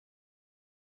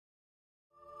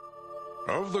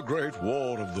Of the Great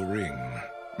War of the Ring,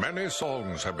 many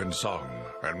songs have been sung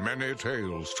and many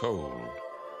tales told.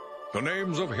 The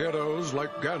names of heroes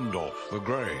like Gandalf the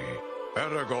Grey,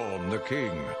 Aragorn the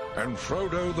King, and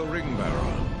Frodo the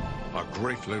Ring-Bearer are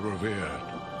greatly revered,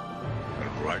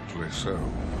 and rightly so.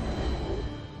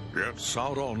 Yet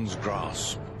Sauron's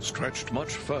grasp stretched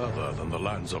much further than the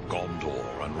lands of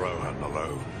Gondor and Rohan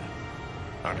alone,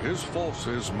 and his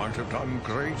forces might have done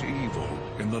great evil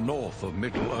in the north of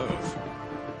Middle-earth,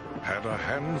 had a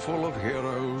handful of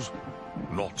heroes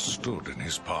not stood in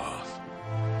his path.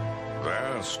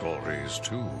 Their stories,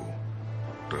 too,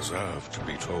 deserve to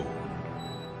be told.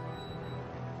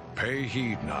 Pay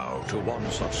heed now to one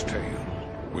such tale,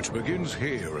 which begins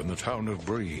here in the town of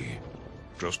Bree,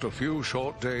 just a few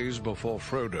short days before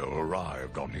Frodo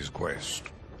arrived on his quest.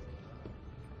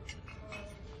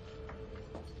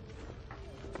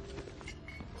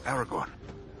 Aragorn.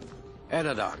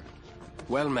 Eredon,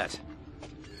 well met.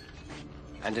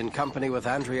 And in company with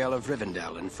Andriel of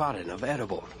Rivendell and Farin of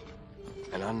Erebor.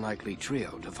 An unlikely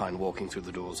trio to find walking through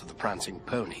the doors of the Prancing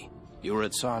Pony. You were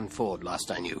at Sarn Ford last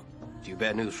I knew. Do you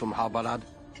bear news from Halbarad?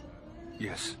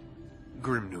 Yes.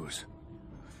 Grim news.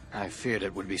 I feared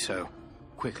it would be so.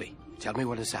 Quickly, tell me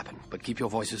what has happened, but keep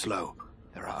your voices low.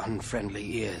 There are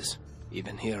unfriendly ears,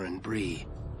 even here in Bree.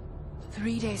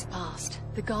 3 days passed.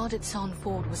 The guard at Sarn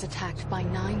Ford was attacked by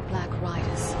 9 Black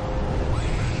Riders.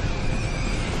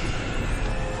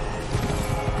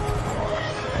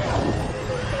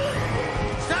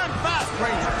 Stand fast,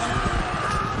 Rangers!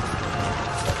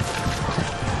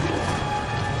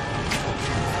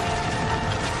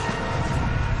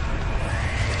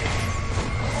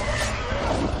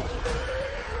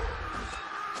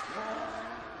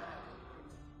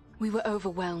 We were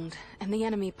overwhelmed, and the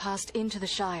enemy passed into the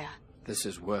Shire. This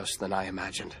is worse than I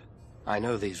imagined. I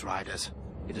know these riders.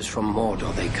 It is from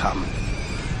Mordor they come.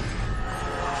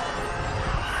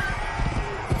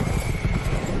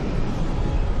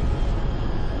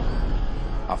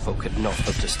 Our folk could not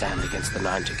hope to stand against the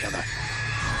 9 together.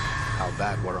 How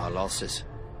bad were our losses?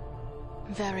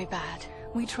 Very bad.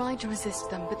 We tried to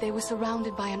resist them, but they were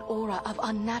surrounded by an aura of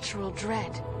unnatural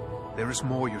dread. There is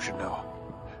more you should know.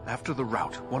 After the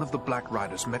rout, one of the Black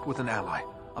Riders met with an ally,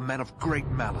 a man of great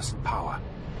malice and power.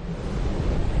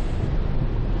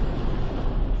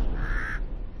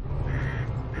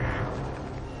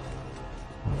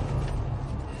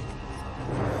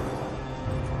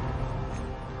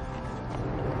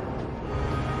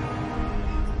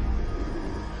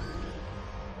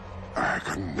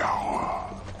 Agendaur.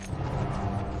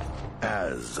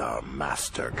 As our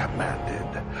master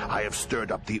commanded, I have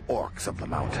stirred up the orcs of the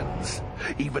mountains.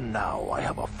 Even now I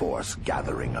have a force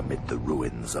gathering amid the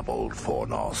ruins of Old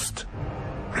Fornost.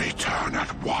 Return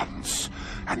at once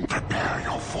and prepare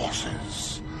your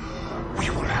forces. We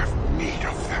will have need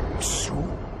of them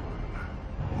soon.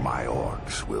 My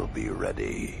orcs will be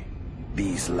ready.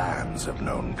 These lands have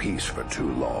known peace for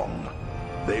too long.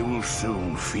 They will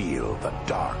soon feel the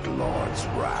Dark Lord's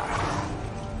wrath.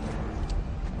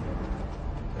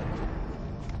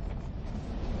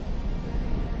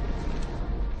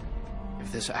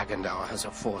 If this Agendaur has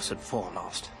a force at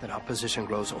Fornost, then our position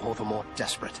grows all the more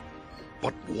desperate.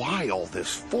 But why all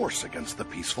this force against the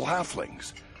peaceful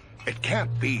halflings? It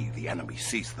can't be the enemy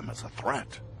sees them as a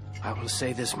threat. I will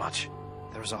say this much.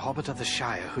 There is a hobbit of the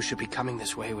Shire who should be coming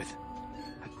this way with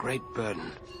a great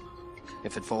burden.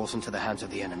 If it falls into the hands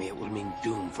of the enemy, it will mean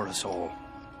doom for us all.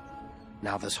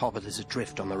 Now this hobbit is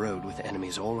adrift on the road with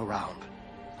enemies all around.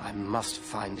 I must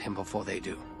find him before they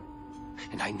do.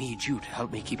 And I need you to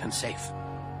help me keep him safe.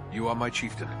 You are my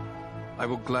chieftain. I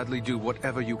will gladly do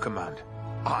whatever you command.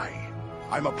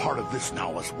 I'm a part of this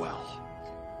now as well.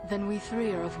 Then we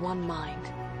 3 are of one mind.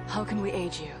 How can we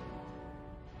aid you?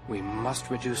 We must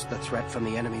reduce the threat from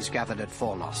the enemies gathered at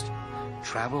Fornost.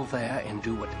 Travel there and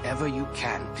do whatever you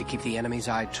can to keep the enemy's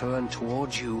eye turned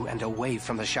towards you and away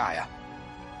from the Shire.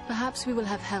 Perhaps we will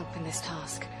have help in this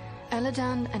task.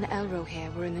 Eladan and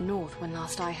Elrohir were in the north when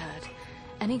last I heard.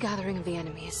 Any gathering of the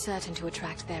enemy is certain to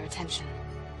attract their attention.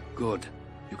 Good.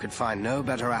 You could find no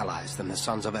better allies than the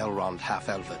sons of Elrond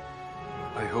half-elven.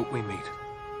 I hope we meet.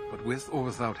 But with or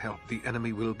without help, the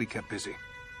enemy will be kept busy.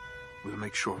 We'll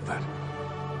make sure of that.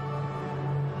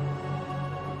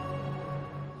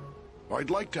 I'd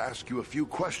like to ask you a few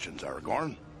questions,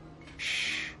 Aragorn.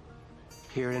 Shh.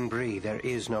 Here in Bree, there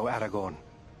is no Aragorn.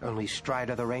 Only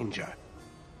Strider the Ranger.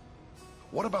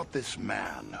 What about this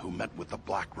man who met with the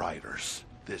Black Riders?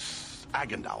 This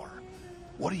Agendaur?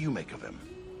 What do you make of him?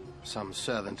 Some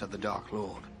servant of the Dark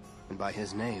Lord, and by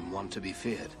his name one to be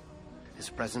feared. His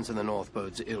presence in the north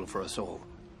bodes ill for us all,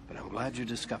 but I'm glad you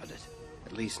discovered it.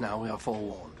 At least now we are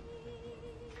forewarned.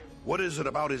 What is it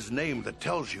about his name that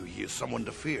tells you he is someone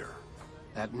to fear?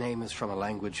 That name is from a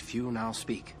language few now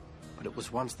speak, but it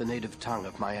was once the native tongue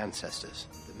of my ancestors,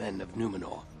 the men of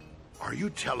Numenor. Are you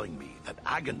telling me that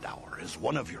Agandaur is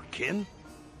one of your kin?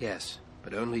 Yes,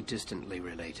 but only distantly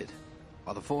related.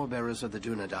 While the forebearers of the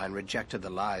Dunedain rejected the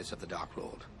lies of the Dark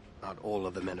Lord, not all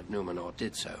of the men of Numenor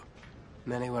did so.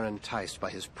 Many were enticed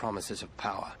by his promises of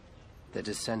power. Their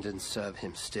descendants serve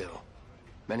him still.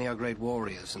 Many are great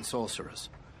warriors and sorcerers,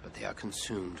 but they are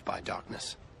consumed by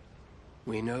darkness.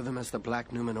 We know them as the Black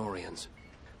Numenorians.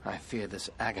 I fear this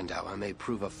Agandaur may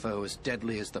prove a foe as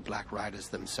deadly as the Black Riders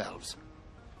themselves.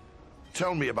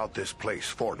 Tell me about this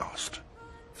place, Fornost.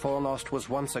 Fornost was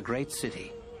once a great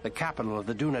city, the capital of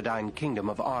the Dunedain kingdom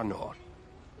of Arnor.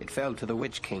 It fell to the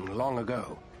Witch King long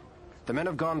ago. The men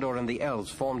of Gondor and the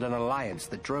elves formed an alliance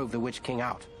that drove the Witch King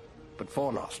out, but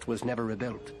Fornost was never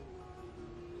rebuilt.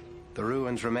 The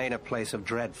ruins remain a place of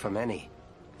dread for many.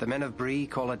 The men of Bree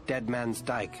call it Dead Man's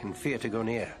Dyke and fear to go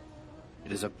near.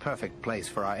 It is a perfect place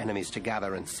for our enemies to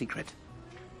gather in secret.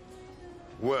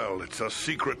 Well, it's a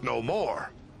secret no more.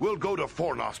 We'll go to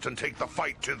Fornost and take the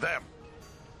fight to them.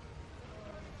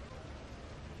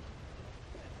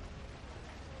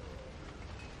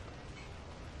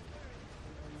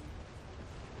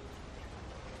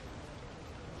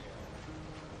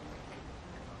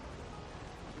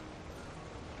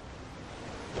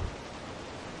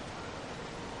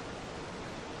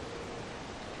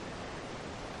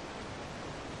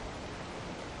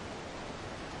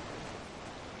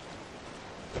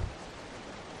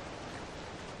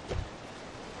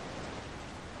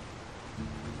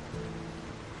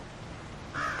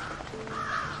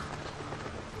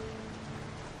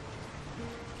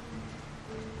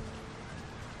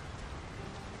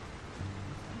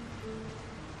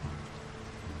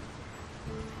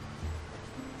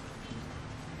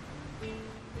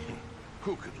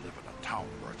 Who could live in a town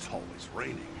where it's always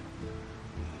raining?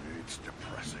 It's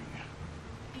depressing.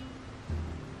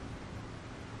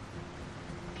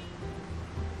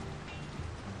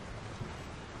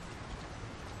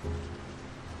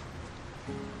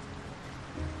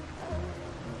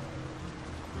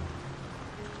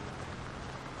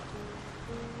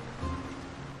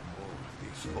 Oh, if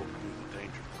these folk knew the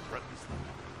danger that threatens them,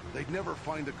 they'd never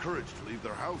find the courage to leave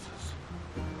their houses.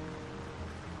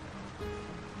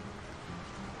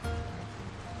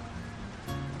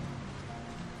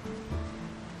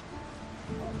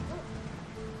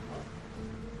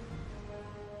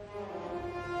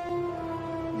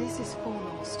 This is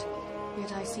Fornost,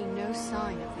 yet I see no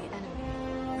sign of the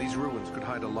enemy. These ruins could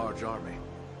hide a large army.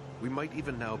 We might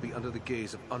even now be under the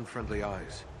gaze of unfriendly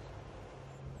eyes.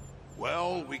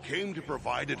 Well, we came to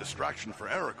provide a distraction for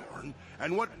Aragorn,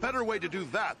 and what better way to do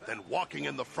that than walking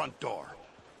in the front door?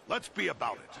 Let's be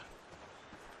about it.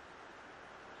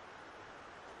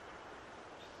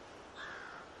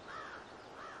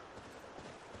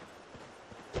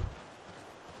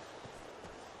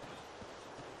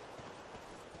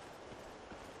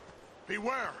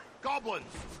 Beware! Goblins!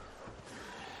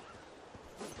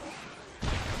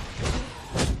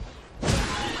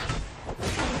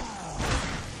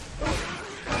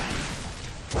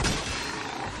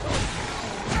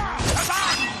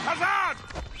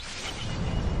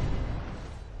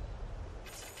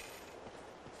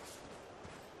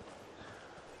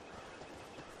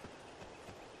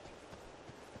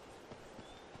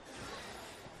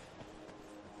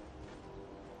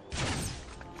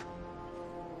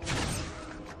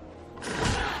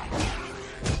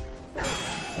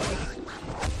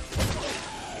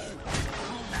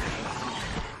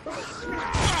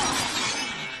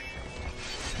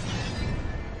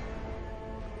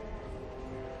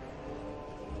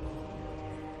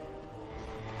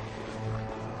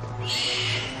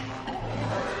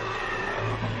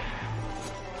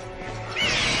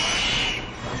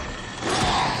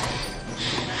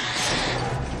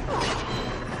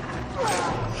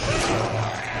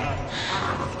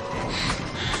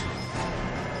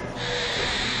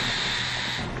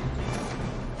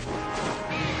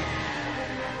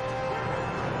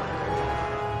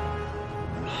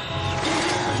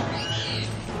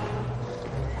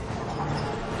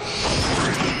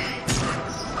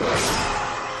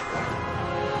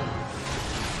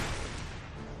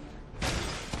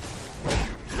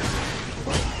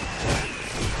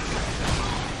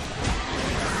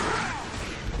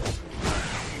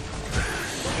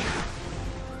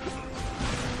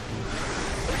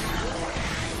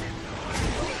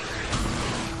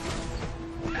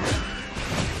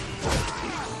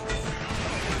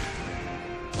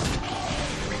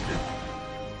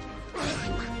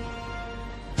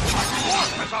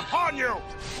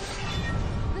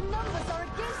 The numbers are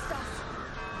against us.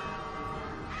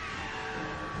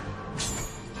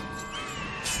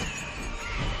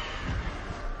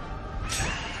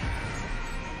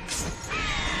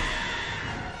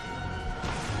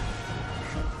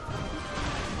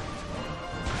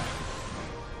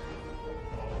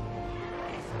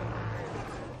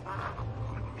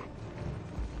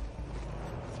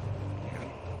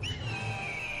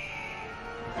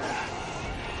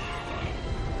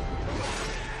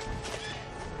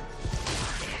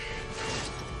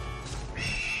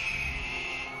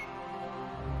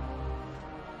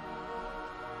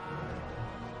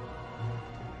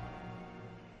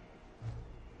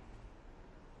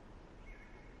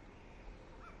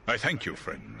 I thank you,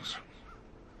 friends.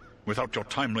 Without your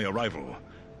timely arrival,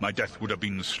 my death would have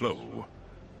been slow,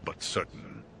 but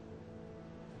certain.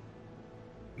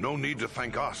 No need to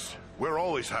thank us. We're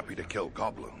always happy to kill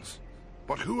goblins.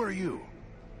 But who are you?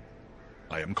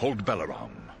 I am called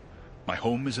Balaram. My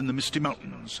home is in the Misty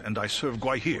Mountains, and I serve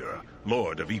Gwaihir,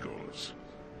 Lord of Eagles.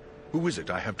 Who is it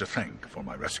I have to thank for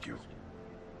my rescue?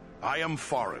 I am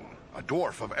Farin, a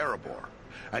dwarf of Erebor,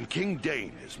 and King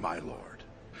Dane is my lord.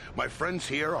 My friends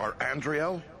here are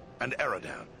Andriel and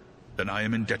Eridan. Then I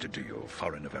am indebted to you,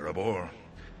 Farin of Erebor,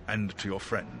 and to your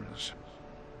friends.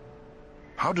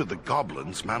 How did the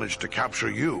goblins manage to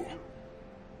capture you?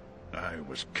 I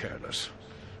was careless,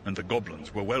 and the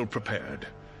goblins were well prepared.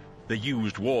 They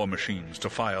used war machines to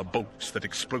fire bolts that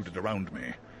exploded around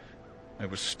me. I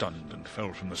was stunned and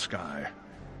fell from the sky.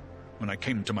 When I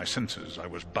came to my senses, I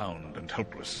was bound and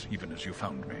helpless, even as you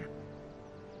found me.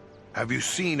 Have you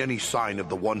seen any sign of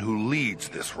the one who leads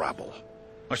this rabble?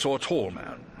 I saw a tall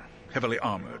man, heavily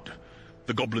armored.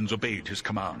 The goblins obeyed his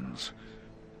commands.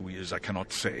 Who he is, I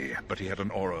cannot say, but he had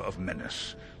an aura of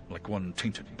menace, like one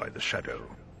tainted by the shadow.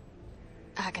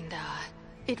 Agandar.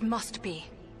 It must be.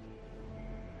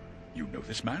 You know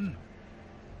this man?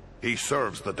 He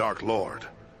serves the Dark Lord.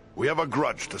 We have a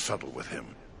grudge to settle with him.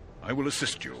 I will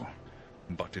assist you,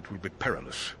 but it will be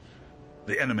perilous.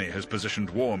 The enemy has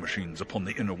positioned war machines upon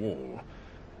the inner wall.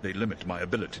 They limit my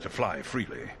ability to fly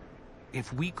freely.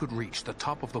 If we could reach the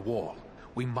top of the wall,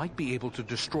 we might be able to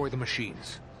destroy the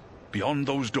machines. Beyond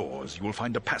those doors, you will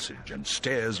find a passage and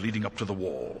stairs leading up to the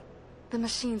wall. The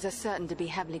machines are certain to be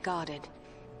heavily guarded.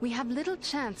 We have little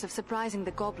chance of surprising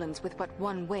the goblins with but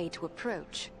one way to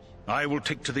approach. I will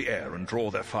take to the air and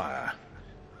draw their fire.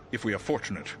 If we are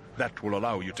fortunate, that will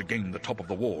allow you to gain the top of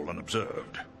the wall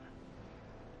unobserved.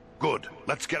 Good.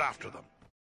 Let's get after them.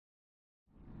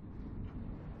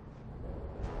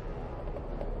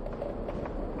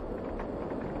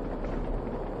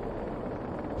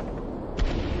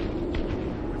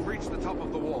 We've reached the top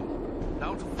of the wall.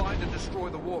 Now to find and destroy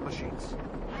the war machines.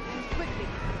 And quickly,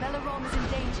 Balaram is in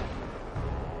danger.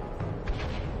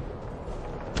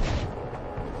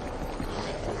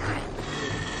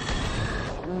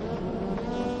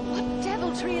 What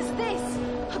deviltry is this?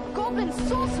 A goblin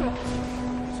sorcerer!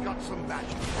 He's got some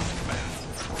magic, man.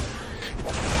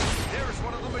 There's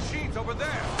one of the machines over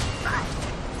there!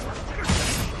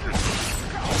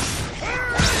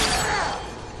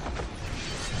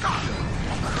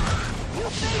 You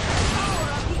face the power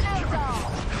of the Eldar!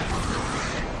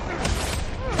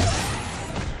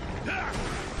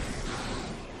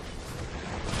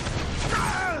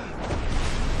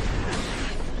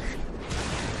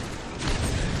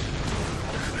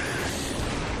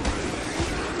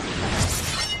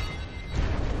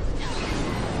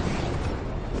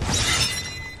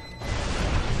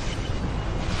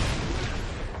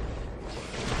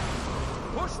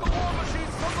 Push the war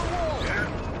machines from the wall!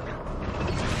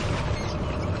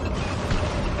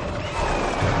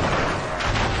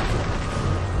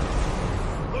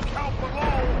 Look out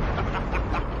below!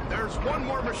 There's one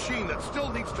more machine that still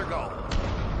needs to go.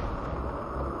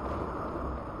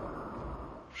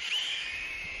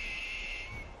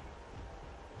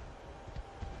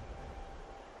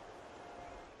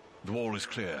 The wall is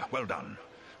clear. Well done.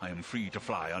 I am free to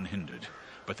fly unhindered.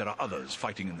 But there are others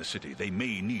fighting in the city. They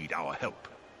may need our help.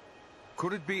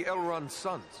 Could it be Elrond's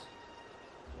sons?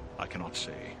 I cannot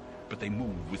say, but they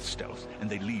move with stealth, and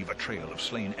they leave a trail of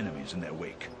slain enemies in their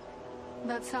wake.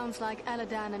 That sounds like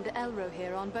Eladan and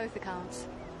Elrohir on both accounts.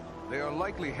 They are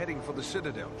likely heading for the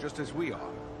Citadel, just as we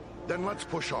are. Then let's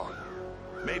push on.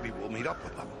 Maybe we'll meet up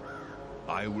with them.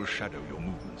 I will shadow your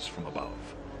movements from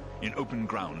above. In open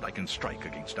ground, I can strike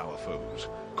against our foes.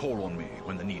 Call on me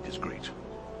when the need is great.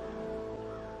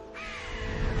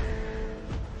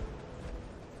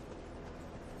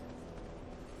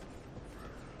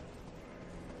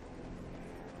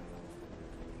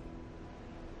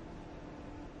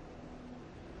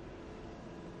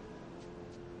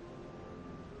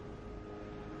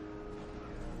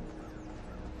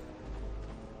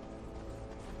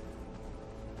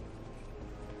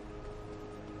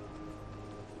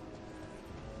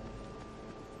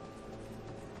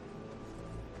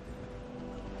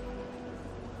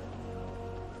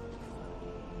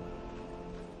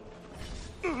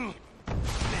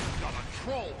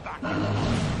 back!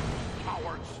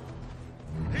 Cowards!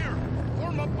 Here,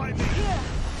 form up by me! Here,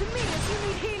 to me if you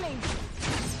need healing.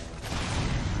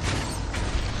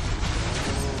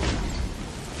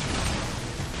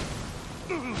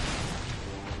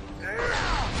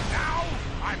 Now,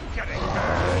 I'm getting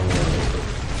back!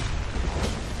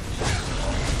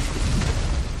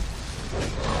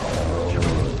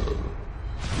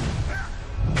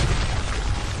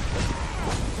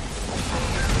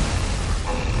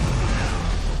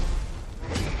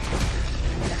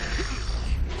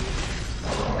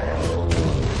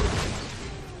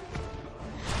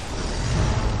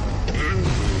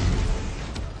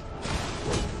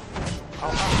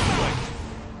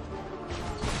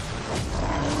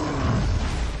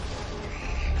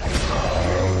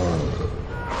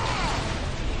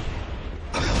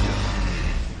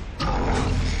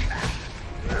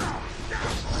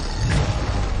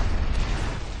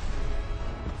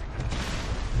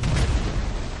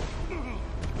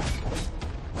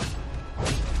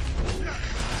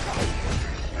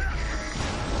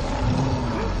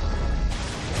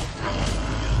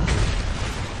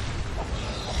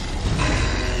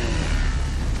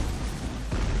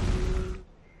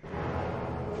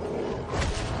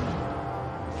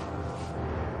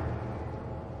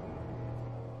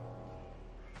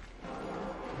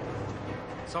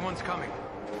 Someone's coming.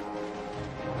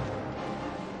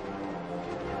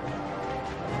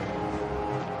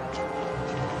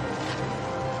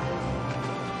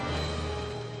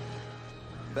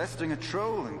 Besting a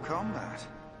troll in combat.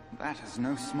 That is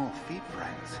no small feat,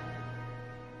 friends.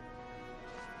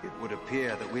 It would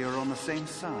appear that we are on the same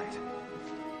side.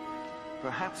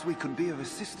 Perhaps we could be of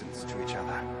assistance to each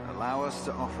other. Allow us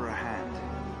to offer a hand.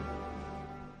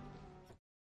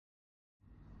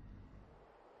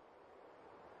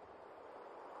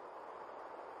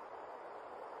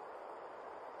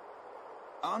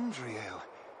 Andriel,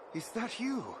 is that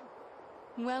you?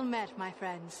 Well met, my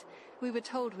friends. We were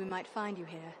told we might find you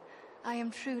here. I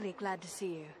am truly glad to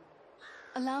see you.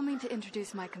 Allow me to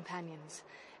introduce my companions,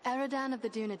 Eridan of the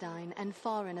Dunedain and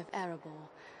Farin of Erebor.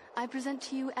 I present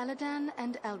to you Eladan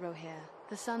and Elrohir,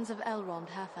 the sons of Elrond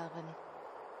Half-Elven.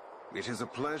 It is a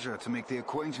pleasure to make the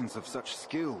acquaintance of such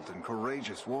skilled and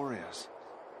courageous warriors.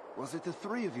 Was it the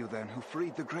three of you then who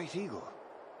freed the Great Eagle?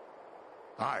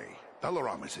 Aye,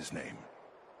 Dalaram is his name.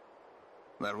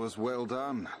 That was well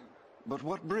done. But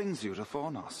what brings you to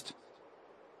Fornost?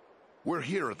 We're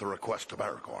here at the request of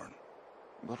Aragorn.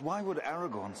 But why would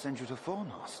Aragorn send you to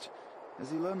Fornost?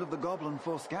 Has he learned of the goblin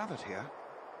force gathered here?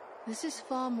 This is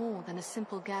far more than a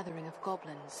simple gathering of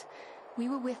goblins. We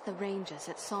were with the Rangers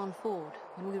at Sarn Ford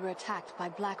when we were attacked by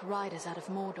Black Riders out of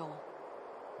Mordor.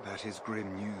 That is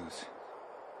grim news.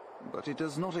 But it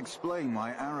does not explain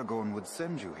why Aragorn would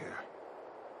send you here.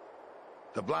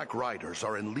 The Black Riders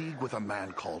are in league with a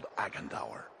man called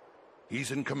Agandaur.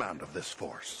 He's in command of this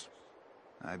force.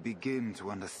 I begin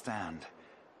to understand.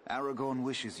 Aragorn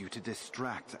wishes you to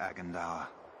distract Agandaur.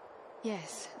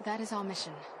 Yes, that is our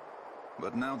mission.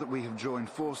 But now that we have joined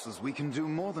forces, we can do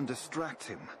more than distract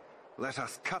him. Let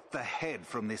us cut the head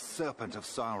from this serpent of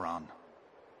Sauron.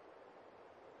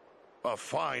 A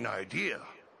fine idea,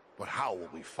 but how will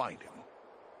we find him?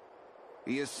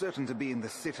 He is certain to be in the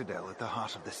Citadel at the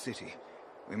heart of the city.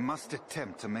 We must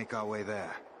attempt to make our way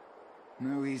there.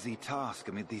 No easy task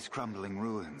amid these crumbling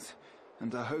ruins,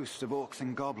 and a host of orcs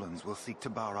and goblins will seek to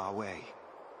bar our way.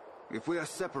 If we are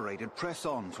separated, press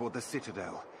on toward the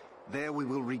Citadel. There we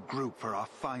will regroup for our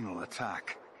final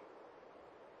attack.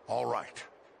 All right,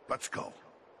 let's go.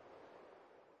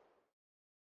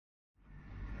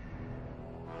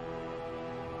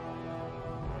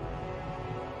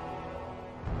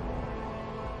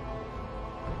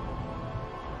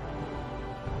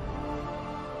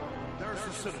 There's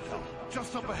the Citadel,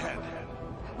 just up ahead.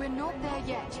 We're not there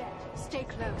yet. Stay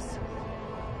close.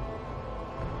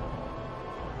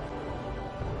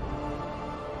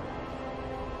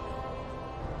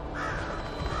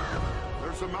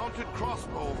 There's a mounted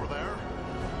crossbow over there.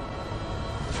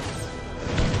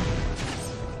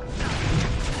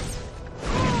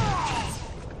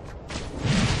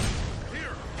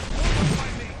 Here, hold by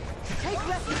me. Take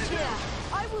refuge here.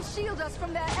 I will shield us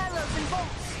from their arrows and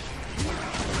bolts.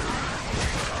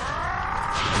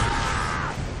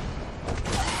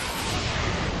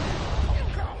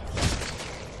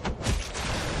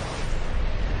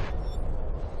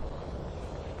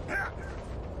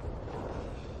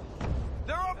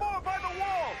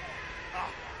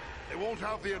 Won't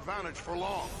have the advantage for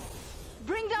long.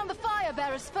 Bring down the fire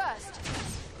bearers first.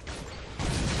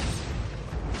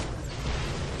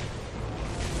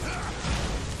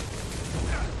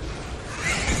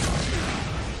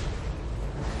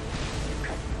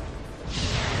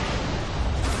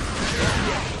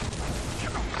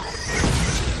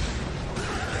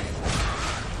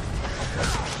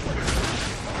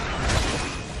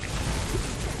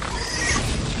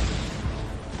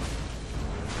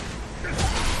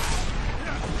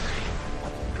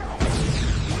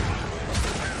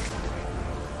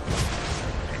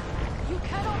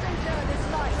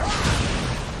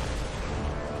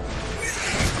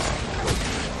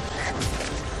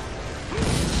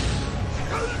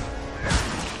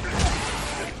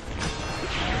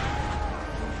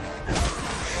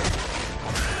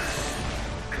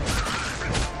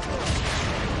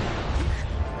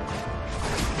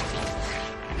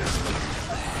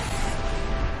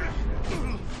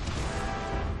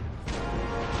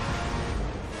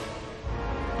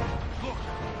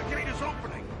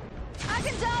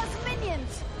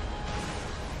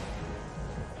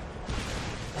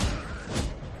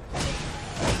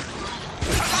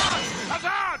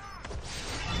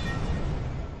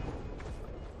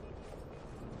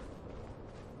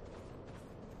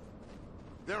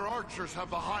 archers have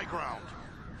the high ground.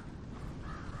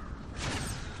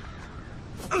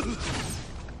 Enter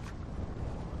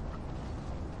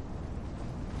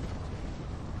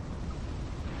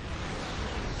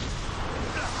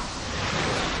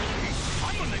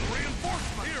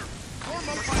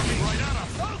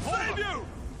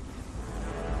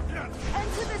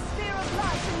the sphere of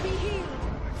light and be healed.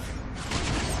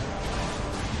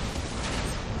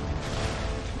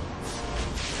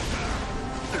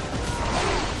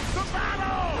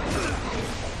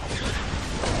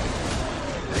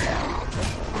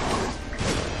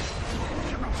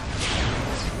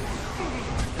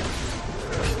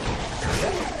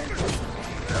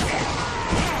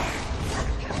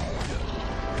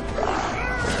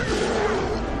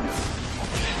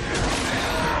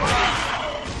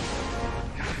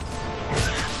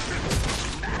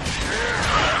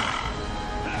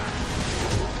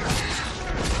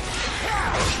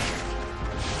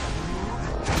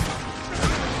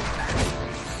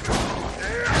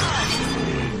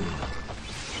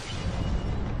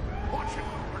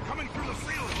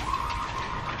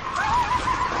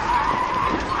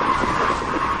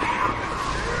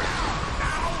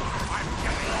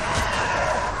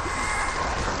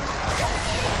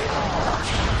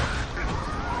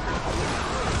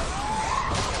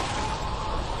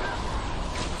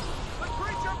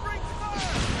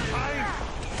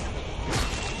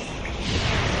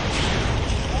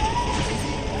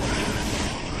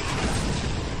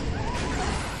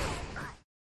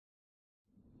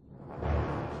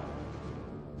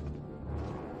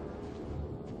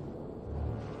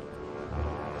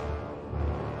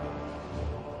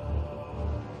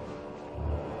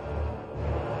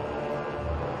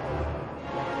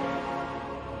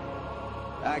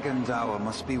 Agandawa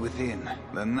must be within.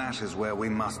 Then that is where we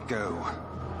must go.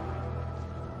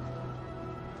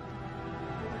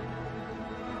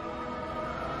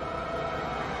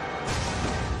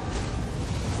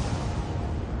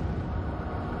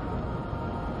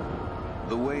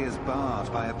 The way is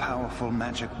barred by a powerful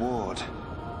magic ward.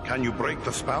 Can you break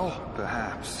the spell?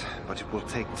 Perhaps, but it will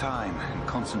take time and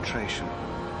concentration.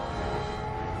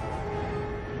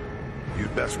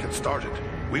 You'd best get started.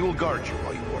 We will guard you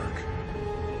while you work.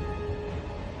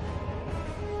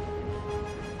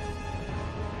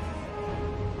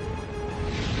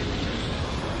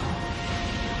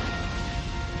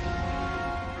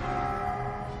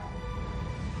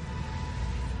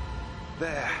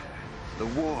 There. The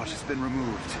ward has been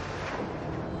removed.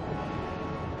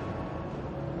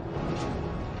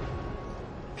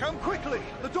 Come quickly!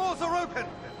 The doors are open!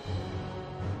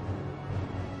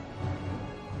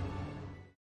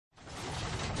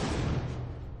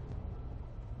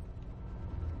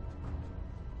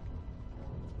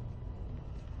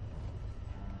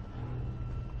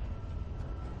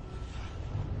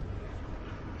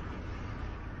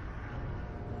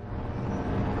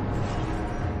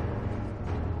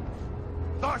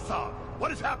 Tharsa,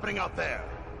 what is happening out there?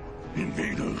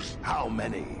 Invaders. How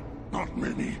many? Not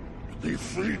many. They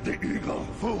freed the eagle.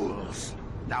 Fools.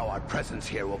 Now our presence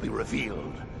here will be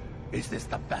revealed. Is this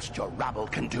the best your rabble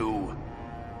can do?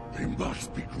 They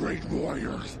must be great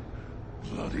warriors.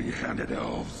 Bloody-handed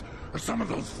elves, or some of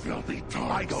those filthy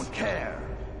tarts. I don't care.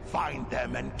 Find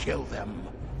them and kill them.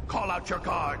 Call out your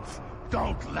guards.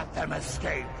 Don't let them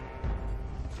escape.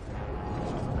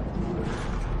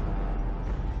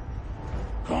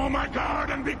 Call my guard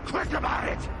and be quick about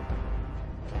it!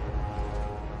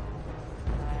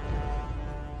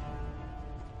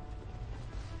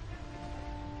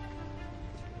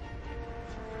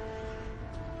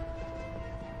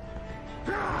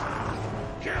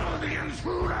 Kill the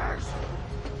intruders!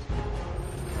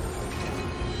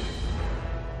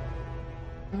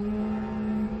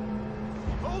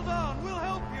 Hold on, we'll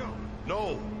help you!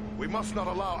 No, we must not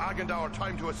allow Agandaur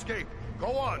time to escape.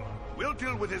 Go on, we'll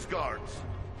deal with his guards.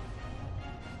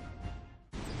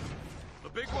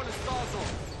 The big one is Thazor,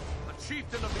 a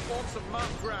chieftain of the Orcs of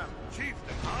Mount Graham.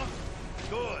 Chieftain, huh?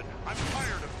 Good. I'm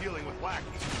tired of dealing with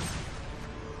lackeys.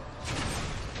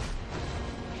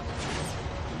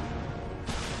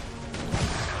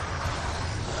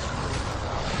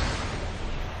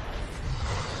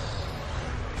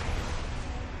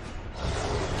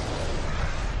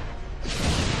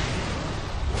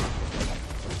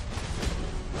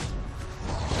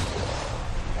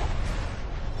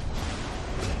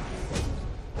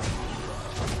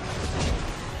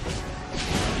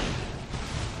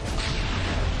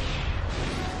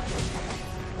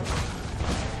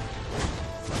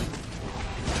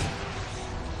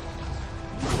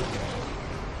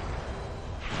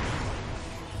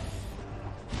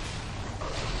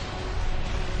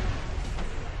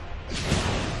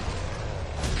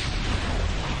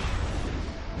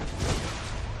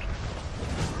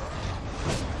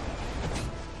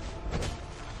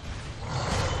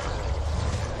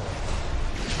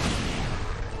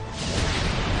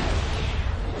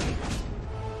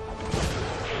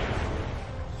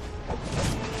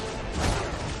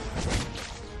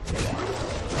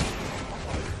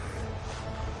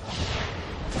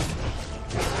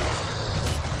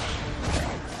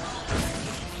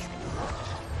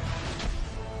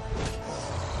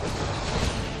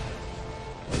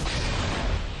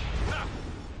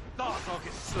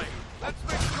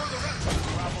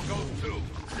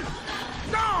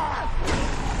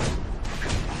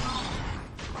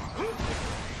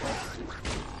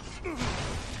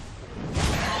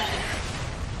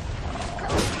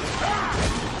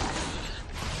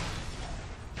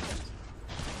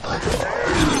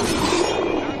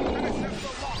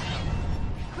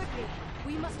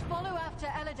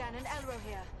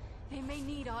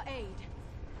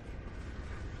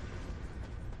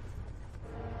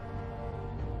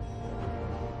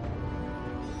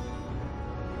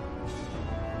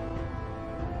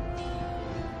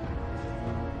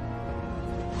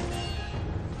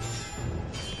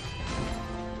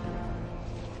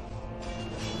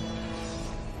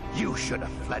 You should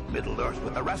have fled Middle-earth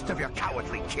with the rest of your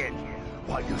cowardly kin,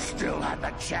 while you still had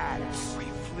the chance. We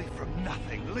flee from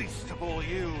nothing, least of all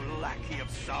you, lackey of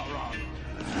Sauron.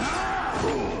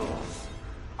 Fools!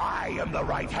 I am the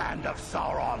right hand of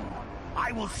Sauron.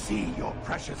 I will see your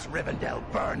precious Rivendell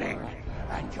burning,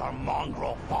 and your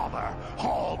mongrel father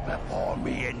hauled before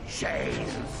me in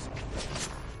chains.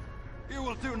 You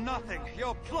will do nothing.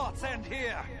 Your plots end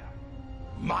here.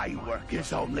 My work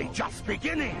is only just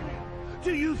beginning.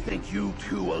 Do you think you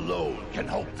two alone can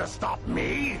hope to stop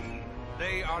me?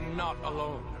 They are not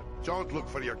alone. Don't look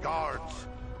for your guards.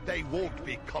 They won't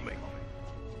be coming.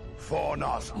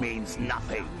 Fornost means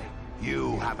nothing.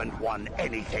 You haven't won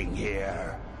anything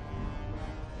here.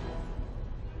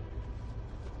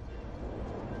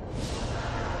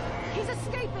 He's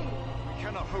escaping! We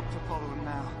cannot hope to follow him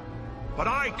now. But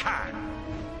I can!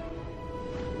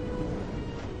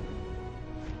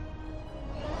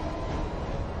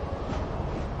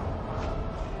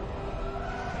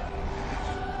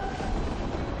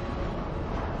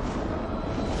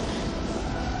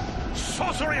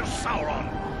 Sorcery of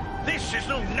Sauron! This is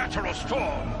no natural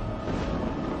storm!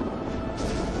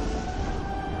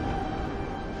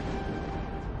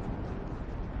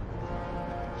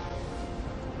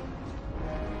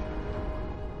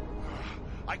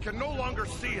 I can no longer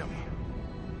see him.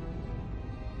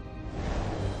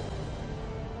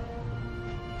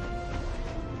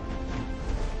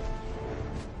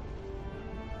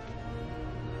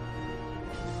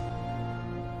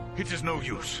 It is no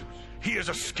use. He has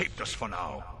escaped us for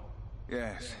now.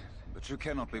 Yes, but you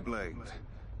cannot be blamed.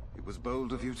 It was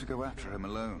bold of you to go after him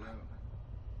alone.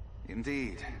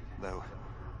 Indeed, though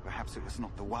perhaps it was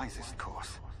not the wisest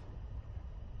course.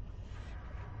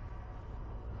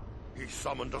 He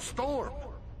summoned a storm.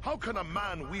 How can a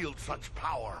man wield such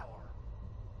power?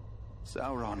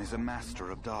 Sauron is a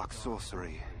master of dark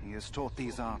sorcery. He has taught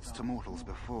these arts to mortals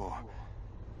before.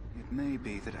 It may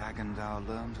be that Agendar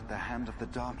learned at the hand of the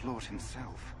Dark Lord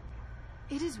himself.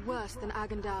 It is worse than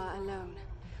Agendar alone.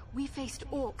 We faced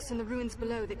orcs in the ruins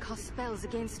below that cast spells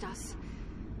against us.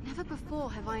 Never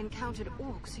before have I encountered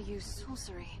orcs who use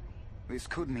sorcery. This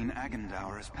could mean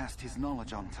Agendar has passed his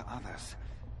knowledge on to others.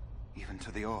 Even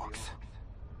to the orcs.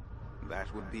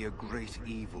 That would be a great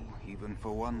evil, even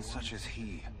for one such as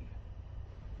he.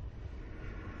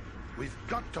 We've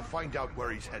got to find out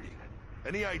where he's heading.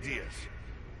 Any ideas?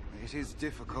 It is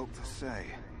difficult to say.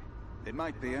 It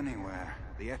might be anywhere.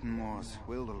 The Etenmoors,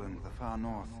 Wilderland, the far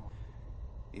north.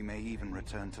 He may even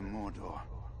return to Mordor.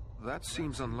 That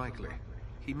seems unlikely.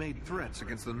 He made threats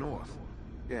against the north.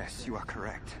 Yes, you are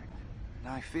correct.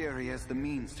 I fear he has the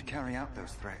means to carry out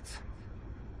those threats.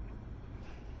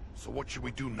 So what should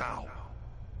we do now?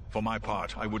 For my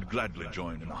part, I would gladly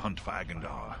join in the hunt for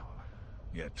Agendar.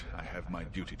 Yet, I have my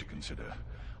duty to consider.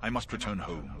 I must return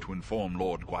home to inform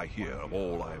Lord Gwaihir of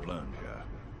all I have learned here.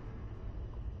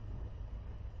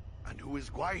 And who is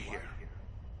Gwaihir?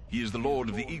 He is the Lord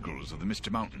of the Eagles of the Misty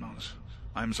Mountains.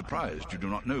 I am surprised you do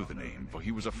not know the name, for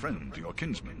he was a friend to your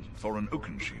kinsman, Thorin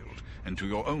Oakenshield, and to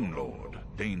your own lord,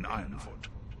 Dane Ironfoot.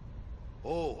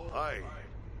 Oh, aye.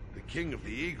 The King of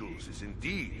the Eagles is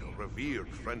indeed a revered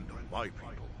friend of my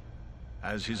people.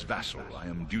 As his vassal, I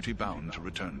am duty-bound to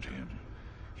return to him.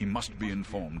 He must be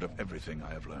informed of everything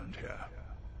I have learned here.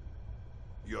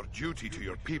 Your duty to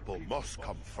your people must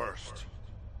come first.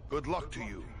 Good luck to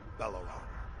you, Belleron.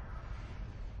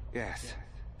 Yes.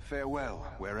 Farewell,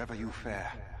 wherever you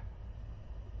fare.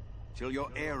 Till your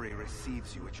Eyrie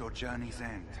receives you at your journey's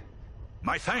end.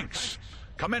 My thanks!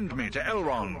 Commend me to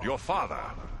Elrond, your father,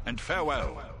 and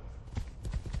farewell.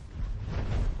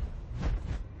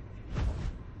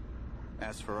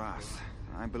 As for us,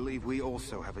 I believe we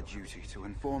also have a duty to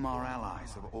inform our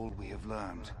allies of all we have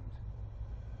learned.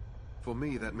 For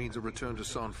me, that means a return to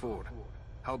Son Ford.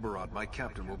 Halbarad, my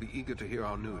captain, will be eager to hear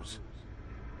our news.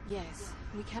 Yes,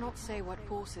 we cannot say what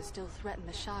forces still threaten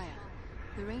the Shire.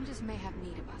 The Rangers may have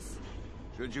need of us.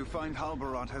 Should you find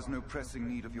Halbarad has no pressing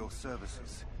need of your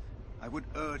services, I would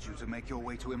urge you to make your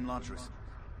way to Imladris.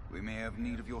 We may have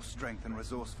need of your strength and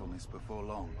resourcefulness before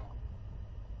long.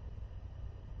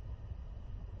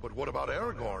 But what about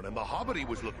Aragorn and the hobbit he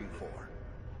was looking for?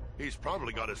 He's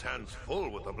probably got his hands full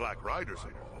with the Black Riders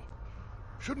and all.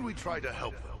 Shouldn't we try to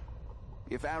help them?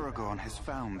 If Aragorn has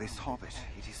found this hobbit,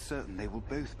 it is certain they will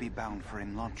both be bound for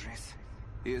Imladris.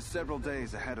 He is several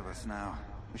days ahead of us now.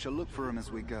 We shall look for him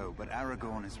as we go, but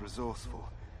Aragorn is resourceful.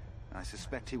 I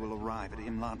suspect he will arrive at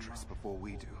Imladris before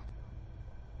we do.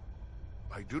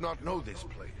 I do not know this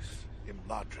place,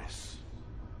 Imladris.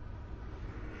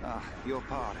 Ah, your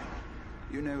pardon.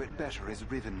 You know it better as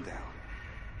Rivendell.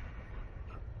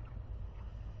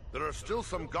 There are still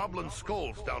some goblin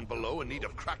skulls down below in need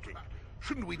of cracking.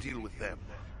 Shouldn't we deal with them?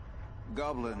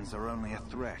 Goblins are only a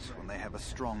threat when they have a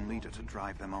strong leader to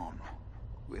drive them on.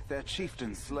 With their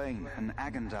chieftain slain and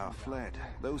Agendar fled,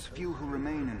 those few who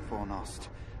remain in Fornost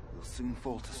will soon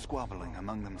fall to squabbling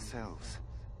among themselves.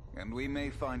 And we may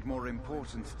find more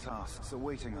important tasks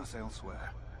awaiting us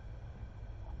elsewhere.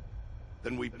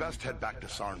 Then we'd best head back to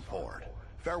Sarn Ford.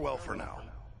 Farewell for now.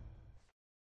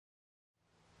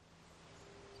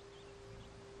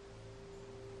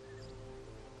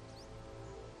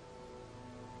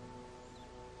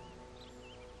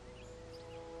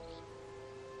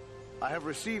 I have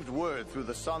received word through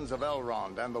the Sons of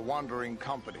Elrond and the Wandering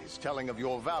Companies telling of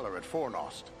your valor at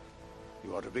Fornost.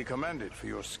 You are to be commended for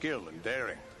your skill and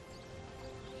daring.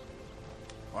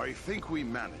 I think we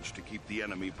managed to keep the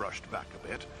enemy brushed back a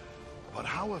bit. But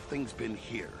how have things been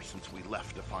here since we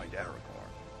left to find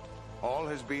Aragorn? All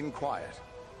has been quiet.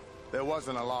 There was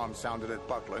an alarm sounded at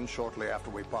Buckland shortly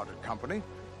after we parted company,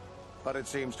 but it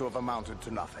seems to have amounted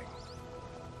to nothing.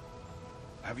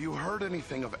 Have you heard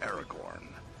anything of Aragorn?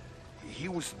 He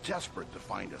was desperate to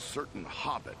find a certain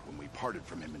hobbit when we parted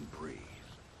from him in Bree.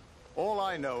 All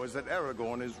I know is that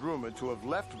Aragorn is rumored to have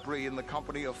left Bree in the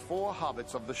company of 4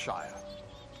 hobbits of the Shire.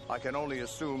 I can only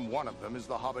assume one of them is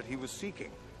the hobbit he was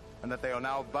seeking, and that they are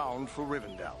now bound for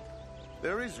Rivendell.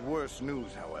 There is worse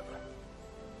news, however.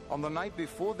 On the night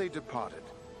before they departed,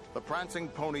 the Prancing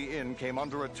Pony Inn came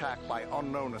under attack by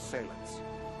unknown assailants.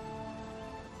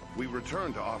 We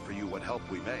return to offer you what help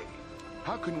we may.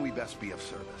 How can we best be of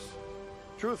service?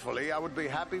 Truthfully, I would be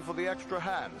happy for the extra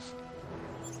hands.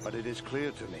 But it is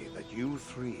clear to me that you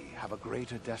 3 have a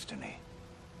greater destiny.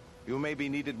 You may be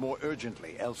needed more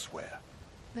urgently elsewhere.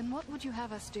 Then what would you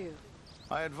have us do?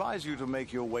 I advise you to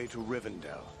make your way to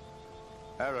Rivendell.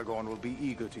 Aragorn will be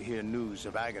eager to hear news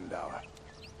of Agendar,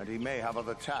 and he may have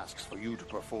other tasks for you to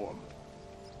perform.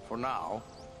 For now,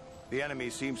 the enemy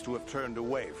seems to have turned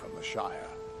away from the Shire.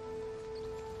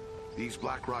 These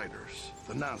Black Riders,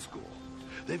 the Nazgul,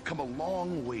 they've come a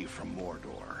long way from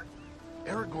Mordor.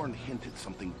 Aragorn hinted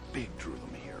something big drew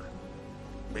them here.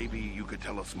 Maybe you could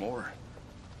tell us more?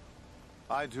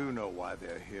 I do know why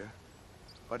they're here,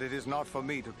 but it is not for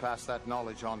me to pass that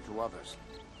knowledge on to others.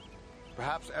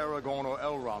 Perhaps Aragorn or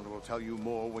Elrond will tell you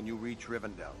more when you reach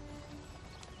Rivendell.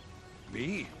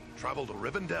 Me? Travel to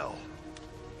Rivendell?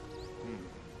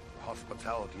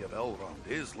 Hospitality of Elrond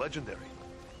is legendary.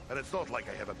 And it's not like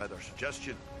I have a better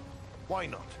suggestion. Why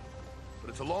not? But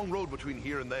it's a long road between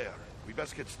here and there. We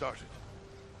best get started.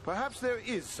 Perhaps there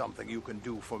is something you can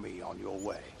do for me on your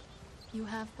way. You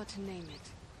have but to name it.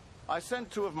 I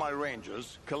sent 2 of my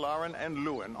rangers, Kilaran and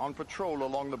Luin, on patrol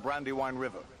along the Brandywine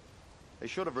River. They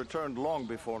should have returned long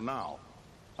before now.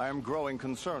 I am growing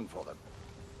concerned for them.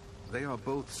 They are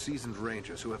both seasoned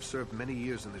rangers who have served many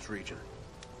years in this region.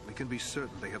 We can be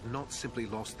certain they have not simply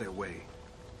lost their way.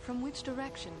 From which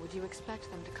direction would you expect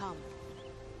them to come?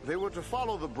 They were to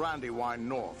follow the Brandywine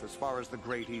north as far as the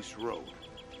Great East Road,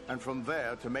 and from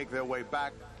there to make their way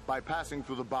back by passing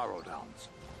through the Barrow Downs.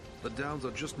 The Downs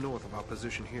are just north of our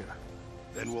position here.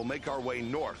 Then we'll make our way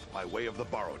north by way of the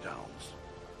Barrow Downs.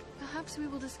 Perhaps we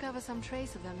will discover some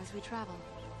trace of them as we travel.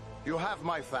 You have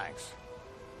my thanks.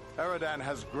 Eredan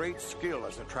has great skill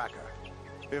as a tracker.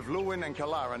 If Luin and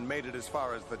Kilaran made it as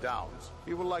far as the Downs,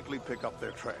 he will likely pick up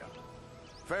their trail.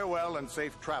 Farewell and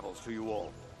safe travels to you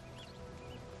all.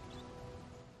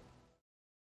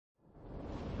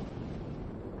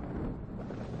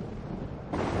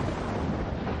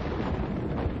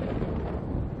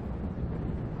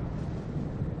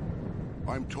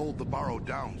 I'm told the Barrow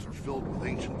Downs are filled with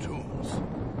ancient tombs.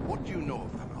 What do you know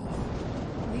of them,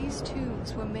 Elf? These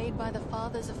tombs were made by the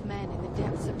fathers of men in the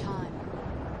depths of time.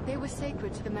 They were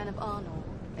sacred to the men of Arnor,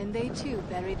 and they too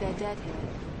buried their dead here,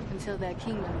 until their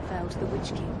kingdom fell to the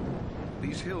Witch King.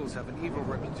 These hills have an evil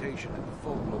reputation in the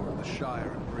folklore of the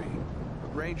Shire and Bree,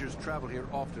 but rangers travel here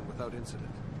often without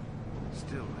incident.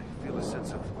 Still, I feel a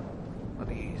sense of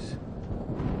unease.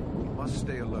 We must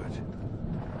stay alert.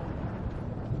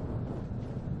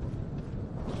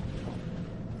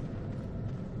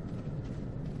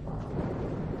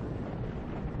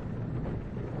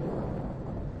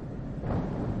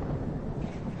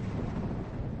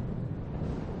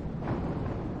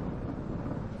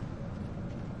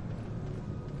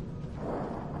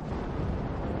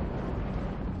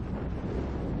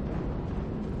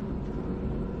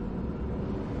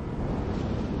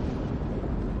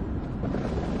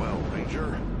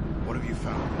 What have you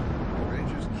found?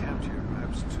 Rangers camped here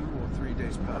perhaps 2 or 3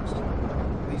 days past.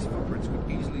 These footprints could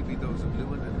easily be those of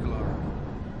Luin and Kilaran.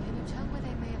 Can you tell where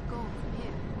they may have gone from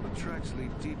here? The tracks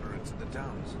lead deeper into the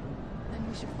Downs. Then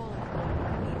we should follow them.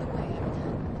 We need the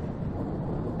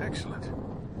Excellent.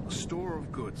 A store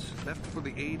of goods left for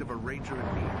the aid of a ranger in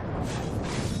need.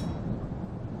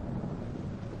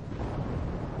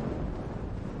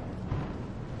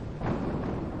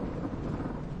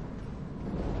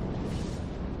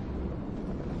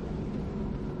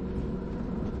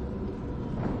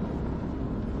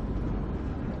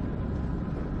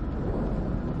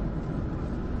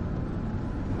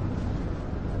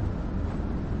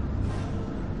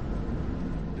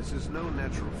 This is no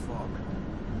natural fog.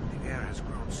 The air has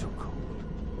grown so cold.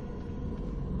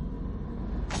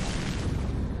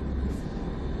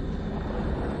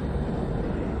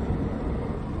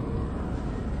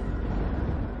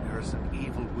 There is an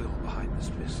evil will behind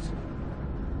this mist.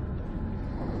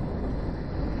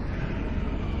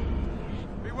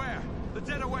 Beware! The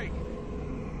dead awake!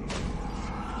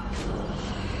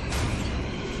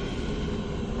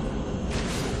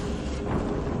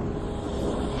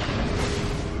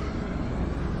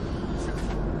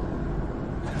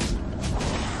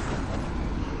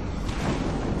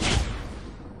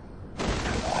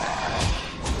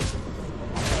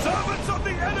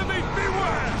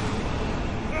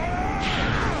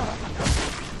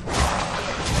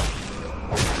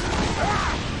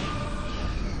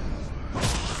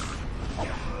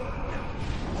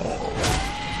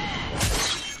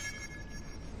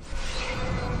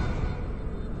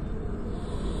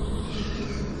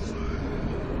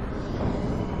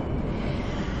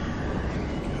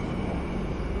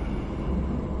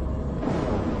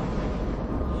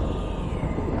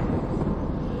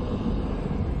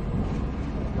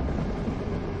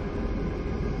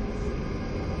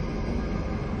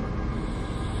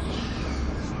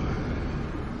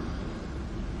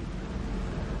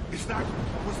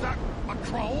 Was that a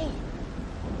troll?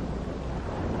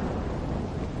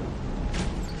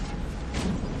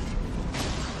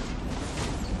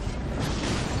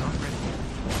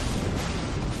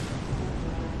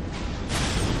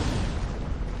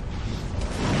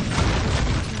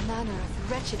 What manner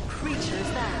of wretched creature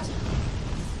is that?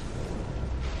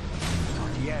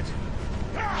 Not yet.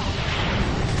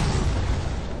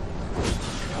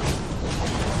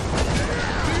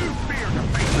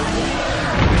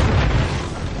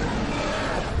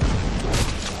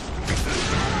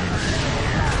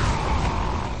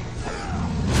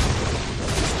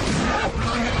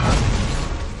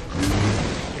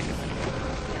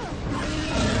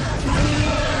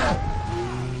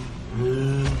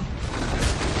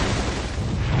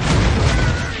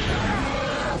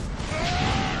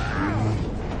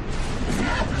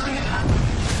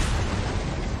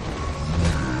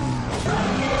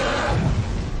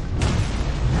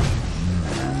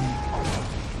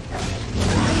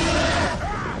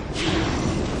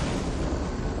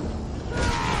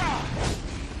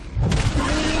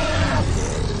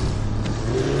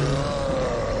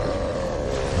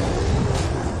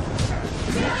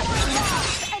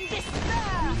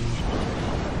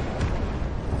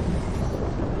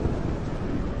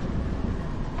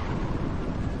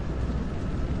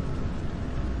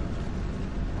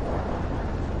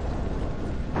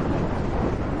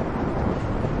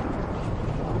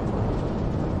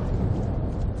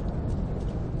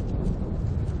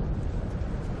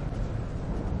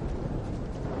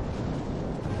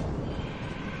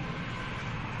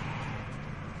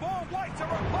 Whites are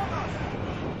upon us!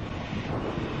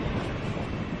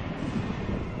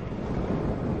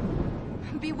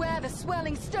 Beware the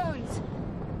swirling stones!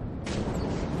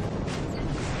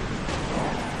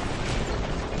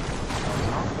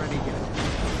 Not ready yet.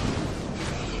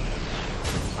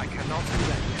 I cannot do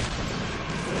that yet.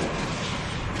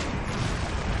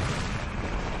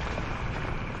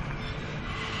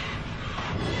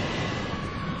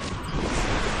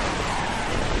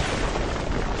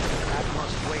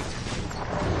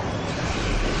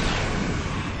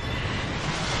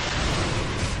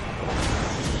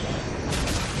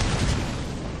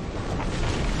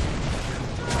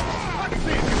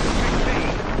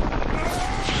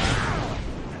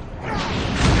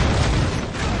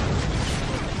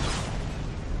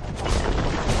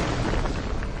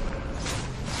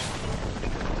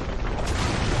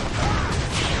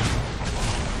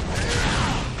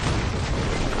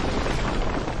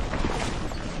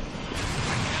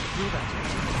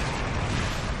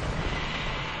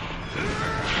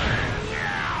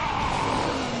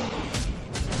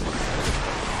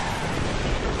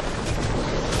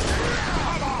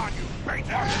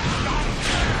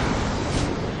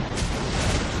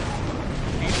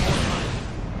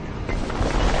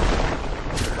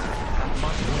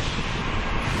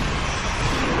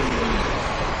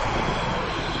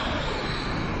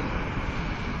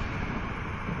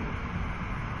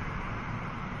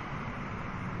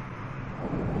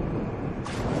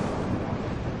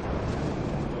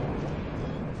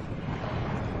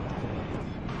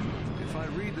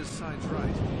 sign's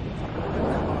right.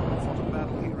 Kalarn fought a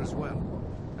battle here as well.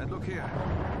 And look here.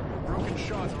 Broken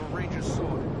shards of a ranger's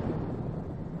sword.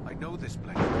 I know this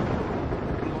blade.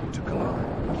 It belonged to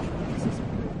Kalarn. This is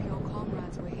proof your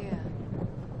comrades were here.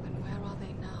 And where are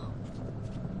they now?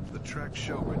 The tracks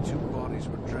show where two bodies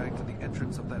were dragged to the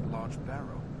entrance of that large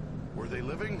barrow. Were they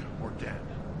living or dead?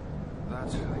 That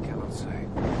I cannot say.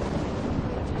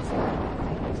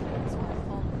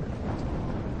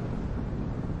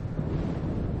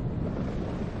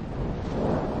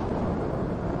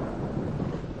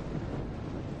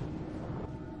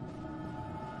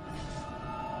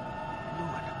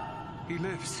 He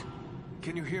lives.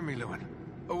 Can you hear me, Luin?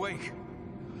 Awake!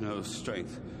 No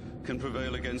strength can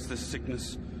prevail against this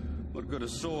sickness. What good are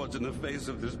swords in the face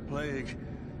of this plague?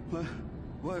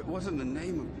 What in the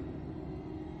name of...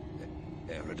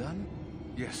 Eredon?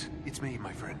 Yes, it's me,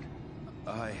 my friend.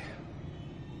 I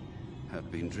have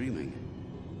been dreaming.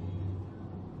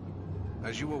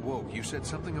 As you awoke, you said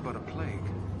something about a plague.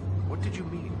 What did you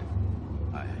mean?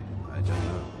 I don't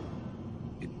know.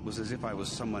 It was as if I was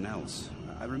someone else.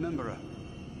 I remember a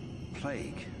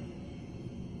plague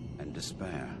and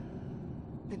despair.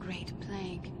 The Great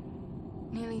Plague.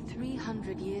 Nearly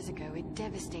 300 years ago, it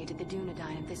devastated the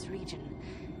Dunedain of this region.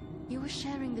 You were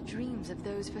sharing the dreams of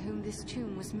those for whom this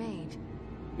tomb was made.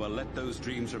 Well, let those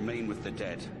dreams remain with the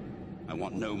dead. I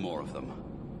want no more of them.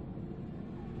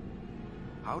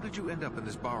 How did you end up in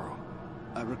this burrow?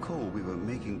 I recall we were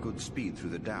making good speed through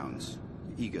the downs,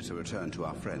 eager to return to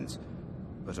our friends.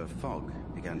 But a fog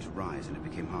began to rise and it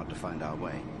became hard to find our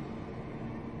way.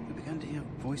 We began to hear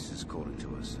voices calling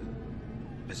to us,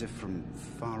 as if from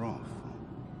far off,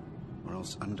 or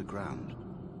else underground.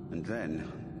 And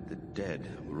then, the dead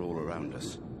were all around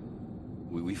us.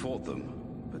 We fought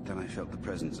them, but then I felt the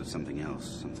presence of something else,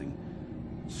 something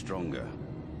stronger,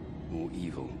 more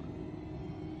evil.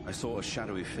 I saw a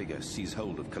shadowy figure seize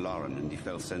hold of Kalarn and he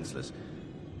fell senseless.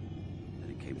 Then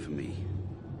it came for me.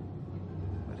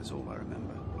 That is all I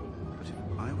remember. But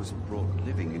if I was brought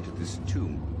living into this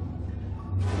tomb,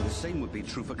 then the same would be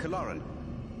true for Kalarn.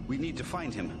 We need to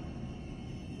find him.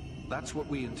 That's what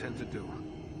we intend to do.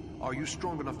 Are you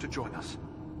strong enough to join us?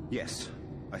 Yes.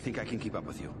 I think I can keep up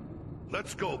with you.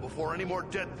 Let's go before any more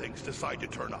dead things decide to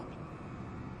turn up.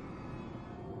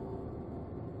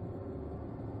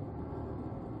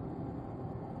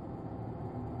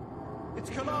 It's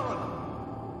Kalarn!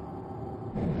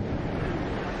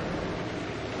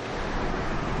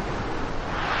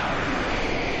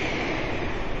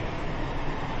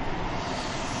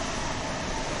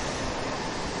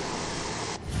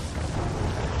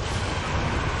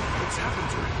 What's happened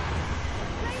to him?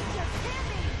 Rangers, hear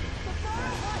me! The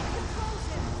third light controls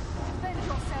him! Defend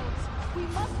yourselves! We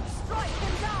must strike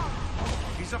him down!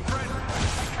 He's a friend! I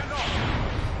cannot!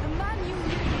 The man you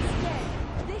knew is dead!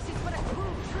 This is but a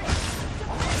cruel trick!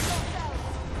 Defend yourselves!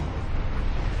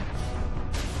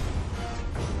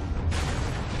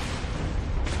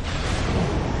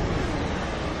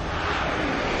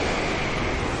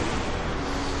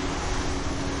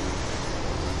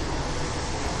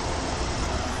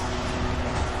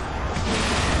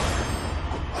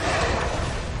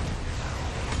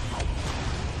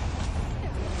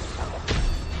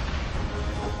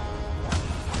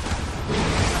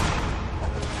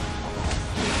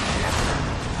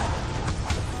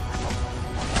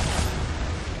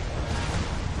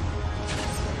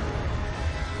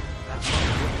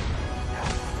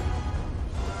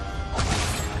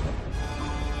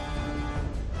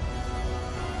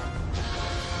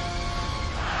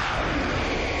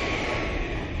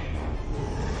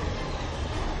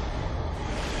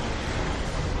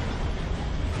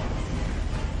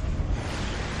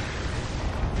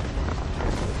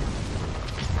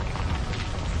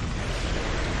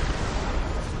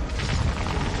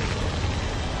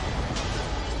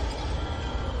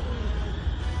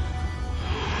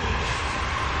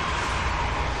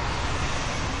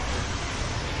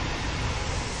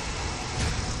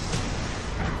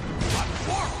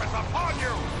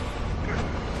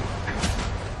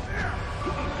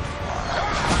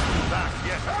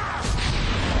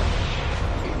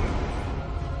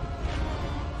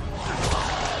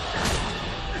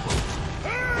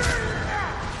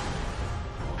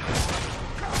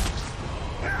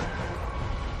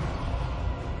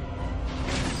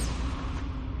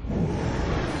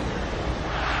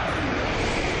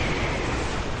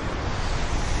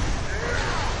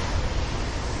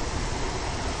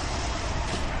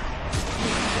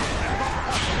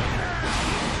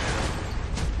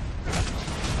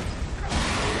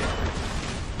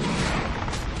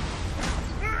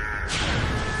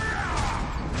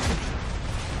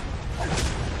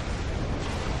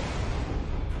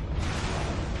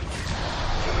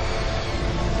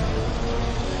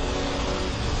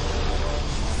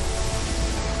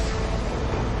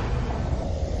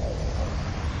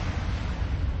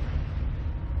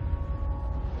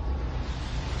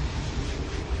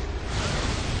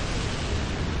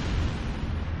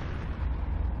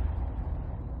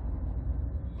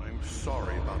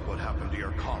 Sorry about what happened to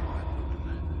your comrade,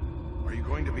 Lupin. Are you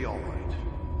going to be all right?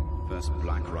 First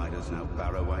Black Riders, now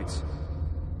Barrow-wights.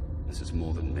 This is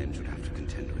more than men should have to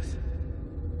contend with.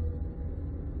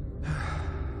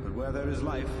 But where there is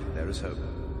life, there is hope.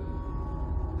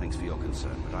 Thanks for your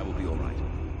concern, but I will be all right.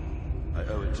 I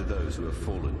owe it to those who have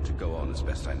fallen to go on as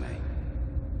best I may.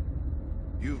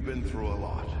 You've been through a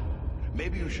lot.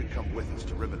 Maybe you should come with us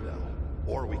to Rivendell.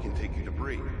 Or we can take you to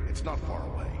Bree. It's not far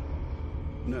away.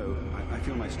 No, I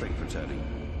feel my strength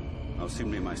returning. I'll soon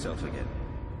be myself again.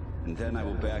 And then I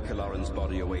will bear Kilaran's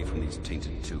body away from these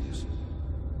tainted tombs.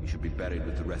 He should be buried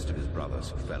with the rest of his brothers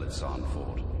who fell at Sarn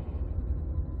Ford.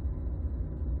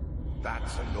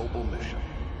 That's a noble mission.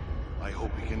 I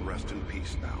hope he can rest in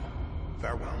peace now.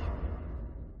 Farewell.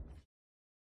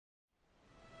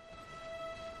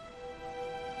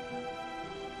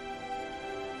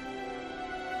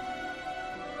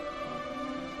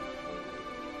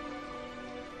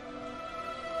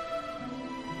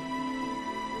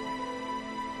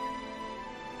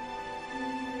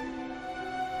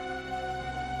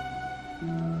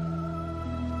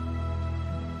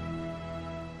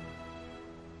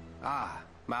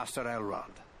 Master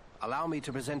Elrond, allow me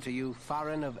to present to you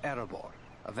Farin of Erebor,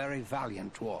 a very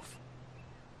valiant dwarf.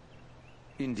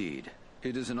 Indeed.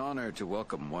 It is an honor to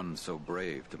welcome one so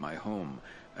brave to my home,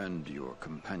 and your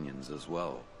companions as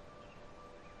well.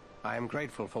 I am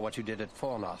grateful for what you did at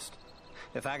Fornost.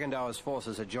 If Agandaur's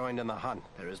forces had joined in the hunt,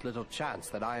 there is little chance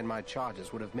that I and my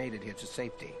charges would have made it here to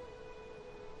safety.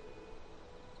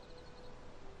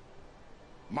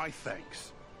 My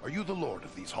thanks. Are you the lord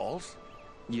of these halls?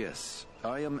 Yes,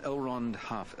 I am Elrond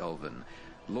Half-Elven,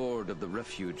 Lord of the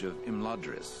Refuge of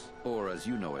Imladris, or as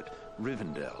you know it,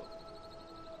 Rivendell.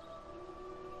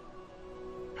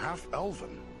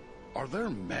 Half-Elven? Are there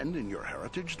men in your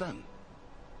heritage, then?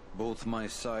 Both my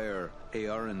sire,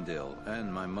 Earendil,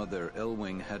 and my mother,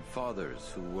 Elwing, had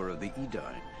fathers who were of the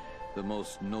Edain, the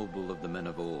most noble of the men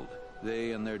of old.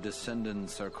 They and their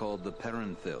descendants are called the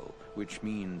Perenthil, which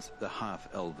means the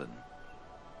Half-Elven.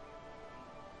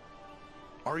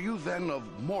 Are you then of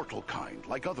mortal kind,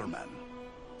 like other men?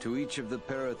 To each of the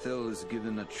Perenthil is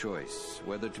given a choice,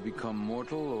 whether to become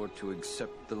mortal or to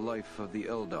accept the life of the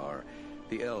Eldar,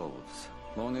 the elves.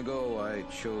 Long ago, I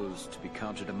chose to be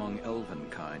counted among elven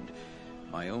kind.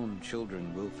 My own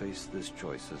children will face this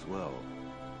choice as well.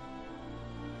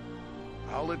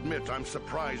 I'll admit I'm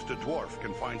surprised a dwarf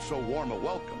can find so warm a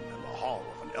welcome in the hall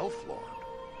of an elf lord.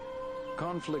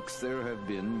 Conflicts there have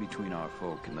been between our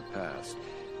folk in the past,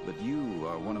 but you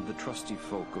are one of the trusty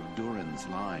folk of Durin's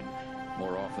line.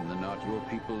 More often than not, your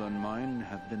people and mine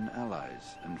have been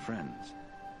allies and friends.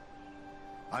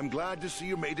 I'm glad to see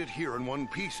you made it here in one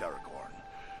piece, Aragorn.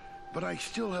 But I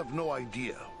still have no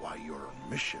idea why your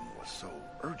mission was so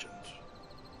urgent.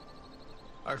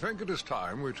 I think it is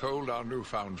time we told our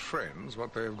newfound friends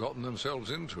what they have gotten themselves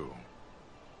into.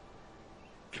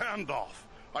 Gandalf!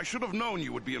 I should have known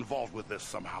you would be involved with this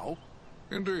somehow.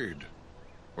 Indeed.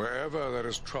 Wherever there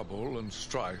is trouble and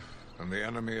strife, and the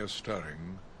enemy is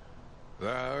stirring,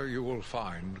 there you will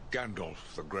find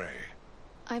Gandalf the Grey.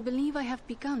 I believe I have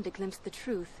begun to glimpse the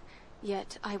truth,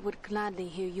 yet I would gladly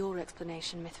hear your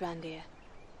explanation, Mithrandir.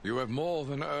 You have more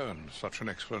than earned such an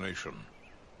explanation.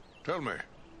 Tell me,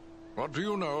 what do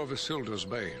you know of Isildur's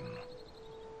Bane?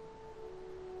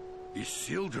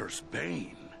 Isildur's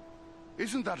Bane?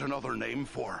 Isn't that another name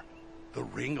for the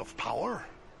Ring of Power?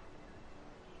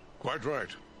 Quite right.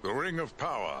 The Ring of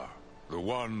Power. The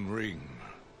One Ring.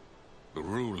 The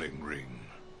ruling ring.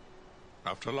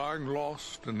 After lying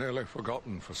lost and nearly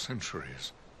forgotten for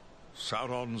centuries,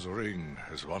 Sauron's ring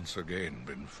has once again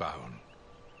been found.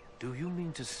 Do you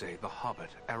mean to say the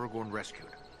hobbit Aragorn rescued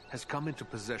has come into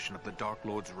possession of the Dark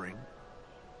Lord's ring?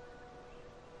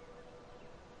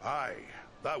 Aye,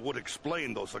 that would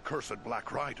explain those accursed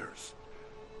Black Riders.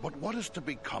 But what is to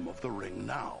become of the ring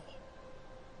now?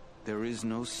 There is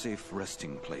no safe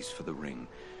resting place for the ring,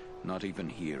 not even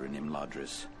here in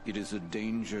Imladris. It is a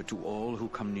danger to all who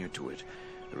come near to it.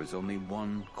 There is only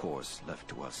one course left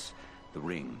to us. The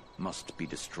ring must be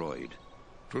destroyed.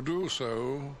 To do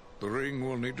so, the ring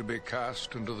will need to be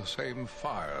cast into the same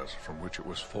fires from which it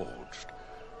was forged.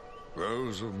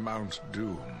 Those of Mount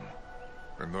Doom,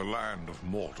 in the land of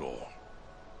Mordor.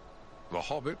 The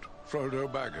hobbit,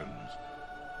 Frodo Baggins,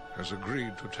 has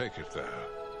agreed to take it there.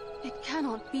 It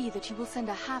cannot be that you will send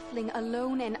a halfling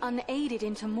alone and unaided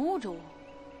into Mordor.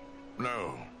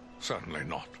 No, certainly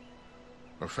not.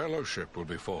 A fellowship will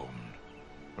be formed.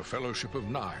 A fellowship of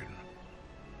 9.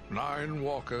 9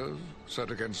 walkers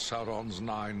set against Sauron's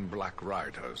 9 Black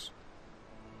Riders.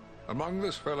 Among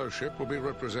this fellowship will be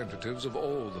representatives of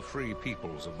all the free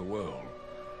peoples of the world.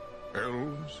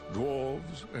 Elves,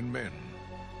 dwarves, and men.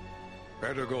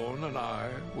 Aragorn and I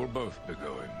will both be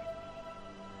going.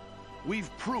 We've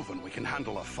proven we can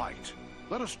handle a fight.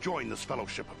 Let us join this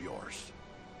fellowship of yours.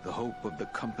 The hope of the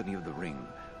Company of the Ring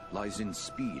lies in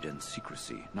speed and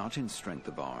secrecy, not in strength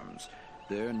of arms.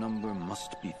 Their number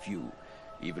must be few.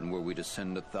 Even were we to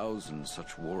send 1,000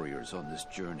 such warriors on this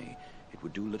journey, it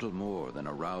would do little more than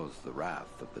arouse the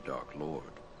wrath of the Dark Lord.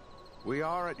 We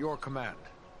are at your command.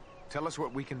 Tell us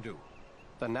what we can do.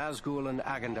 The Nazgul and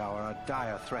Agandaur are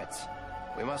dire threats.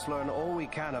 We must learn all we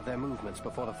can of their movements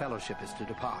before the Fellowship is to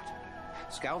depart.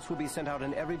 Scouts will be sent out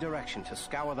in every direction to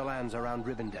scour the lands around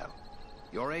Rivendell.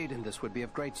 Your aid in this would be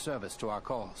of great service to our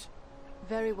cause.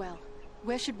 Very well.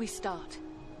 Where should we start?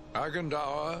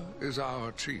 Agandaur is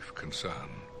our chief concern.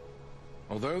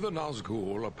 Although the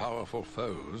Nazgul are powerful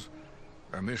foes,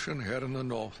 our mission here in the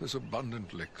north is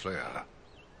abundantly clear.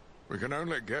 We can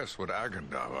only guess what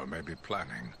Agandaur may be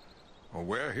planning, or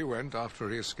where he went after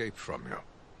he escaped from you.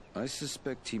 I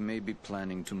suspect he may be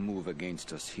planning to move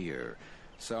against us here.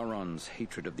 Sauron's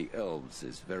hatred of the elves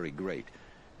is very great,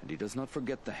 and he does not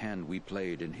forget the hand we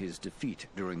played in his defeat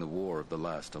during the War of the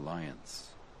Last Alliance.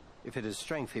 If it is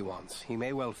strength he wants, he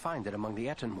may well find it among the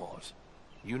Etenmoors.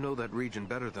 You know that region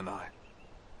better than I.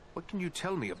 What can you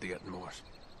tell me of the Etenmoors?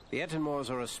 The Etenmoors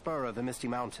are a spur of the Misty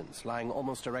Mountains, lying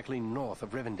almost directly north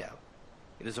of Rivendell.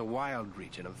 It is a wild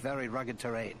region of very rugged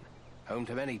terrain, home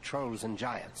to many trolls and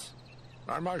giants.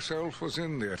 I myself was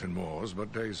in the Etenmoors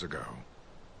but days ago.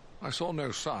 I saw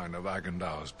no sign of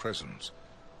Agandaur's presence,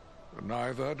 but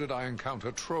neither did I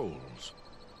encounter trolls.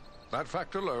 That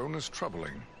fact alone is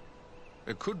troubling.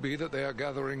 It could be that they are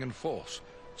gathering in force,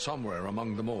 somewhere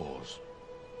among the moors.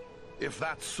 If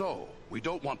that's so, we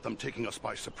don't want them taking us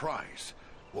by surprise.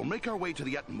 We'll make our way to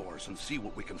the Etenmoors and see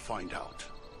what we can find out.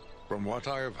 From what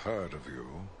I have heard of you,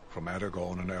 from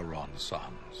Aragorn and Elrond's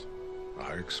sons,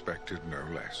 I expected no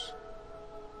less.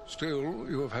 Still,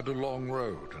 you have had a long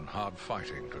road and hard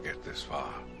fighting to get this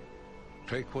far.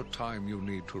 Take what time you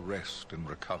need to rest and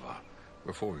recover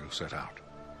before you set out.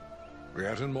 The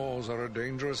Etenmoors are a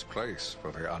dangerous place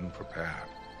for the unprepared.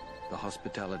 The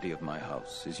hospitality of my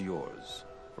house is yours,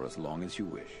 for as long as you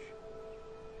wish.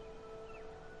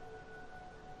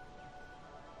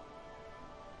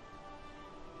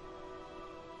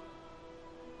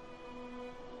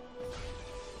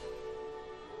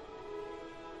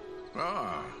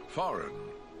 Ah, Thorin.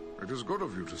 It is good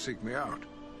of you to seek me out.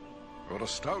 You're a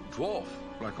stout dwarf,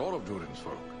 like all of Durin's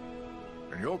folk,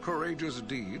 and your courageous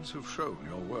deeds have shown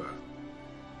your worth.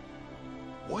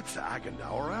 What's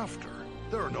Agandaur after?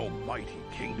 There are no mighty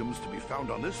kingdoms to be found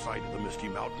on this side of the Misty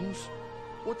Mountains.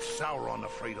 What's Sauron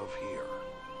afraid of here?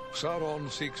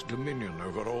 Sauron seeks dominion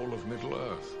over all of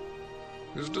Middle-earth.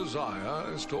 His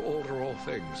desire is to order all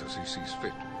things as he sees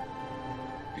fit.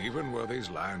 Even were these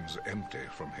lands empty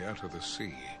from here to the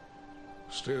sea,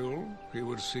 still he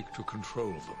would seek to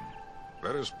control them.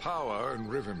 There is power in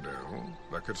Rivendell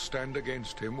that could stand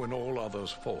against him when all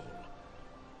others fall,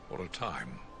 for a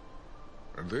time.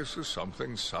 And this is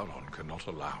something Sauron cannot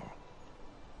allow.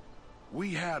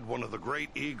 We had one of the great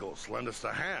eagles lend us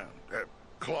a hand,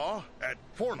 Claw, at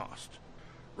Fornost.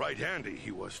 Right handy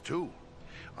he was too.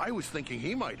 I was thinking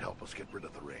he might help us get rid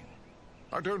of the ring.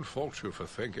 I don't fault you for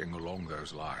thinking along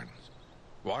those lines.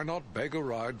 Why not beg a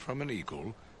ride from an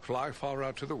eagle, fly far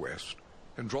out to the west,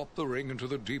 and drop the ring into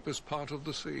the deepest part of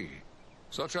the sea?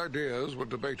 Such ideas were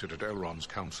debated at Elrond's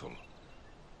council.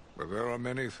 But there are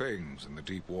many things in the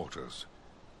deep waters,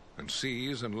 and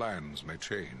seas and lands may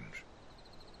change.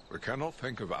 We cannot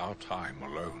think of our time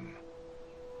alone.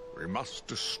 We must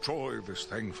destroy this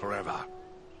thing forever.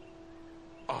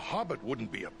 A hobbit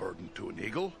wouldn't be a burden to an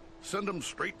eagle. Send him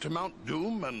straight to Mount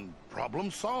Doom and problem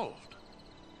solved.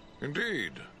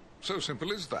 Indeed. So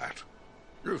simple as that.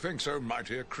 You think so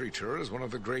mighty a creature as one of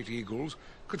the great eagles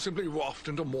could simply waft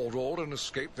into Mordor and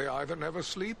escape the eye that never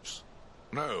sleeps?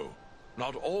 No.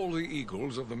 Not all the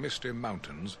eagles of the Misty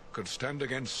Mountains could stand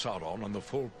against Sauron and the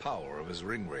full power of his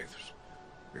ringwraiths.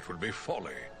 It would be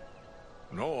folly.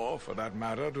 Nor, for that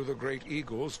matter, do the great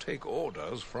eagles take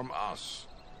orders from us.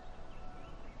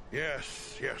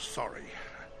 Yes, sorry.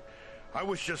 I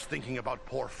was just thinking about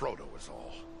poor Frodo is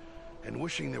all, and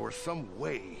wishing there were some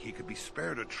way he could be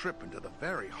spared a trip into the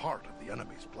very heart of the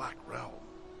enemy's Black Realm.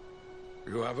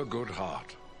 You have a good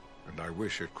heart, and I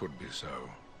wish it could be so.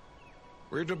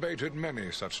 We debated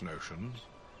many such notions.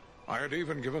 I had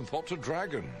even given thought to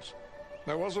dragons.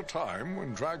 There was a time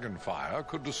when dragonfire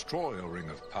could destroy a ring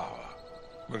of power.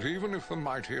 But even if the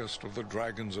mightiest of the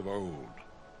dragons of old,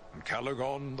 and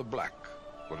Calagon the Black,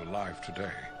 were alive today,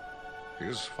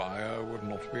 his fire would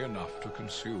not be enough to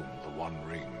consume the One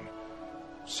Ring.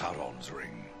 Sauron's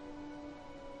ring.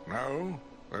 No,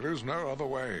 there is no other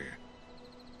way.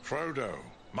 Frodo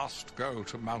must go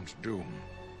to Mount Doom.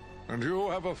 And you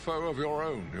have a foe of your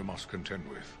own you must contend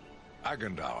with.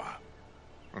 Agandaur.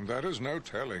 And there is no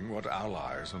telling what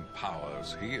allies and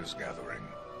powers he is gathering.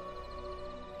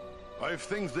 I've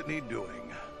things that need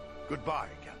doing. Goodbye,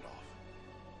 Gandalf.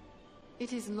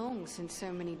 It is long since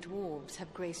so many dwarves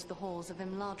have graced the halls of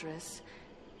Imladris.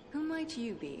 Who might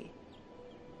you be?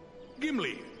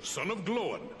 Gimli, son of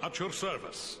Glóin, at your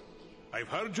service. I've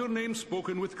heard your name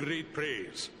spoken with great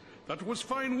praise. That was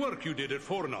fine work you did at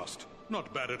Fornost.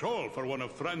 Not bad at all for one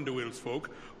of Thranduil's folk,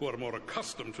 who are more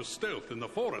accustomed to stealth in the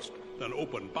forest than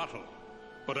open battle.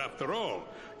 But after all,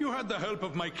 you had the help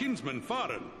of my kinsman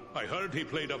Farin. I heard he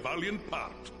played a valiant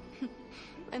part.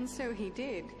 And so he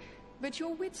did. But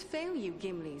your wits fail you,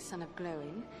 Gimli, son of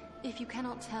Glóin, if you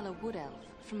cannot tell a wood elf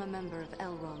from a member of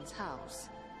Elrond's house.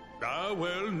 Ah,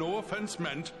 well, no offense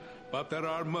meant, but there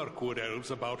are Mirkwood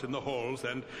elves about in the halls,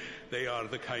 and they are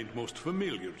the kind most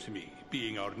familiar to me,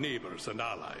 being our neighbors and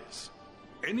allies.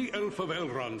 Any elf of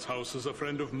Elrond's house is a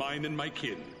friend of mine and my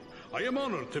kin. I am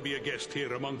honored to be a guest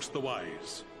here amongst the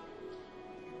wise.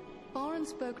 Farin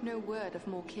spoke no word of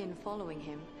more kin following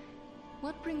him.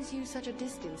 What brings you such a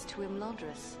distance to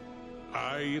Imladris?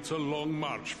 Aye, it's a long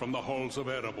march from the halls of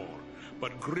Erebor,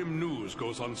 but grim news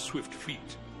goes on swift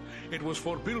feet. It was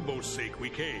for Bilbo's sake we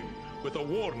came, with a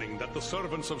warning that the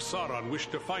servants of Sauron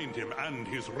wished to find him and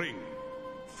his ring.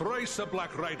 Thrice a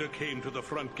Black Rider came to the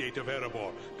front gate of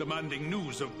Erebor, demanding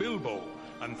news of Bilbo,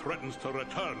 and threatens to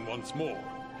return once more.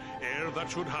 Ere that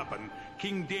should happen,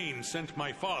 King Dain sent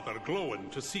my father,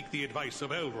 Glóin, to seek the advice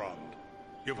of Elrond.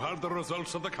 You've heard the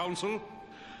results of the council?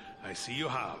 I see you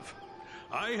have.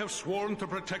 I have sworn to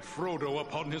protect Frodo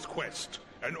upon his quest,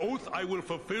 an oath I will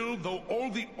fulfill though all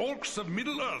the orcs of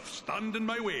Middle-earth stand in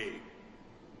my way.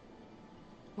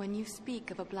 When you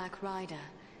speak of a Black Rider,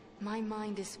 my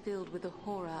mind is filled with the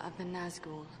horror of the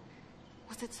Nazgul.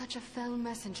 Was it such a fell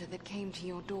messenger that came to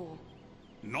your door?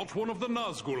 Not one of the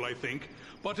Nazgul, I think,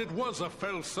 but it was a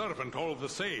fell servant all the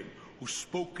same, who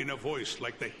spoke in a voice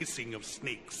like the hissing of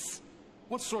snakes.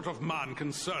 What sort of man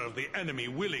can serve the enemy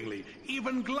willingly,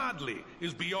 even gladly,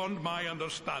 is beyond my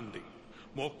understanding.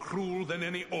 More cruel than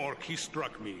any orc he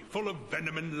struck me, full of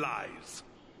venom and lies.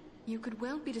 You could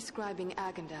well be describing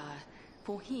Agandaur,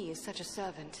 for he is such a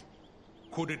servant.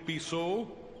 Could it be so?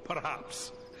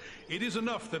 Perhaps. It is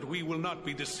enough that we will not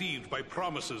be deceived by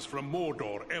promises from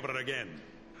Mordor ever again.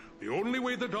 The only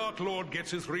way the Dark Lord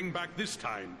gets his ring back this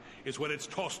time is when it's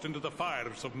tossed into the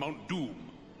fires of Mount Doom.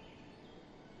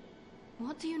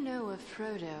 What do you know of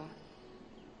Frodo?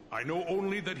 I know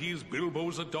only that he is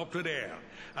Bilbo's adopted heir,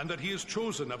 and that he is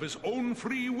chosen of his own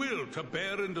free will to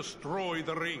bear and destroy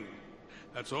the ring.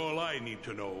 That's all I need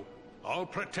to know. I'll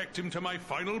protect him to my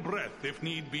final breath if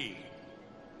need be.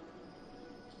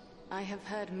 I have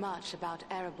heard much about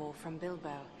Erebor from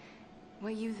Bilbo. Were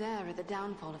you there at the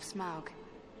downfall of Smaug?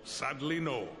 Sadly,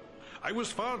 no. I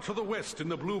was far to the west in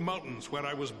the Blue Mountains where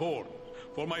I was born,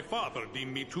 for my father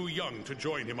deemed me too young to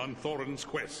join him on Thorin's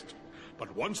quest.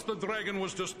 But once the dragon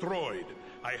was destroyed,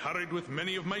 I hurried with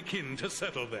many of my kin to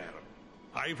settle there.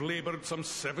 I've labored some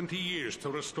 70 years to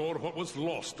restore what was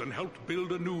lost and helped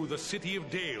build anew the city of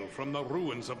Dale from the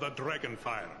ruins of the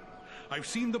Dragonfire. I've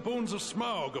seen the bones of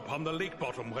Smaug upon the lake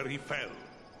bottom where he fell.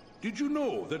 Did you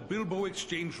know that Bilbo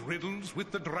exchanged riddles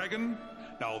with the dragon?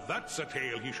 Now that's a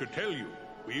tale he should tell you.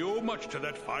 We owe much to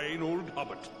that fine old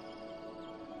hobbit.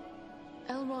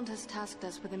 Elrond has tasked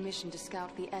us with a mission to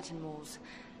scout the Etenmoors.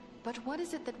 But what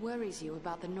is it that worries you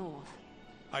about the North?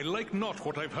 I like not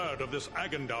what I've heard of this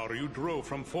Agandaur you drove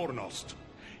from Fornost.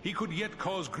 He could yet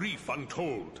cause grief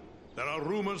untold. There are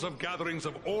rumors of gatherings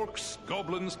of orcs,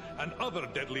 goblins, and other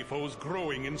deadly foes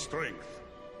growing in strength.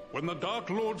 When the Dark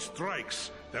Lord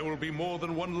strikes, there will be more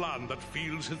than one land that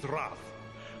feels his wrath.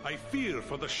 I fear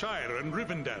for the Shire and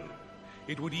Rivendell.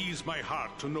 It would ease my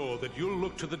heart to know that you'll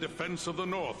look to the defense of the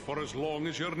North for as long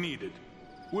as you're needed.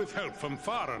 With help from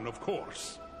Farin, of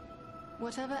course.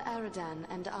 Whatever Eredan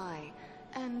and I,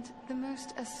 and the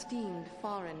most esteemed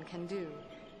Farin can do,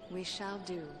 we shall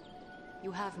do.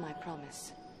 You have my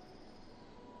promise.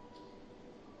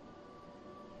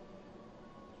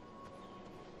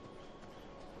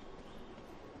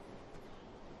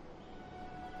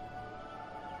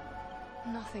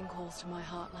 Nothing calls to my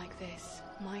heart like this,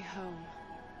 my home.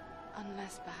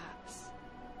 Unless, perhaps,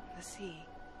 the sea.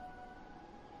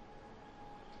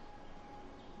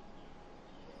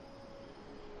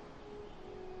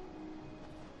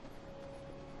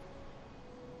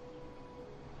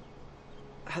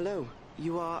 Hello,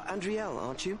 you are Andriel,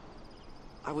 aren't you?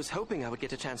 I was hoping I would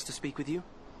get a chance to speak with you.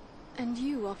 And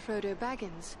you are Frodo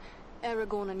Baggins.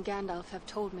 Aragorn and Gandalf have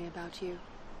told me about you.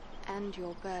 And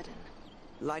your burden.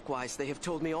 Likewise, they have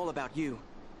told me all about you.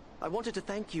 I wanted to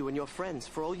thank you and your friends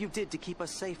for all you did to keep us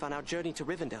safe on our journey to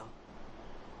Rivendell.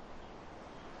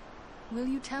 Will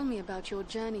you tell me about your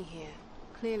journey here?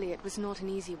 Clearly it was not an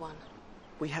easy one.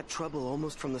 We had trouble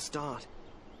almost from the start.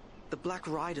 The Black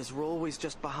Riders were always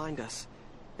just behind us,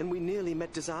 and we nearly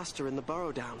met disaster in the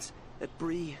Burrow Downs, at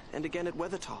Bree, and again at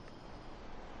Weathertop.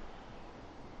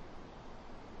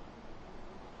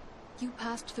 You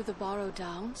passed through the Burrow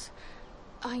Downs?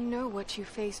 I know what you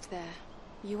faced there.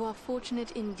 You are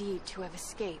fortunate indeed to have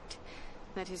escaped.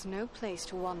 That is no place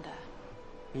to wander.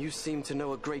 You seem to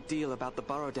know a great deal about the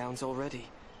Burrow Downs already.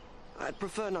 I'd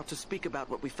prefer not to speak about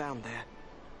what we found there.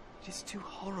 It is too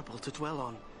horrible to dwell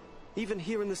on, even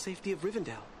here in the safety of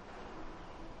Rivendell.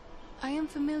 I am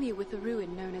familiar with the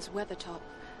ruin known as Weathertop.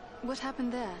 What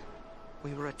happened there?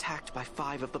 We were attacked by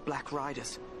 5 of the Black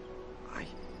Riders.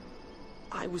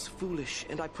 I was foolish,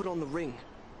 and I put on the ring.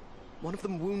 One of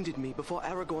them wounded me before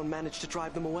Aragorn managed to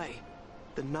drive them away.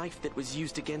 The knife that was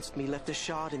used against me left a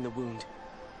shard in the wound.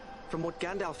 From what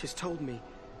Gandalf has told me,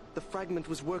 the fragment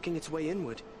was working its way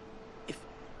inward.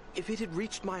 If it had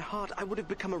reached my heart, I would have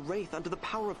become a wraith under the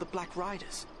power of the Black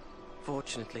Riders.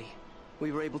 Fortunately,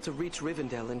 we were able to reach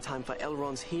Rivendell in time for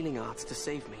Elrond's healing arts to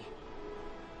save me.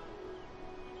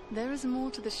 There is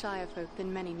more to the Shire folk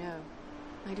than many know.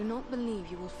 I do not believe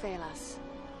you will fail us.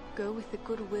 Go with the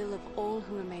goodwill of all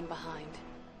who remain behind.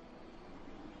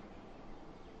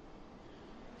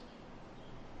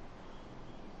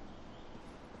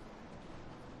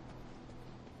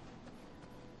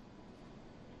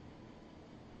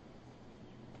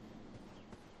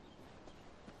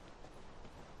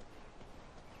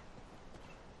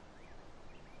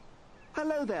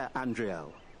 Hello there,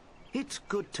 Andriel. It's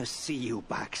good to see you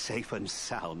back safe and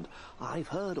sound. I've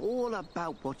heard all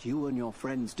about what you and your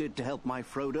friends did to help my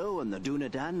Frodo and the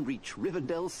Dunedain reach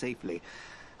Rivendell safely.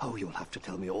 Oh, you'll have to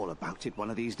tell me all about it one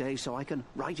of these days so I can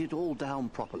write it all down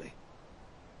properly.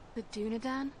 The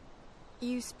Dunedain?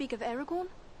 You speak of Aragorn?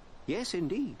 Yes,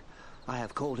 indeed. I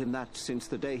have called him that since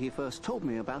the day he first told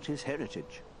me about his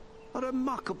heritage. A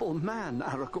remarkable man,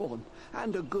 Aragorn,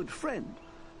 and a good friend.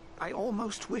 I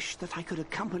almost wish that I could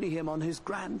accompany him on his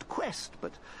grand quest,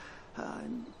 but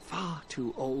I'm far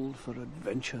too old for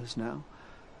adventures now.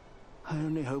 I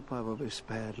only hope I will be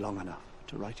spared long enough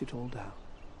to write it all down.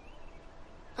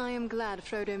 I am glad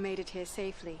Frodo made it here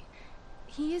safely.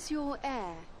 He is your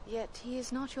heir, yet he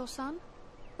is not your son?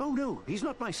 Oh, no, he's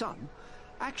not my son.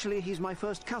 Actually, he's my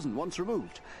first cousin once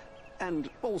removed.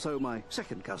 And also my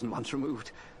second cousin once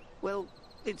removed. Well,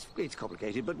 it's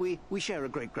complicated, but we share a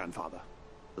great-grandfather.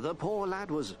 The poor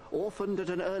lad was orphaned at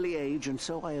an early age, and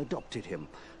so I adopted him.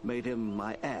 Made him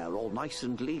my heir, all nice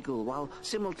and legal, while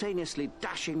simultaneously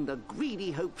dashing the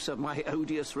greedy hopes of my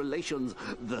odious relations,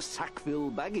 the Sackville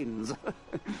Baggins.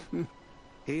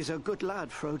 He's a good lad,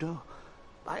 Frodo.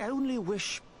 I only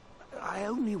wish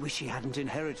he hadn't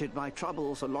inherited my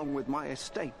troubles along with my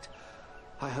estate.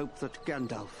 I hope that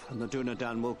Gandalf and the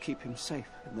Dunedain will keep him safe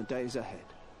in the days ahead.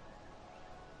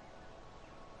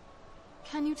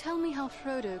 Can you tell me how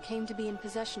Frodo came to be in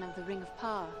possession of the Ring of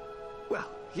Power? Well,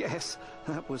 yes,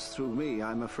 that was through me,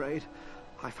 I'm afraid.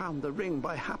 I found the ring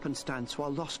by happenstance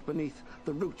while lost beneath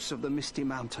the roots of the Misty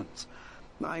Mountains.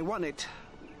 I won it.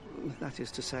 That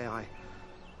is to say, I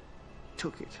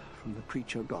took it from the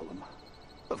creature Gollum.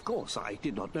 Of course, I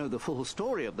did not know the full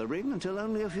story of the ring until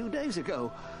only a few days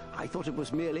ago. I thought it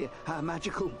was merely a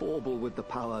magical bauble with the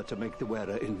power to make the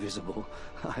wearer invisible.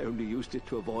 I only used it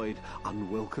to avoid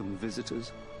unwelcome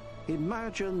visitors.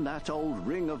 Imagine that old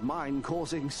ring of mine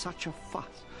causing such a fuss.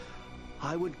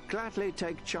 I would gladly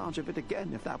take charge of it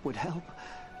again if that would help.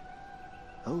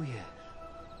 Oh, yes.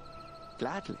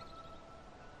 Gladly.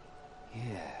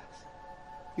 Yes.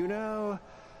 You know,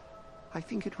 I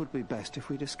think it would be best if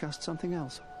we discussed something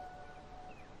else.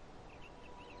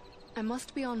 I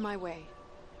must be on my way.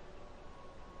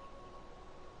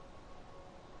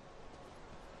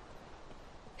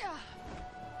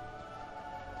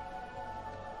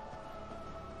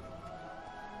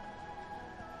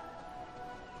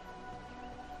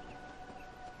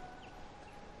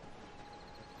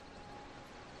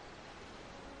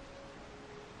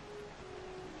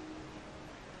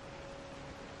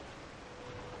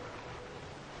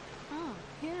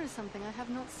 Here is something I have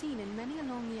not seen in many a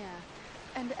long year.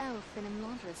 An elf in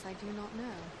Imladris I do not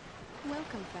know.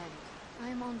 Welcome, friend. I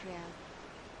am Andriel.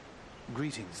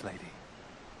 Greetings, lady.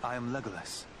 I am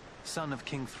Legolas, son of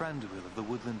King Thranduil of the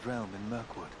Woodland Realm in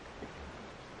Mirkwood.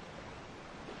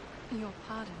 Your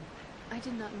pardon. I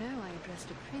did not know I addressed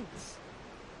a prince.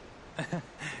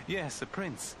 Yes, a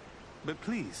prince. But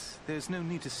please, there's no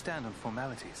need to stand on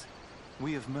formalities.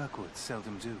 We of Mirkwood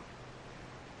seldom do.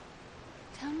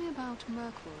 Tell me about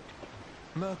Mirkwood.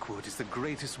 Mirkwood is the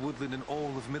greatest woodland in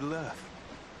all of Middle-earth.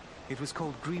 It was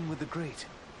called Greenwood the Great,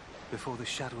 before the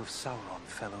shadow of Sauron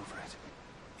fell over it.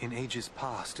 In ages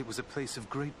past, it was a place of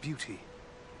great beauty.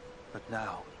 But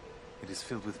now, it is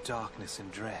filled with darkness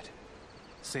and dread,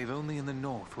 save only in the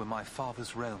north where my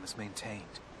father's realm is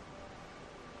maintained.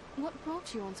 What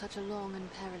brought you on such a long and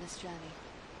perilous journey?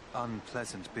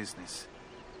 Unpleasant business.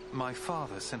 My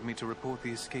father sent me to report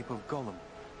the escape of Gollum,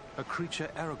 a creature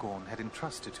Aragorn had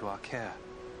entrusted to our care.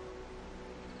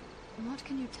 What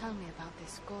can you tell me about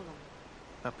this Gollum?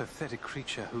 A pathetic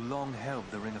creature who long held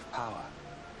the Ring of Power.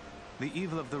 The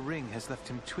evil of the ring has left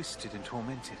him twisted and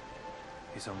tormented.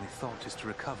 His only thought is to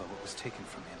recover what was taken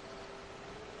from him.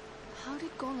 How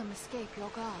did Gollum escape your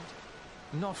guard?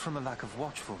 Not from a lack of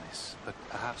watchfulness, but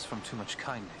perhaps from too much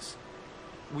kindness.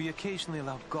 We occasionally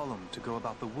allowed Gollum to go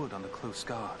about the wood on the close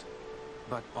guard.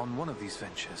 But on one of these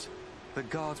ventures, the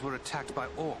guards were attacked by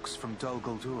orcs from Dol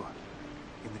Guldur.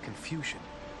 In the confusion,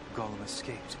 Gollum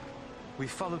escaped. We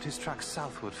followed his tracks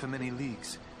southward for many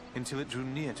leagues, until it drew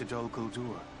near to Dol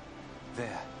Guldur.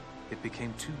 There, it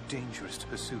became too dangerous to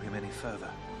pursue him any further.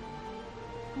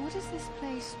 What is this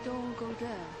place, Dol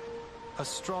Guldur? A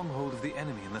stronghold of the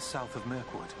enemy in the south of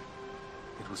Mirkwood.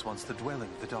 It was once the dwelling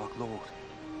of the Dark Lord,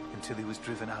 until he was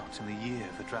driven out in the year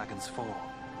of the Dragon's Fall.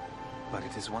 But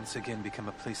it has once again become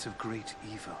a place of great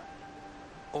evil.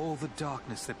 All the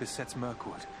darkness that besets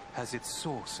Mirkwood has its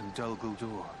source in Dol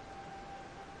Guldur.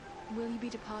 Will you be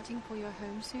departing for your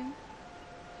home soon?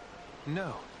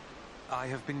 No. I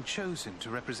have been chosen to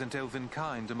represent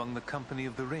Elvenkind among the Company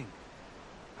of the Ring.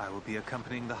 I will be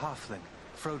accompanying the halfling,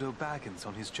 Frodo Baggins,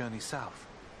 on his journey south.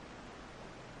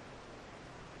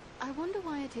 I wonder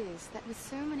why it is that with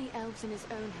so many elves in his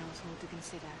own household to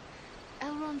consider,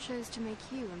 Elrond chose to make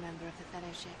you a member of the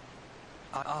Fellowship.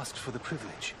 I asked for the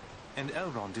privilege, and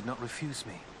Elrond did not refuse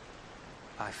me.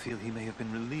 I feel he may have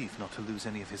been relieved not to lose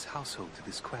any of his household to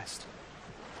this quest.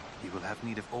 He will have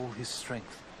need of all his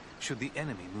strength, should the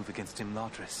enemy move against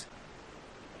Imladris.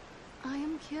 I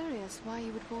am curious why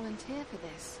you would volunteer for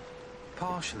this.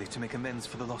 Partially to make amends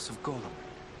for the loss of Gollum,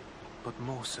 but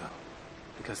more so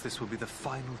because this will be the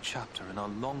final chapter in our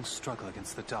long struggle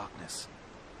against the darkness.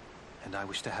 And I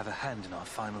wish to have a hand in our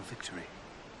final victory.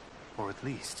 Or at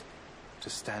least, to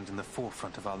stand in the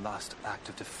forefront of our last act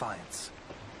of defiance.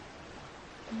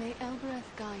 May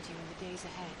Elbereth guide you in the days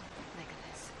ahead,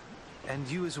 Legolas. And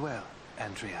you as well,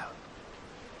 Andriel.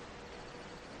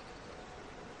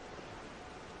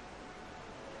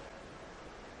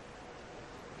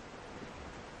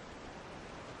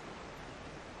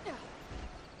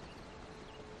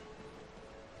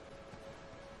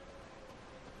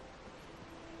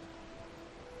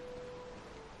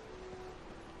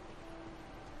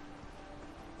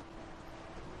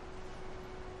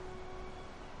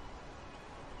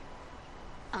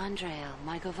 Andriel,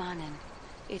 my Govannen,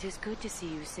 it is good to see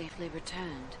you safely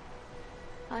returned.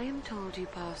 I am told you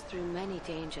passed through many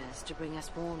dangers to bring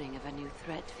us warning of a new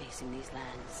threat facing these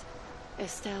lands.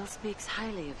 Estelle speaks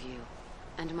highly of you,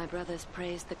 and my brothers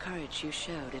praised the courage you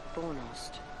showed at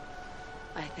Bornost.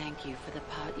 I thank you for the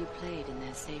part you played in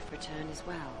their safe return as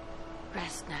well.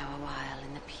 Rest now a while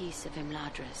in the peace of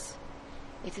Imladris.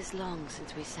 It is long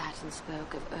since we sat and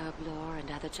spoke of herb lore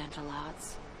and other gentle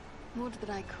arts. Would that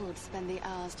I could spend the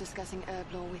hours discussing herb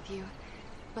lore with you,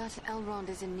 but Elrond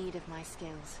is in need of my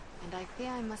skills, and I fear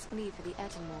I must leave for the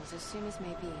Etenmoors as soon as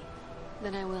may be.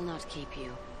 Then I will not keep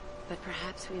you, but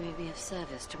perhaps we may be of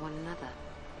service to one another.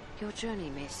 Your journey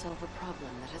may solve a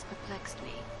problem that has perplexed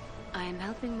me. I am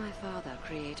helping my father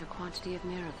create a quantity of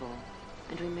Miraval,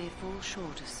 and we may fall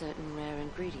short of certain rare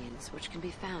ingredients which can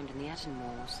be found in the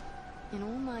Etenmoors. In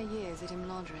all my years at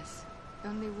Imladris,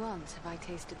 only once have I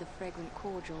tasted the fragrant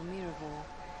cordial Miraval.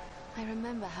 I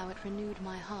remember how it renewed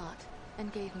my heart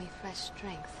and gave me fresh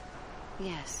strength.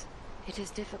 Yes, it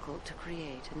is difficult to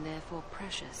create and therefore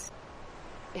precious.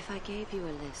 If I gave you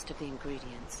a list of the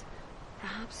ingredients,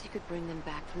 perhaps you could bring them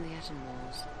back from the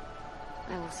Etenmoors.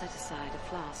 I will set aside a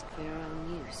flask for your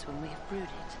own use when we have brewed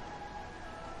it.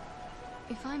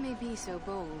 If I may be so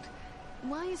bold,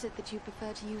 why is it that you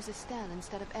prefer to use Estelle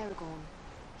instead of Aragorn?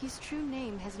 His true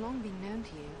name has long been known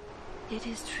to you. It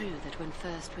is true that when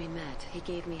first we met, he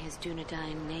gave me his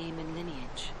Dunedain name and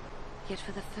lineage. Yet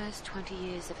for the first 20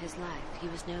 years of his life, he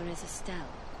was known as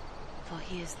Estelle, for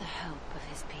he is the hope of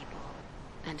his people.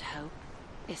 And hope,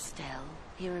 Estelle,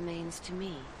 he remains to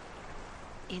me.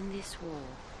 In this war,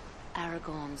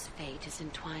 Aragorn's fate is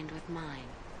entwined with mine,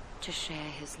 to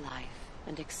share his life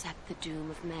and accept the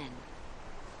doom of men.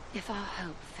 If our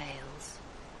hope fails,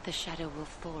 the shadow will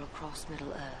fall across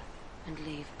Middle-earth and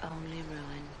leave only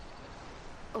ruin.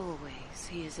 Always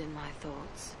he is in my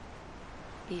thoughts.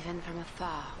 Even from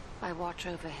afar, I watch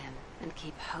over him and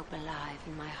keep hope alive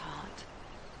in my heart.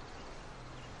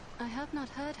 I have not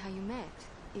heard how you met,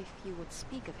 if you would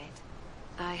speak of it.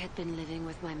 I had been living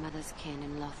with my mother's kin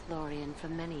in Lothlorien for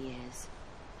many years,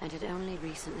 and had only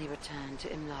recently returned to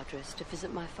Imladris to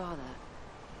visit my father.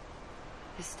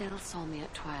 Estelle saw me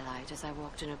at twilight as I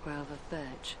walked in a grove of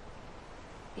birch.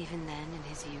 Even then, in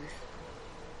his youth,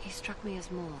 he struck me as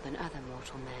more than other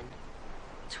mortal men.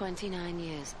 29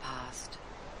 years passed,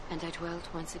 and I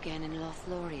dwelt once again in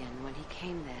Lothlorien when he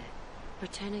came there,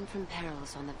 returning from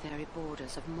perils on the very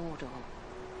borders of Mordor.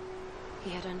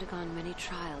 He had undergone many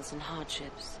trials and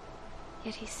hardships,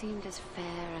 yet he seemed as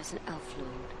fair as an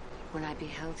elf-lord when I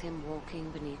beheld him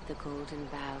walking beneath the golden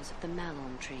boughs of the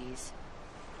Malorn trees.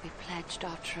 We pledged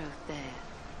our troth there,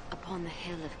 upon the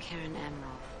hill of Kirin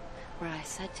Amroth, where I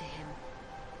said to him,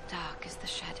 "Dark is the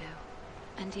shadow,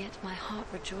 and yet my heart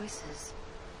rejoices,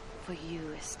 for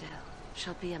you, Estelle,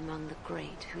 shall be among the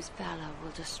great whose valor will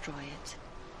destroy it."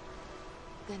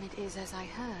 Then it is as I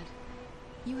heard.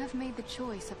 You have made the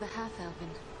choice of the Half-Elven,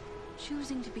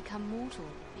 choosing to become mortal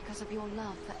because of your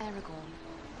love for Aragorn.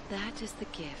 That is the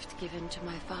gift given to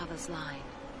my father's line,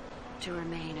 to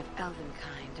remain of elven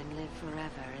kind and live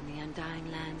forever in the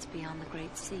undying lands beyond the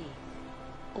Great Sea,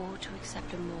 or to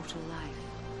accept a mortal life,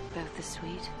 both the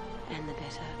sweet and the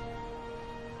bitter.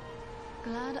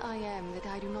 Glad I am that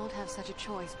I do not have such a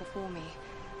choice before me.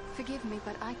 Forgive me,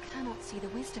 but I cannot see the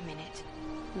wisdom in it.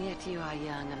 Yet you are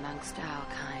young amongst our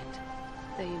kind,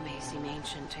 though you may seem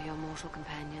ancient to your mortal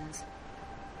companions.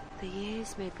 The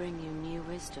years may bring you new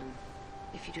wisdom,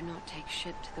 if you do not take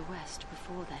ship to the west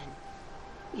before then.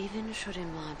 Even should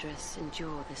Imladris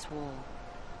endure this war,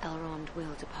 Elrond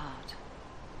will depart.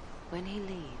 When he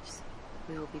leaves,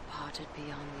 we will be parted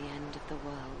beyond the end of the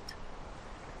world.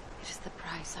 It is the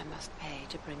price I must pay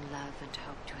to bring love and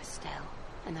hope to Estelle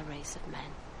and the race of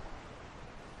men.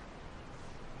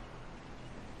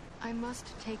 I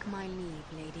must take my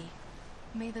leave, lady.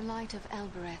 May the light of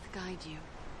Elbereth guide you.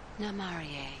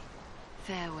 Namarie,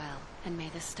 farewell, and may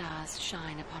the stars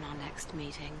shine upon our next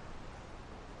meeting.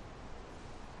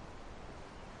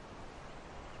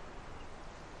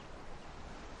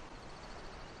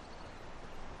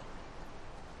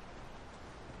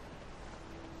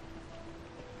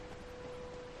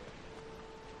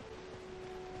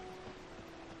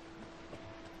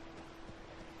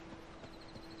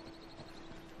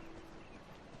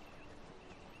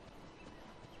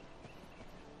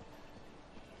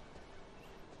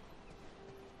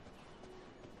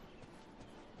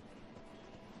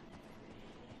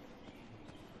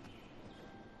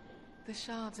 The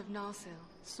shards of Narsil,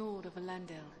 sword of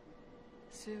Elendil.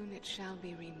 Soon it shall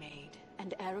be remade,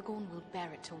 and Aragorn will bear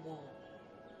it to war.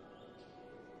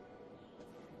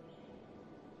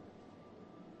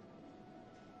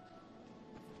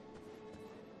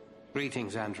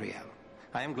 Greetings, Andriel.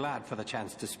 I am glad for the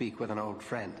chance to speak with an old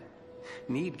friend.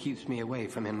 Need keeps me away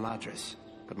from Imladris,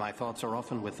 but my thoughts are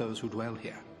often with those who dwell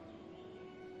here.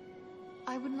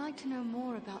 I would like to know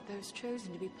more about those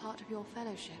chosen to be part of your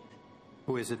fellowship.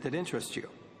 Who is it that interests you?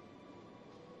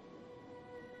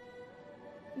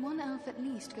 One elf at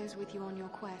least goes with you on your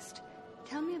quest.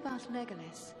 Tell me about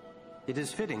Legolas. It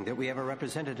is fitting that we have a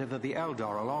representative of the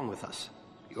Eldar along with us.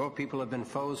 Your people have been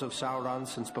foes of Sauron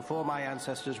since before my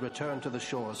ancestors returned to the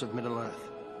shores of Middle-earth.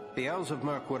 The Elves of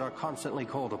Mirkwood are constantly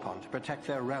called upon to protect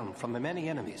their realm from the many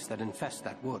enemies that infest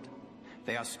that wood.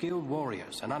 They are skilled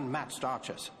warriors and unmatched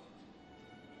archers.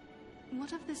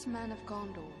 What of this man of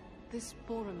Gondor, this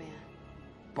Boromir?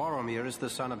 Boromir is the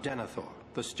son of Denethor,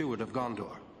 the steward of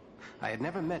Gondor. I had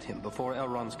never met him before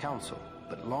Elrond's council,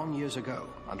 but long years ago,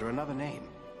 under another name,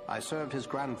 I served his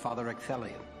grandfather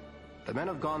Ecthelion. The men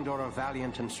of Gondor are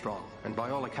valiant and strong, and by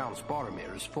all accounts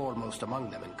Boromir is foremost among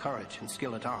them in courage and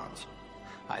skill at arms.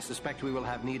 I suspect we will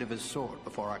have need of his sword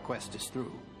before our quest is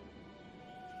through.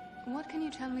 What can you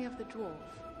tell me of the dwarf,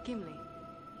 Gimli?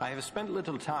 I have spent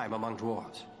little time among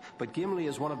dwarves, but Gimli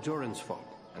is one of Durin's folk,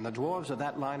 and the dwarves of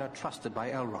that line are trusted by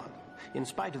Elrond, in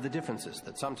spite of the differences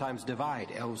that sometimes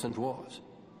divide elves and dwarves.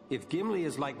 If Gimli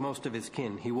is like most of his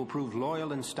kin, he will prove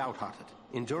loyal and stout-hearted,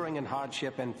 enduring in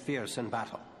hardship and fierce in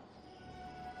battle.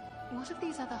 What of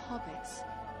these other hobbits?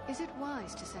 Is it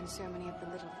wise to send so many of the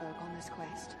little folk on this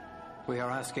quest? We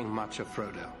are asking much of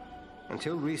Frodo.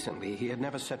 Until recently, he had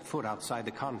never set foot outside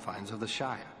the confines of the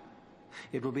Shire.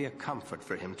 It will be a comfort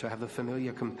for him to have the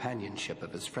familiar companionship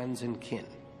of his friends and kin,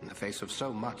 in the face of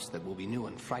so much that will be new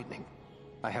and frightening.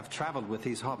 I have traveled with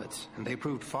these hobbits, and they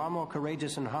proved far more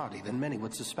courageous and hardy than many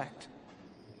would suspect.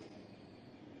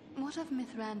 What of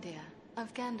Mithrandir,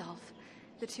 of Gandalf?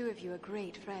 The two of you are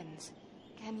great friends.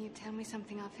 Can you tell me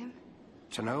something of him?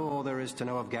 To know all there is to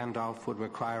know of Gandalf would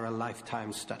require a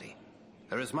lifetime study.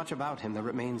 There is much about him that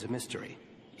remains a mystery,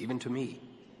 even to me.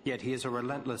 Yet he is a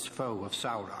relentless foe of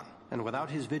Sauron, and without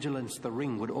his vigilance the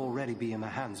ring would already be in the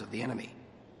hands of the enemy.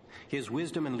 His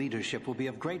wisdom and leadership will be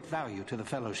of great value to the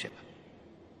Fellowship.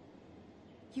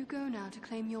 You go now to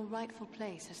claim your rightful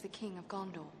place as the King of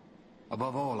Gondor.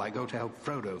 Above all, I go to help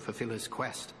Frodo fulfill his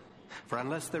quest. For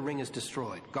unless the ring is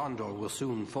destroyed, Gondor will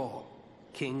soon fall,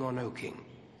 king or no king.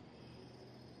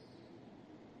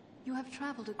 You have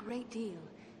traveled a great deal.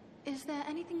 Is there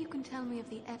anything you can tell me of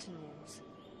the Etenwalls?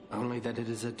 Only that it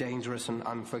is a dangerous and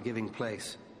unforgiving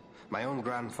place. My own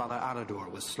grandfather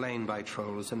Alador was slain by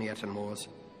trolls in the Etten Wars.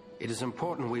 It is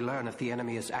important we learn if the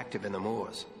enemy is active in the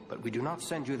moors, but we do not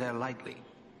send you there lightly.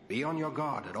 Be on your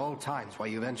guard at all times while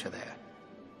you venture there.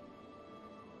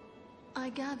 I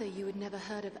gather you had never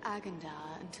heard of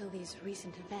Agendar until these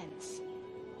recent events.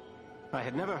 I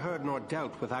had never heard nor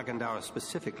dealt with Agendar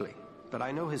specifically, but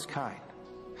I know his kind.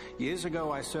 Years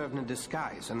ago I served in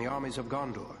disguise in the armies of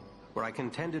Gondor, where I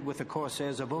contended with the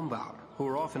corsairs of Umbar, who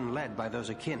were often led by those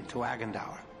akin to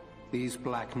Agendar. These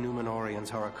black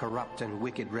Númenóreans are a corrupt and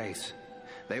wicked race.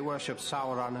 They worship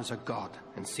Sauron as a god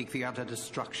and seek the utter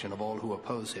destruction of all who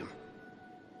oppose him.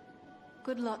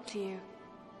 Good luck to you.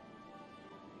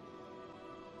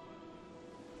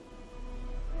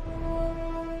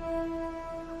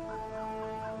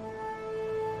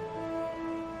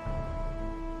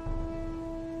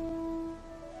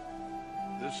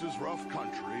 This is rough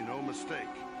country, no mistake.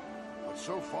 But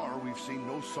so far, we've seen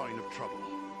no sign of trouble.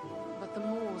 But the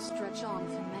moors stretch on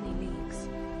for many leagues.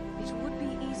 It would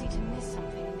be easy to miss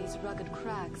something in these rugged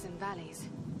crags and valleys.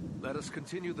 Let us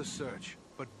continue the search,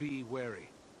 but be wary.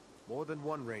 More than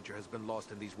one ranger has been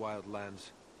lost in these wild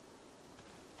lands.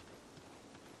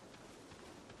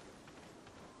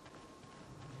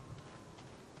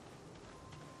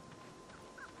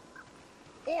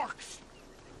 Orcs!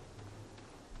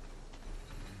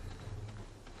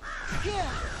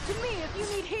 Here! To me if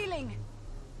you need healing!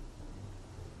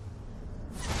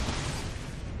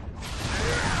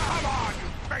 Come on, you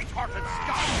faint-hearted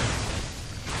scum!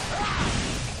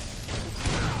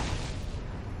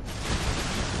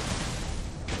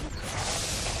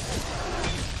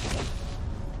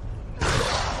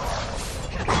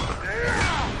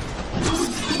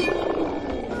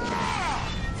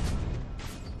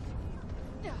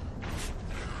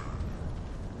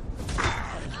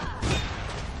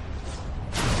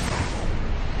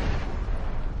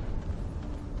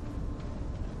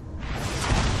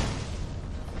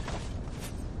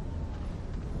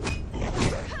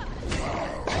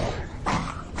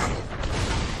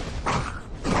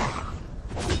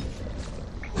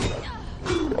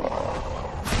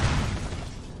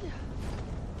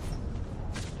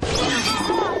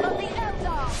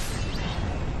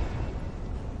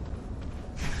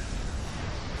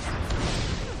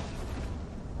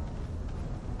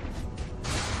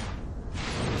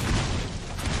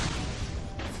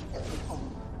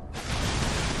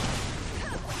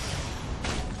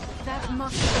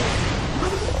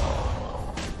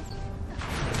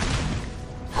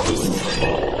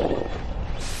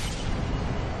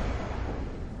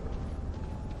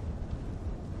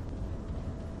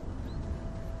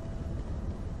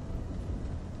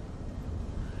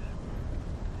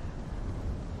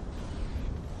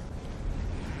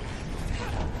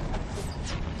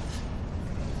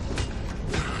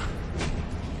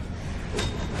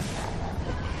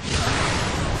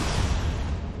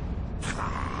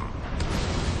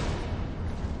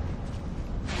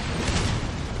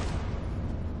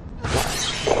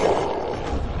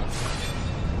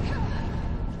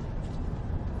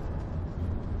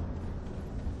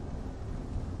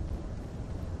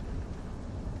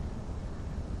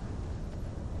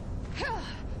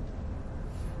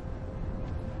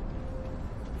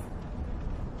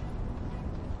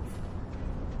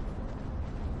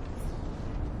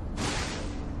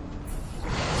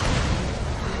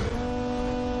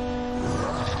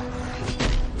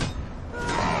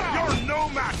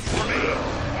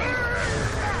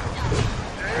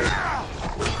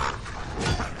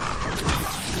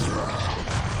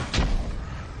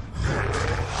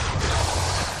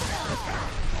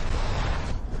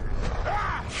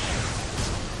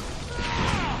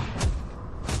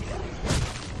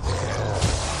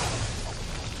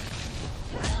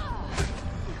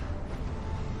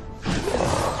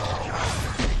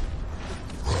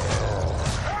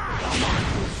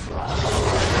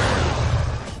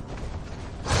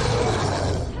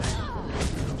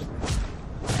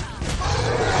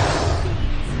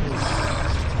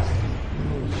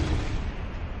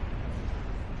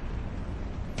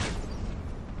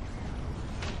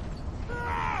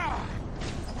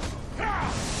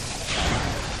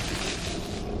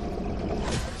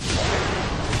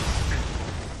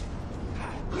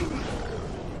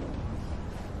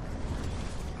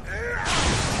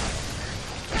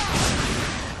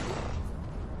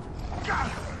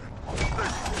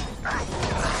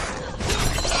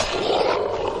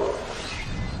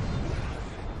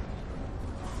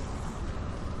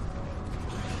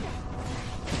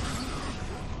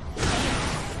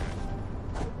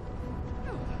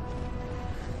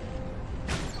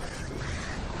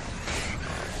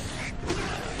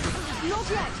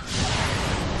 yet!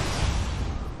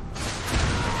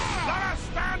 Let us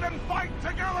stand and fight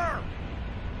together!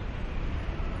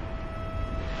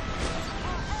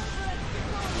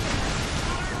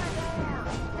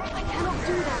 I cannot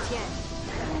do that yet.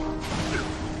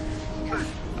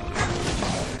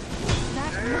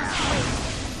 That must wait.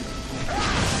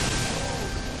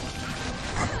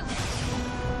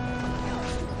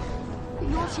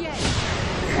 Not yet.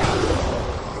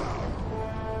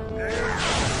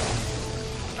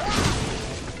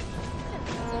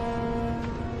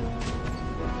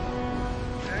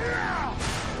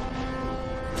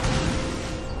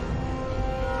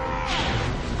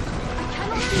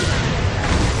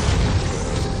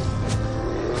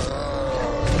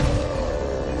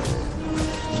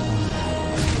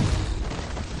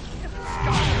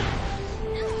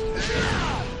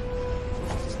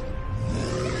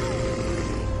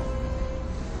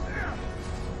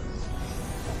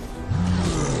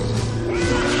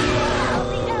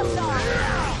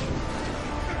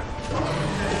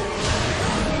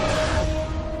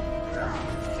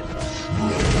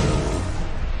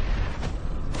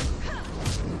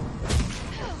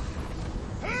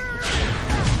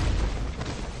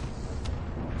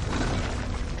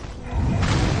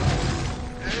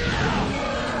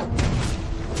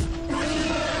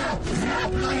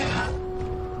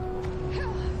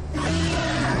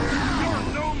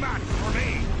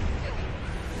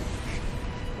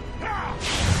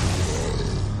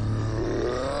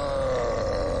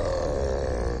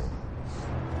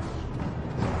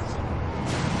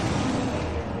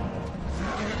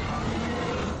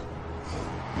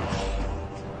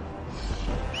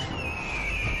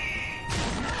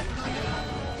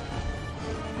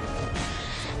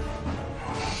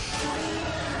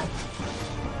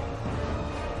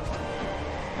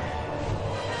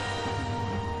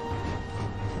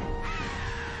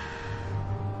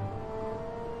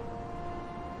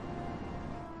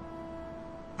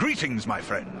 Greetings, my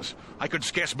friends. I could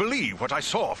scarce believe what I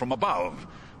saw from above.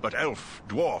 But elf,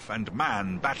 dwarf, and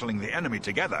man battling the enemy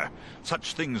together,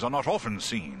 such things are not often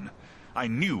seen. I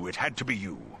knew it had to be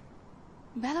you.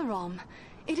 Belarom,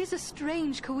 it is a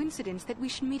strange coincidence that we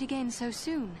should meet again so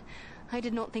soon. I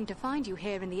did not think to find you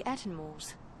here in the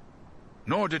Ettenmoors.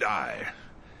 Nor did I.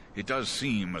 It does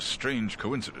seem a strange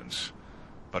coincidence,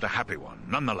 but a happy one,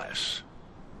 nonetheless.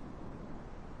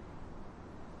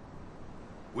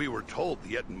 We were told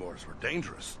the Ettenmoors were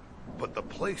dangerous, but the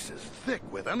place is thick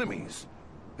with enemies.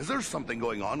 Is there something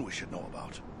going on we should know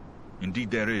about?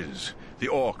 Indeed there is. The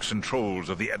orcs and trolls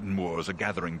of the Ettenmoors are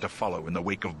gathering to follow in the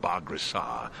wake of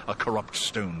Bar-Grisar, a corrupt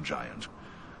stone giant.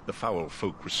 The foul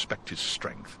folk respect his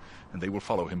strength, and they will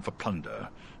follow him for plunder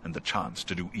and the chance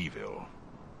to do evil.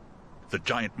 The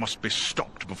giant must be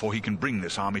stopped before he can bring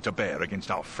this army to bear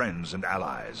against our friends and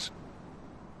allies.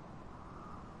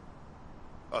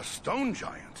 A stone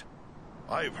giant?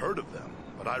 I've heard of them,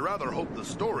 but I rather hoped the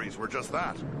stories were just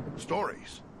that.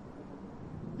 Stories.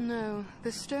 No,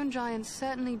 the stone giants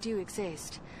certainly do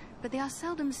exist, but they are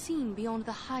seldom seen beyond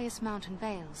the highest mountain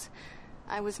vales.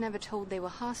 I was never told they were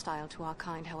hostile to our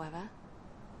kind, however.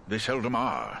 They seldom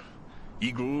are.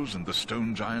 Eagles and the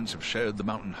stone giants have shared the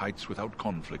mountain heights without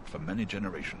conflict for many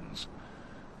generations.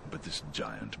 But this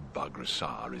giant,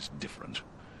 Bar-Grisar, is different.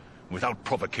 Without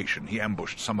provocation, he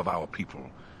ambushed some of our people,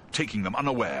 taking them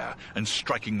unaware and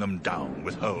striking them down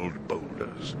with hurled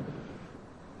boulders.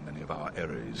 Many of our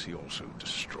areas he also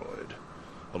destroyed,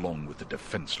 along with the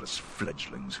defenseless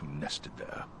fledglings who nested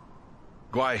there.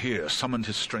 Gwaihir summoned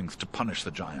his strength to punish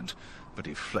the giant, but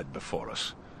he fled before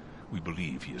us. We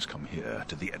believe he has come here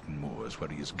to the Ettenmoors, where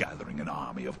he is gathering an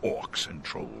army of orcs and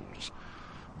trolls.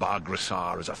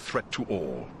 Bar-Grisar is a threat to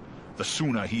all. The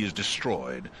sooner he is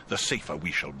destroyed, the safer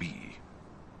we shall be.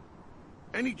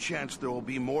 Any chance there will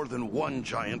be more than one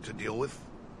giant to deal with?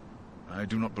 I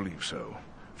do not believe so,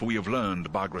 for we have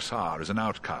learned Bar-Grisar is an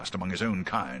outcast among his own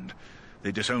kind.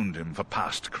 They disowned him for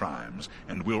past crimes,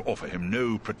 and will offer him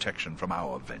no protection from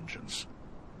our vengeance.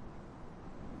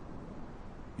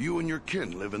 You and your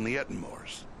kin live in the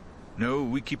Ettenmoors? No,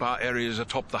 we keep our areas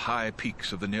atop the high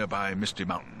peaks of the nearby Misty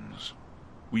Mountains.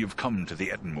 We have come to the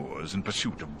Ettenmoors in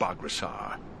pursuit of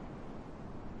Bar-Grisar.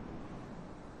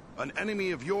 An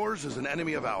enemy of yours is an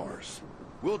enemy of ours.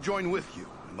 We'll join with you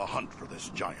in the hunt for this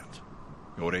giant.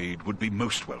 Your aid would be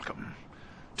most welcome.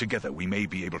 Together we may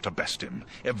be able to best him.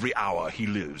 Every hour he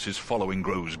lives, his following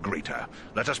grows greater.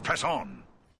 Let us press on!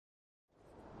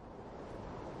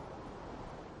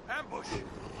 Ambush!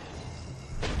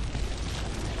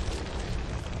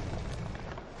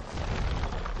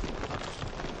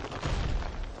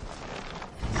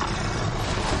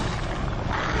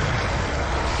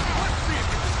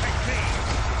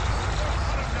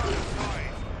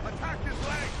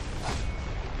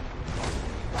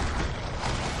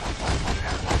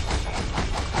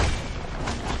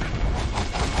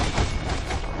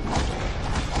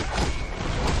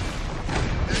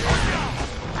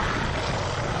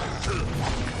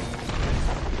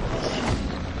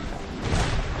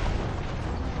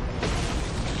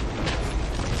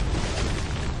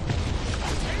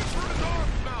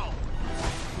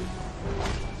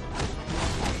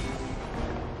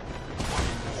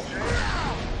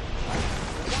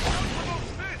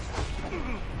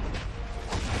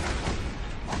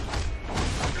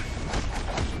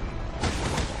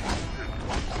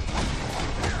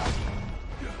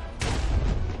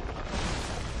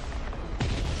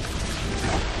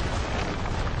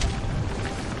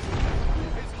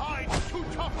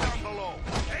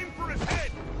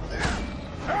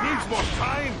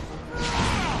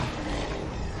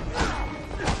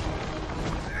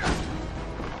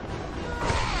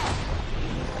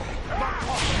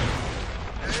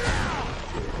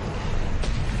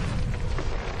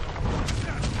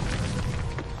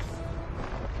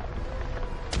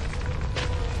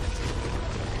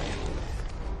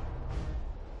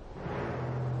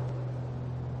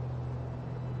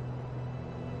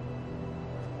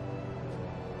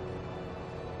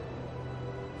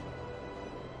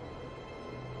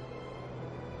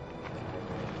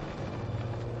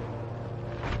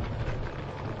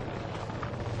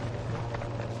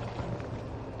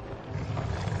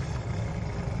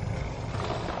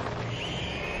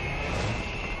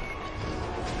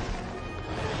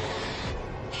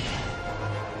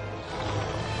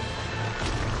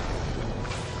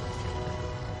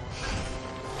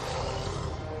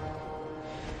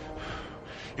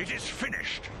 It is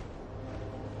finished!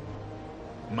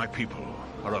 My people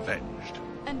are avenged.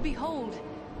 And behold,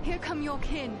 here come your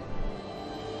kin.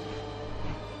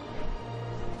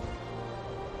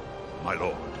 My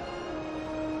lord.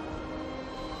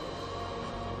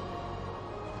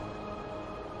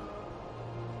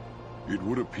 It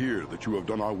would appear that you have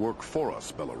done our work for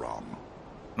us, Balaram.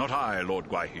 Not I, Lord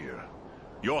Gwaihir.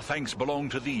 Your thanks belong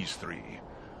to these three.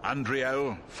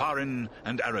 Andriel, Farin,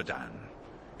 and Aradan.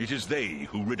 It is they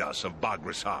who rid us of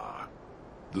Baghrissar.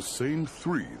 The same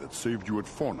three that saved you at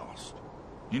Fornost.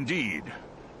 Indeed.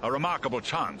 A remarkable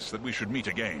chance that we should meet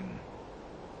again.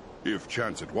 If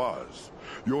chance it was.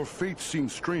 Your fates seem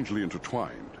strangely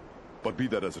intertwined. But be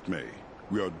that as it may,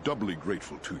 we are doubly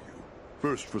grateful to you.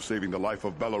 First for saving the life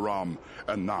of Balaram,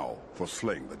 and now for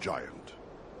slaying the giant.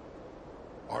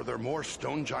 Are there more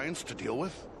stone giants to deal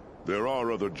with? There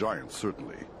are other giants,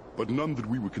 certainly, but none that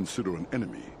we would consider an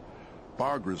enemy.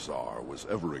 Baghrissar was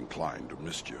ever inclined to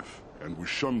mischief, and was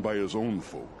shunned by his own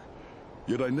folk.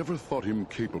 Yet I never thought him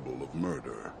capable of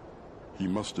murder. He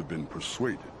must have been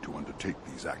persuaded to undertake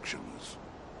these actions.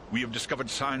 We have discovered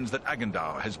signs that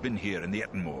Agendar has been here in the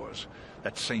Ettenmoors,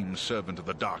 that same servant of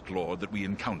the Dark Lord that we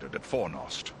encountered at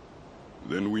Fornost.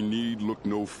 Then we need look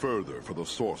no further for the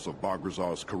source of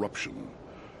Baghrissar's corruption.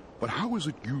 But how is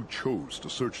it you chose to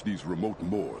search these remote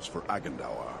moors for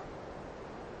Agendar?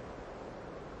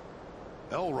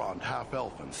 Elrond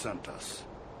Half-Elfen sent us.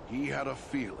 He had a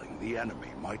feeling the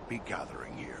enemy might be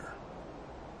gathering here.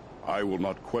 I will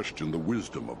not question the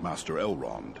wisdom of Master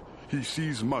Elrond. He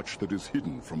sees much that is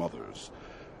hidden from others.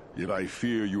 Yet I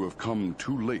fear you have come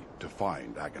too late to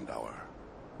find Agendar.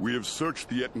 We have searched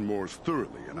the Ettenmoors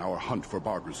thoroughly in our hunt for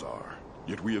Baghrissar,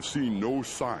 yet we have seen no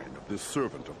sign of this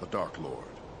servant of the Dark Lord.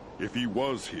 If he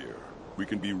was here, we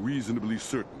can be reasonably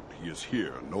certain he is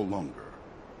here no longer.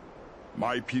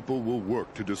 My people will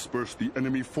work to disperse the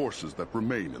enemy forces that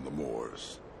remain in the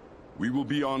moors. We will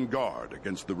be on guard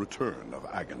against the return of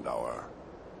Agendar.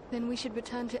 Then we should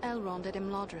return to Elrond at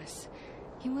Imladris.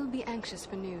 He will be anxious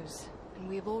for news, and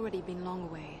we have already been long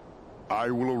away. I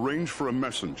will arrange for a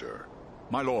messenger.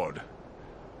 My lord,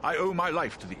 I owe my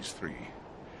life to these three,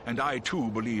 and I too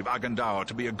believe Agendar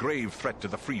to be a grave threat to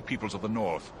the free peoples of the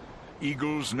North,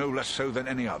 Eagles no less so than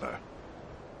any other.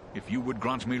 If you would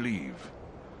grant me leave,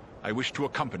 I wish to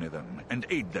accompany them and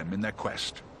aid them in their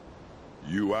quest.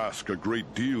 You ask a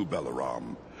great deal,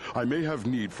 Balaram. I may have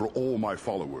need for all my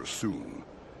followers soon.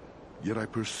 Yet I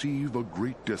perceive a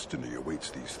great destiny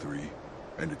awaits these three,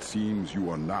 and it seems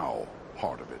you are now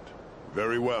part of it.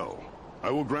 Very well. I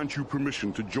will grant you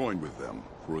permission to join with them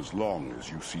for as long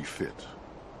as you see fit.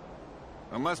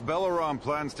 Unless Balaram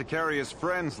plans to carry his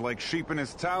friends like sheep in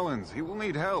his talons, he will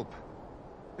need help.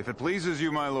 If it pleases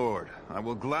you, my lord, I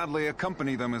will gladly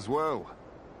accompany them as well.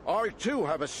 I too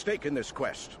have a stake in this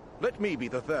quest. Let me be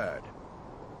the third.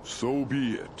 So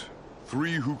be it.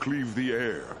 3 who cleave the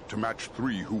air to match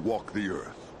 3 who walk the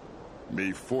earth.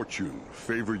 May fortune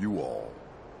favor you all.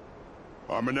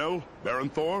 Arminel,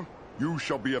 Barenthor, you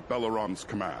shall be at Balaram's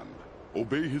command.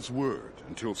 Obey his word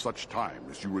until such time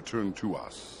as you return to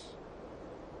us.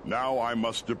 Now I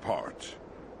must depart.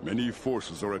 Many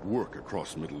forces are at work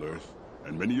across Middle-earth,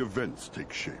 and many events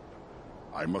take shape.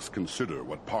 I must consider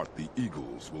what part the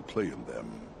Eagles will play in them.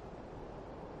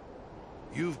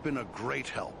 You've been a great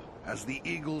help, as the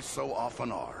Eagles so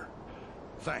often are.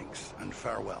 Thanks and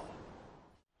farewell.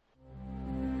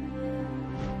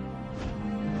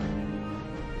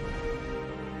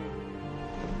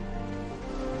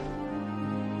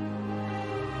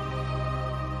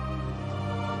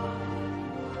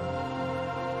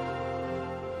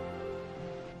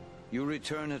 You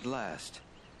return at last.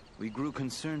 We grew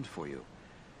concerned for you.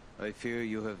 I fear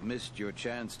you have missed your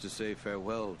chance to say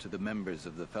farewell to the members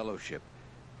of the Fellowship,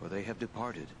 for they have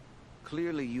departed.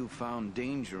 Clearly you found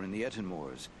danger in the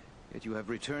Ettenmoors, yet you have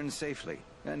returned safely,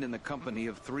 and in the company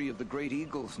of 3 of the Great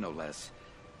Eagles, no less.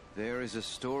 There is a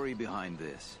story behind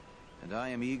this, and I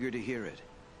am eager to hear it.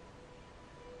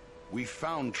 We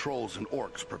found trolls and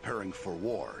orcs preparing for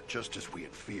war, just as we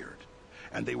had feared.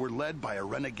 And they were led by a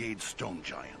renegade stone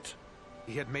giant.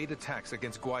 He had made attacks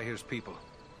against Gwaihir's people.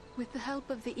 With the help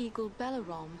of the eagle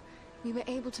Balaram, we were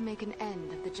able to make an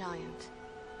end of the giant.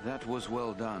 That was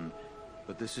well done,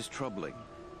 but this is troubling.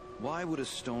 Why would a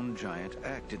stone giant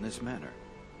act in this manner?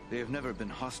 They have never been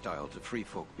hostile to free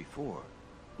folk before.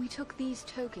 We took these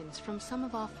tokens from some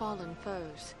of our fallen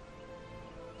foes.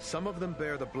 Some of them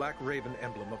bear the Black Raven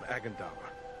emblem of Agendar.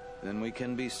 Then we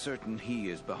can be certain he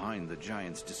is behind the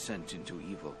giant's descent into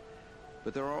evil.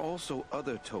 But there are also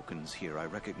other tokens here I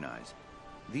recognize.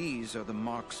 These are the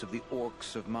marks of the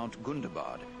orcs of Mount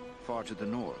Gundabad, far to the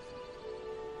north.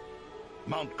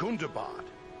 Mount Gundabad.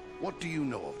 What do you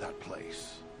know of that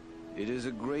place? It is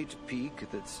a great peak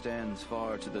that stands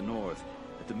far to the north,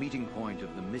 at the meeting point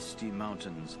of the Misty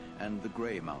Mountains and the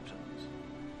Grey Mountains.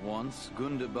 Once,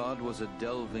 Gundabad was a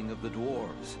delving of the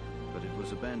dwarves, but it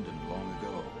was abandoned long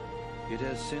ago. It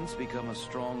has since become a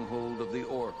stronghold of the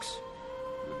orcs.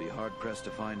 It would be hard-pressed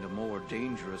to find a more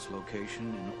dangerous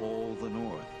location in all the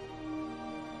north.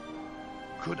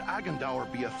 Could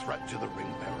Agandaur be a threat to the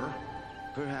Ringbearer?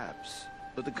 Perhaps,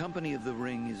 but the Company of the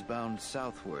Ring is bound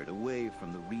southward, away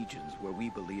from the regions where we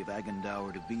believe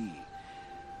Agandaur to be.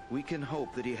 We can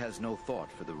hope that he has no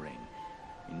thought for the Ring.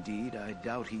 Indeed, I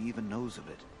doubt he even knows of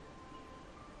it.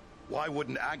 Why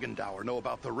wouldn't Agandaur know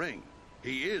about the Ring?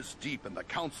 He is deep in the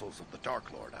councils of the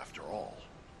Dark Lord, after all.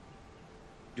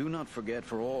 Do not forget,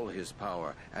 for all his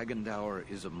power, Agandaur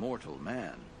is a mortal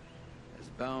man. As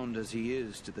bound as he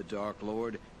is to the Dark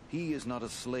Lord, he is not a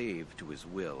slave to his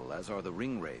will, as are the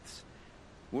Ringwraiths.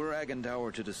 Were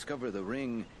Agandaur to discover the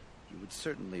Ring, he would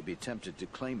certainly be tempted to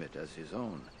claim it as his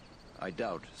own. I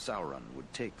doubt Sauron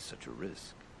would take such a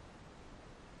risk.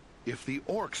 If the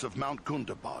orcs of Mount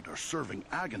Gundabad are serving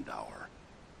Agandaur,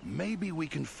 maybe we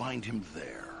can find him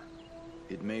there.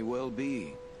 It may well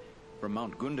be. From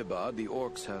Mount Gundabad, the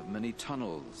orcs have many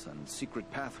tunnels and secret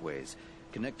pathways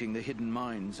connecting the hidden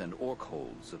mines and orc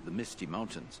holds of the Misty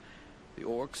Mountains. The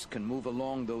orcs can move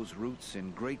along those routes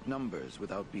in great numbers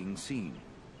without being seen.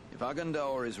 If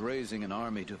Agandaur is raising an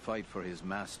army to fight for his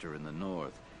master in the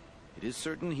north, it is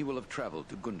certain he will have traveled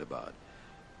to Gundabad.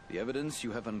 The evidence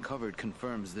you have uncovered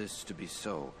confirms this to be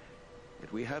so,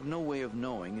 yet we have no way of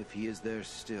knowing if he is there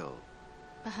still.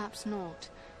 Perhaps not,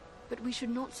 but we should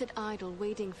not sit idle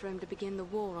waiting for him to begin the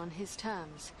war on his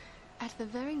terms. At the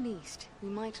very least, we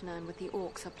might learn what the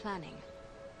orcs are planning.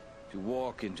 To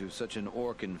walk into such an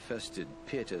orc-infested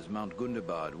pit as Mount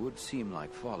Gundabad would seem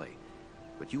like folly,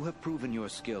 but you have proven your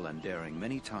skill and daring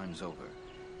many times over.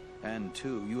 And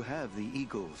too, you have the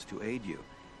eagles to aid you.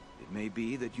 It may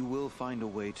be that you will find a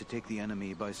way to take the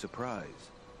enemy by surprise.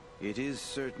 It is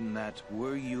certain that,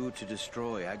 were you to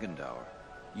destroy Agandaur,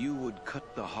 you would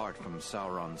cut the heart from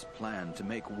Sauron's plan to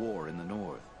make war in the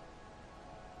north.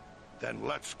 Then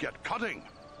let's get cutting!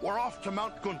 We're off to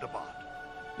Mount Gundabad!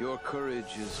 Your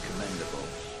courage is commendable,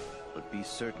 but be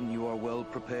certain you are well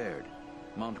prepared.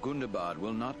 Mount Gundabad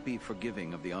will not be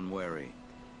forgiving of the unwary.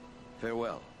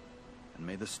 Farewell, and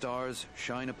may the stars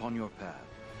shine upon your path.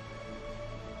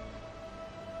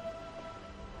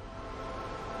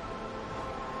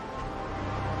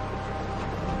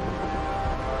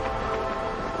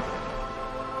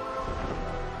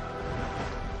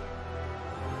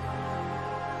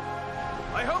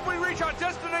 I hope we reach our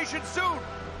destination soon,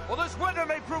 or this winter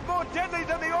may prove more deadly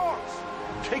than the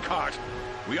orcs! Take heart.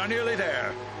 We are nearly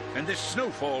there, and this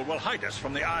snowfall will hide us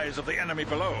from the eyes of the enemy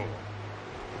below.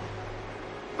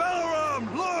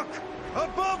 Balaram, look!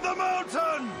 Above the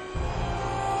mountain!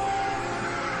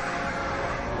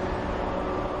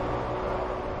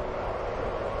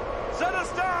 Set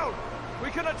us down! We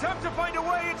can attempt to find a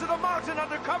way into the mountain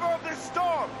under cover of this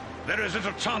storm! There is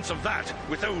little chance of that,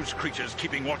 with those creatures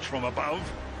keeping watch from above.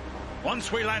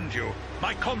 Once we land you,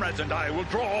 my comrades and I will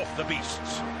draw off the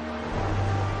beasts.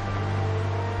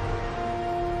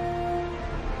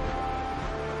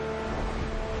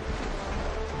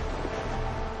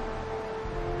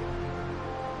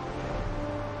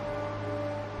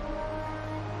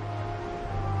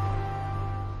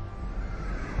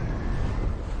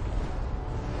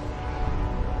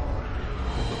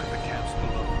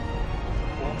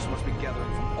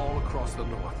 The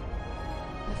north.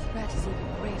 The threat is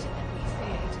even greater than we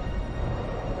feared.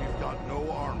 We've got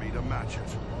no army to match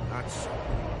it. That's so.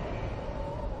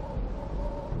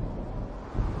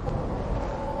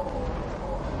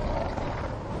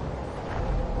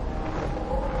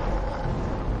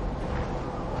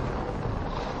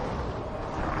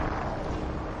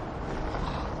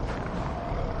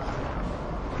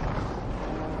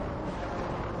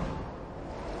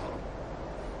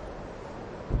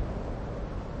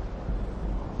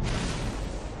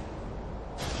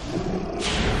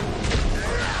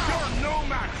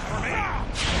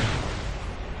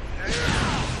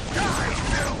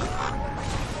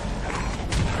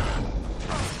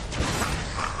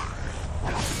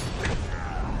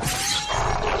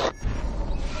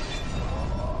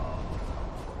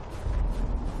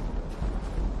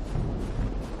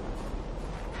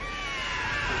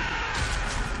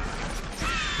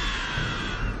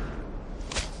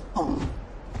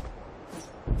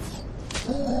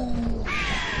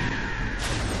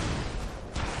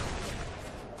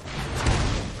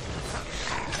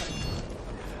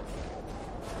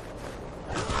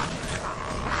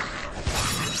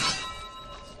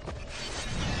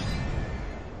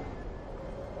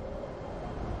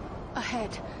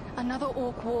 Another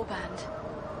orc warband.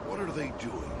 What are they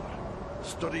doing?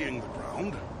 Studying the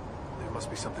ground? There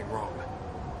must be something wrong.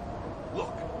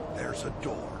 Look, there's a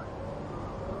door.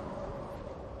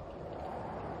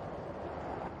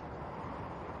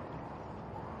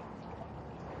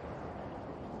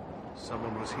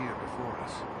 Someone was here before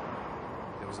us.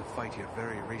 There was a fight here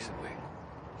very recently.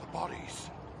 The bodies.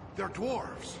 They're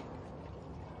dwarves.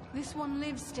 This one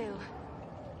lives still.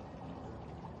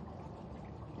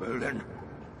 Well then,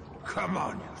 come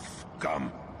on, you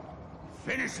scum.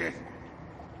 Finish it.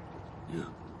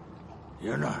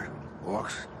 You're not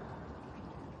orcs.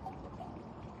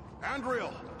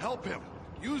 Andriel, help him.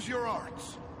 Use your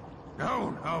arts.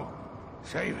 No.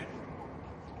 Save it.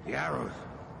 The arrow's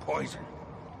poison.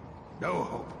 No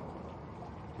hope.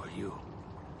 But you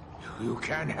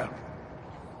can help.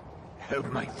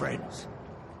 Help my friends.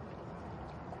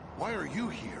 Why are you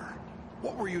here?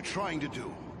 What were you trying to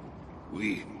do?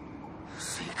 We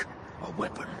seek a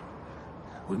weapon.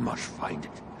 We must find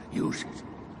it, use it,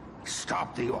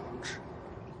 stop the orcs.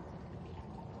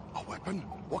 A weapon?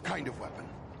 What kind of weapon?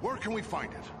 Where can we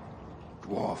find it?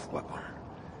 Dwarf weapon.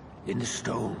 In the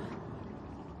stone.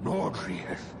 Nordri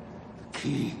has the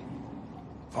key.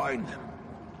 Find them.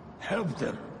 Help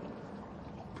them.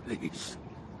 Please.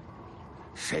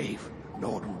 Save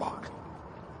Nordenbart.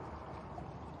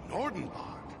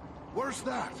 Nordenbart? Where's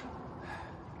that?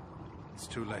 It's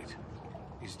too late.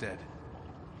 He's dead.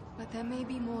 But there may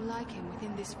be more like him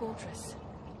within this fortress.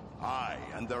 Aye,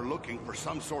 and they're looking for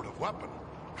some sort of weapon.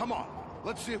 Come on,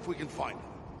 let's see if we can find it.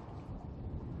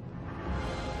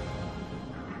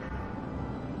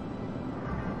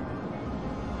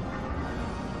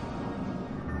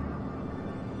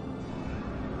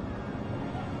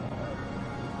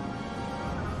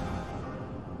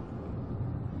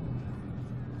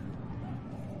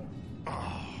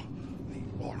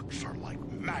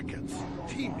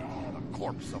 Teeming on the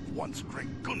corpse of once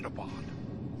great Gundabad.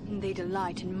 They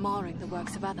delight in marring the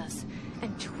works of others,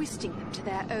 and twisting them to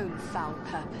their own foul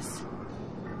purpose.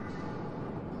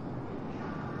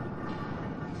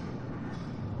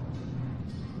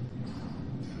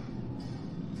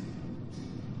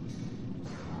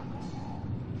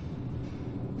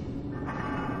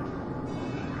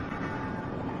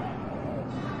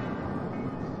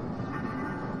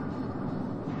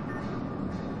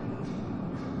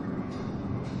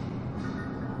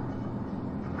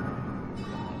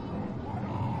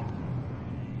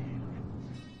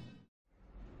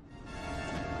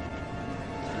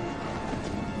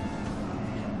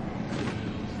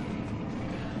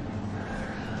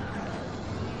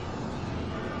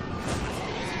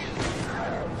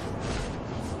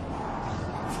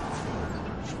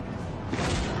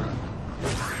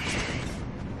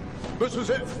 This is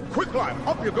it! Quick, lad!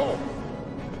 Up you go!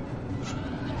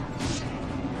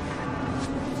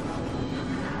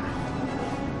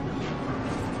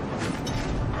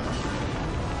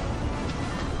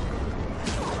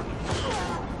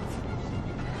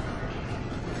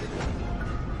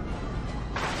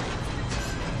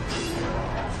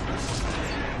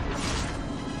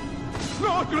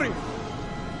 Nordri!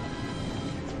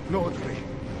 Nordri,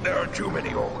 there are too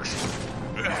many orcs.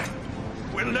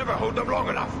 We'll never hold them long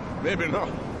enough. Maybe not,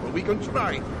 but we can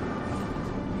try.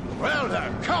 Well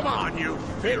then, come on, you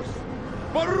filth!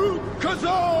 Baruch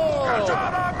Kazor!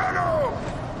 Kazara Menu!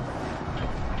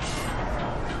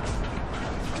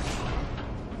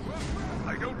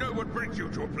 I don't know what brings you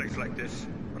to a place like this,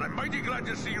 but I'm mighty glad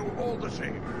to see you all the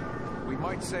same. We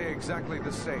might say exactly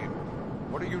the same.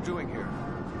 What are you doing here?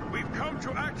 We've come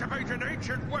to activate an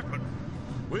ancient weapon.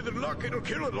 With luck, it'll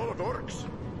kill a lot of orcs.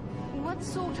 What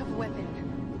sort of weapon?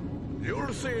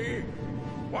 You'll see.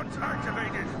 Once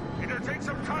activated, it'll take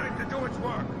some time to do its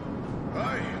work.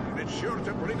 Aye, it's sure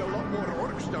to bring a lot more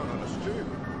orcs down on us, too.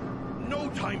 No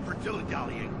time for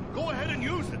dilly-dallying. Go ahead and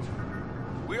use it.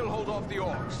 We'll hold off the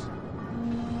orcs.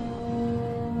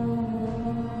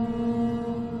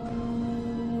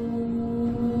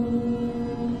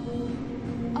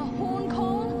 A horn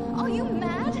call? Are you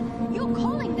mad? You're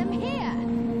calling them here.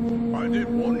 I did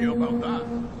warn you about that.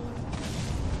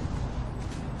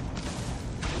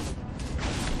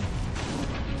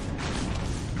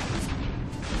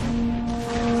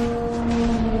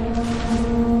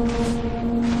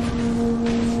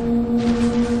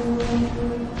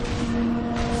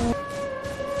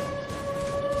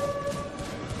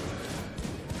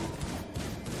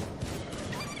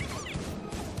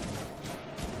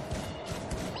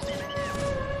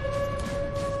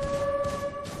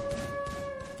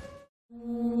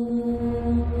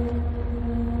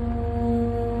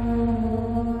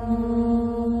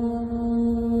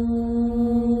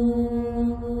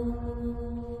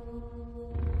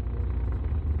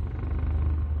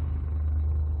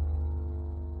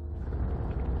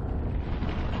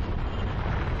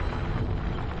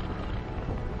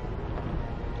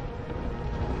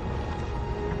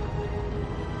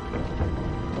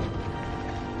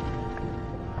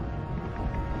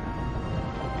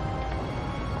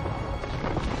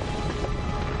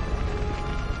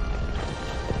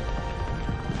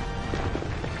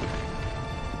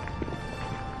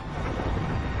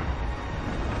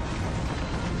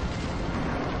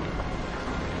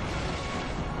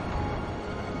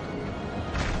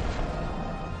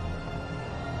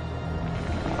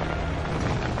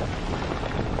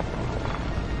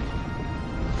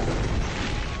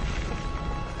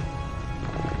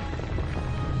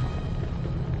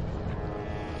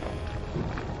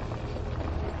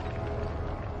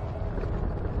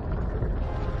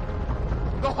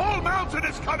 mountain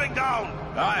is coming down!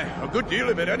 Aye, a good deal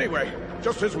of it anyway.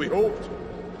 Just as we hoped.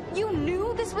 You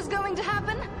knew this was going to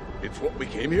happen? It's what we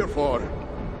came here for.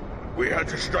 We had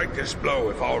to strike this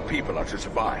blow if our people are to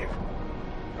survive.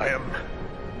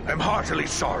 I'm heartily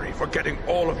sorry for getting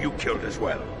all of you killed as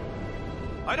well.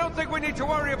 I don't think we need to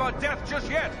worry about death just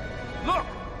yet. Look!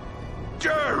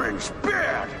 Durin's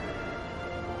beard!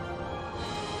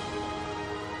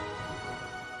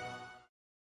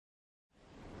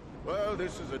 Well,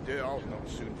 this is a day I'll not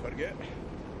soon forget.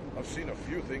 I've seen a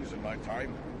few things in my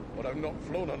time, but I've not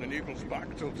flown on an eagle's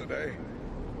back till today.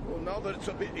 Well, now that it's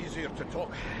a bit easier to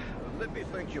talk, let me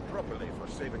thank you properly for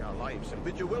saving our lives and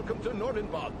bid you welcome to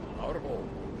Nordenbad, our home.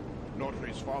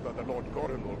 Nordri's father, the Lord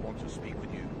Gorin, will want to speak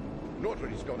with you.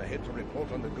 Nordri's gone ahead to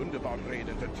report on the Gundabad raid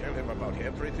and to tell him about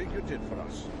everything you did for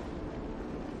us.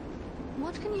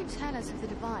 What can you tell us of the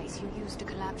device you used to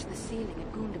collapse the ceiling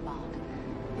at Gundabad?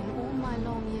 In all my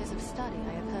long years of study,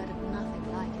 I have heard of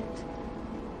nothing like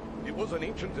it. It was an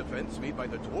ancient defense made by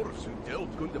the dwarves who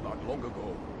delved Gundabad long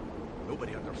ago.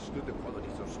 Nobody understood the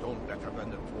qualities of stone better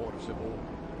than the dwarves of old,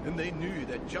 and they knew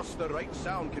that just the right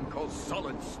sound can cause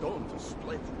solid stone to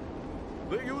split.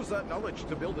 They used that knowledge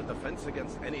to build a defense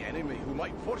against any enemy who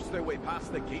might force their way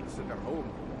past the gates of their home.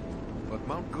 But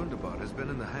Mount Gundabad has been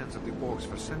in the hands of the orcs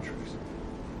for centuries.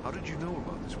 How did you know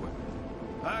about this weapon?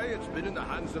 Aye, it's been in the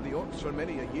hands of the orcs for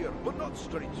many a year, but not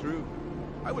straight through.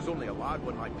 I was only a lad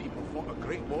when my people fought a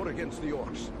great war against the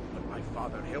orcs, but my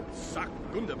father helped sack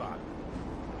Gundabad.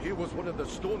 He was one of the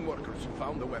stoneworkers who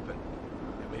found the weapon.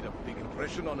 It made a big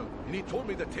impression on him, and he told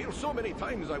me the tale so many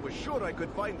times I was sure I could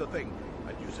find the thing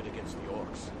and use it against the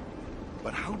orcs.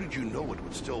 But how did you know it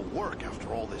would still work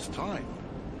after all this time?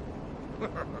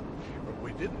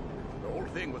 We didn't. The whole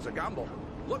thing was a gamble.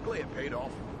 Luckily it paid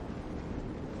off.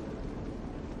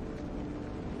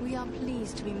 We are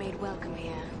pleased to be made welcome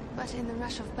here, but in the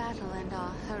rush of battle and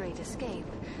our hurried escape,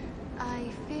 I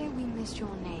fear we missed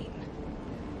your name.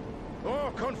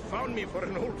 Oh, confound me for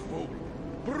an old fool.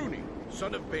 Bruni,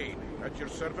 son of Bane, at your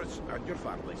service and your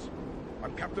families.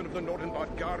 I'm captain of the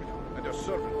Nordenbad Guard and a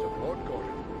servant of Lord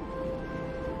Gorin.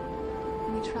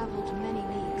 We traveled many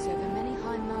leagues over many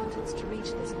high mountains to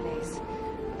reach this place.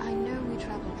 I know we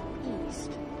traveled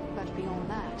east, but beyond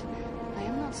that, I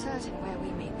am not certain where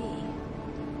we may be.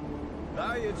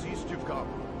 Aye, it's east you've come.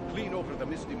 Clean over the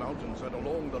Misty Mountains and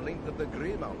along the length of the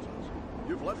Grey Mountains.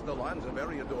 You've left the lands of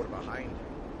Eriador behind.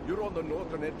 You're on the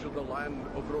northern edge of the land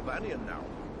of Rovanion now.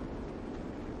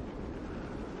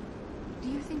 Do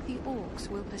you think the orcs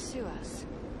will pursue us?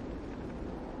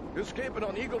 Escaping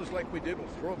on eagles like we did will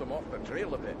throw them off the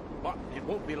trail a bit, but it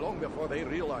won't be long before they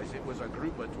realize it was a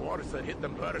group of dwarves that hit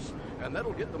them first, and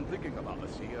that'll get them thinking about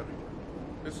us here.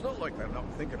 It's not like they're not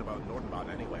thinking about Nordenbad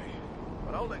anyway,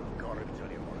 but I'll let Gorin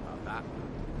tell you more about that.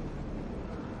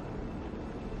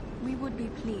 We would be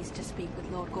pleased to speak with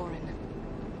Lord Gorin.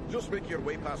 Just make your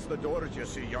way past the doors you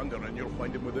see yonder and you'll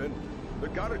find him within. The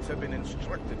guards have been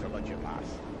instructed to let you pass.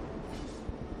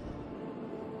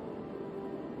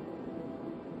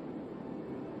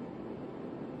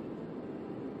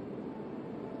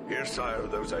 Here, sire,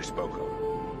 those I spoke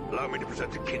of. Allow me to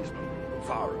present a kinsman,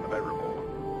 Farin of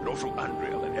Erebor, and also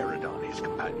Andriel and Eridan, his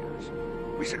companions.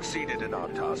 We succeeded in our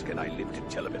task, and I live to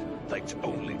tell of it, thanks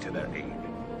only to their aid.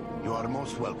 You are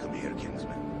most welcome here,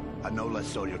 kinsman, and no less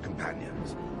so your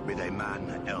companions, be they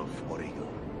man, elf, or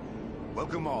eagle.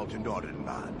 Welcome all to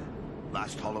Nordenbad,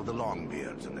 last hall of the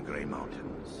Longbeards in the Grey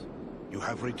Mountains. You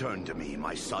have returned to me,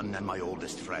 my son and my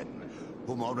oldest friend,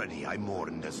 whom already I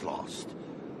mourned as lost.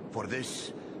 For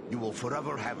this, you will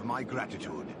forever have my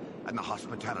gratitude and the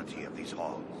hospitality of these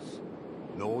halls.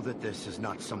 Know that this is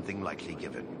not something lightly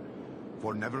given,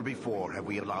 for never before have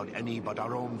we allowed any but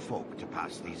our own folk to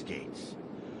pass these gates,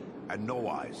 and no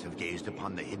eyes have gazed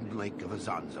upon the hidden lake of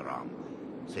Azanzaram,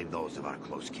 save those of our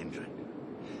close kindred.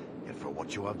 Yet for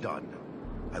what you have done,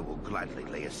 I will gladly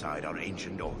lay aside our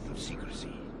ancient oath of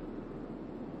secrecy.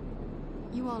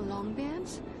 You are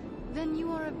Longbeards? Then you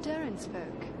are of Durin's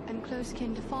folk, and close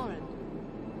kin to Farin.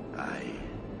 Aye.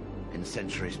 In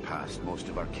centuries past, most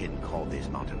of our kin called these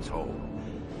mountains home.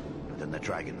 But then the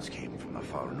dragons came from the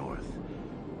far north.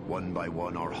 One by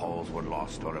one, our halls were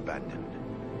lost or abandoned.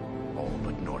 All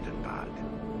but Nordenbad.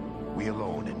 We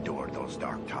alone endured those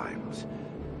dark times.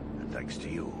 And thanks to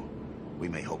you, we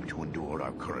may hope to endure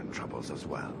our current troubles as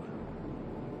well.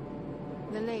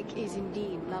 The lake is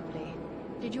indeed lovely.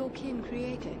 Did your kin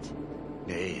create it?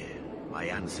 Nay, my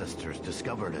ancestors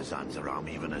discovered Azanzaram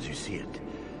even as you see it.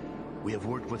 We have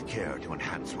worked with care to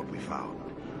enhance what we found.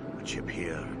 A chip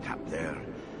here, a tap there,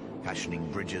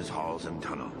 fashioning bridges, halls, and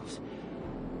tunnels.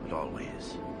 But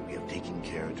always, we have taken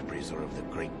care to preserve the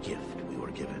great gift we were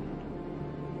given.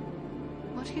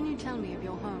 What can you tell me of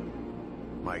your home?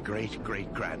 My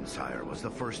great-great-grandsire was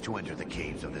the first to enter the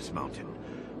caves of this mountain,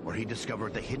 where he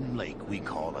discovered the hidden lake we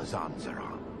call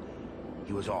Azanzaran.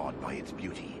 He was awed by its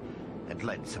beauty, and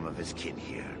led some of his kin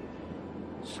here.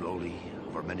 Slowly,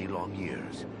 over many long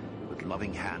years, with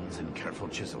loving hands and careful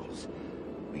chisels,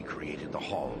 we created the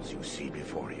halls you see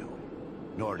before you.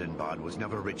 Nordenbad was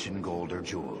never rich in gold or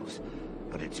jewels,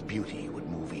 but its beauty would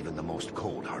move even the most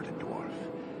cold-hearted dwarf.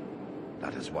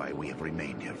 That is why we have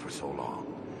remained here for so long.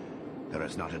 There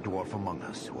is not a dwarf among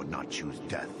us who would not choose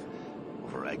death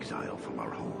over exile from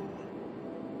our home.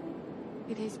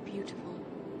 It is beautiful,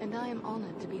 and I am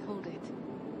honored to behold it.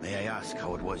 May I ask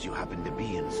how it was you happened to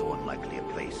be in so unlikely a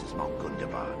place as Mount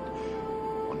Gundabad?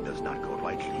 One does not go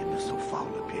lightly into so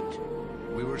foul a pit.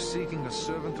 We were seeking a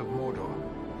servant of Mordor,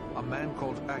 a man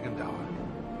called Agandaur.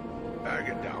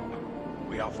 Agandaur.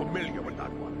 We are familiar with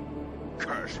that one.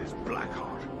 Curse his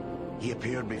Blackheart. He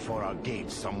appeared before our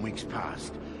gates some weeks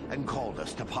past, and called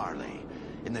us to parley,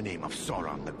 in the name of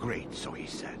Sauron the Great, so he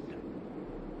said.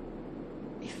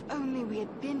 If only we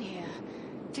had been here.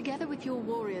 Together with your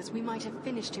warriors, we might have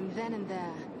finished him then and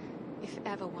there. If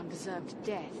ever one deserved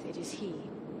death, it is he.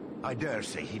 I dare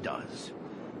say he does.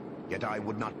 Yet I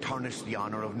would not tarnish the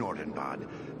honor of Nordenbad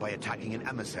by attacking an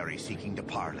emissary seeking to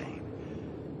parley.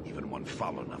 Even one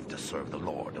foul enough to serve the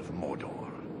Lord of Mordor.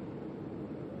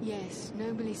 Yes,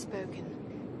 nobly spoken.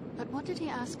 But what did he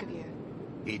ask of you?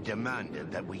 He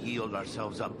demanded that we yield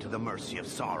ourselves up to the mercy of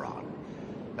Sauron.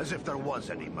 As if there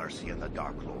was any mercy in the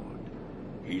Dark Lord.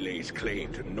 He lays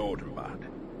claim to Nordenbad,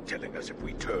 telling us if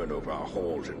we turn over our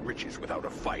halls and riches without a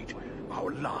fight,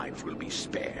 our lives will be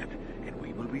spared, and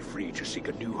we will be free to seek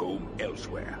a new home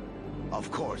elsewhere.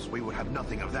 Of course, we would have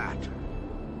nothing of that.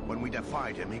 When we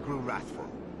defied him, he grew wrathful,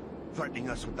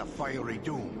 threatening us with the fiery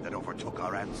doom that overtook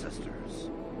our ancestors.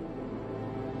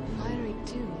 Fiery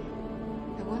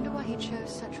doom? I wonder why he chose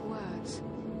such words.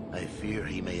 I fear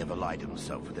he may have allied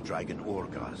himself with the dragon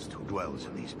Orgast, who dwells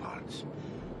in these parts.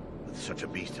 With such a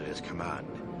beast at his command,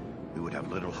 we would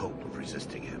have little hope of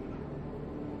resisting him.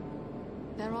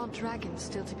 There are dragons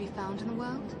still to be found in the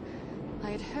world?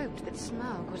 I had hoped that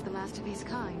Smaug was the last of his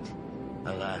kind.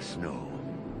 Alas, no.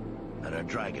 There are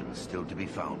dragons still to be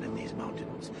found in these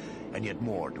mountains, and yet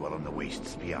more dwell in the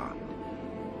wastes beyond.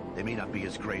 They may not be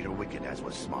as great or wicked as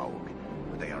was Smaug,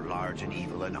 but they are large and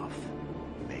evil enough.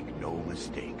 Make no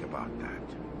mistake about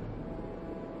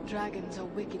that. Dragons are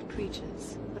wicked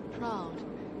creatures, but proud.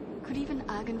 Could even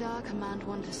Agandaur command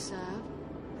one to serve?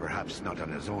 Perhaps not on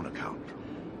his own account,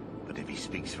 but if he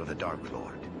speaks for the Dark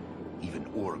Lord, even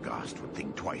Orgast would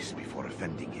think twice before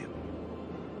offending him.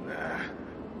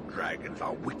 Dragons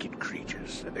are wicked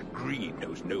creatures, and their greed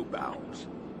knows no bounds.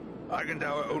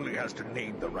 Agandaur only has to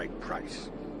name the right price.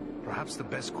 Perhaps the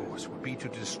best course would be to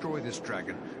destroy this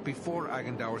dragon before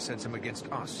Agandaur sends him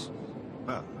against us.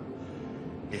 Huh.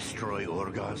 Destroy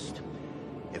Orgast?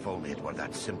 If only it were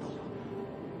that simple.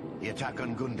 The attack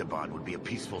on Gundabad would be a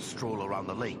peaceful stroll around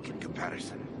the lake in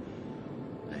comparison.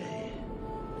 Nay,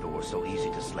 if it were so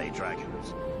easy to slay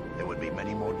dragons, there would be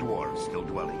many more dwarves still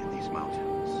dwelling in these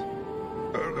mountains.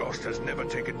 Orgast has never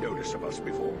taken notice of us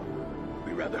before.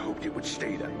 We rather hoped it would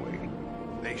stay that way.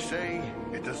 They say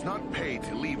it does not pay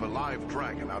to leave a live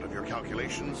dragon out of your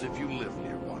calculations if you live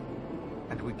near one.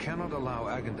 And we cannot allow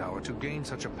Agandaur to gain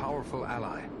such a powerful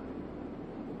ally.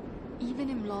 Even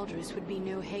Imladris would be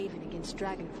no haven against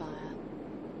Dragonfire.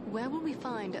 Where will we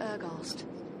find Urgast?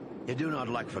 You do not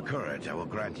lack for courage, I will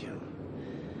grant you.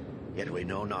 Yet we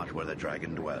know not where the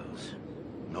dragon dwells.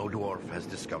 No dwarf has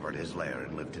discovered his lair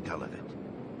and lived to tell of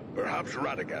it. Perhaps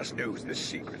Radagast knows this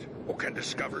secret, or can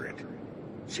discover it.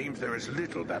 Seems there is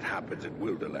little that happens in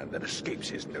Wilderland that escapes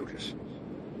his notice.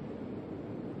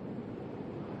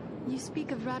 You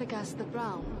speak of Radagast the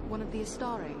Brown, one of the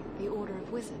Astari, the Order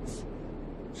of Wizards.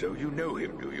 So you know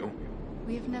him, do you?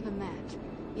 We have never met,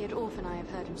 yet often I have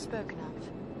heard him spoken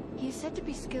of. He is said to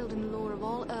be skilled in the lore of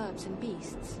all herbs and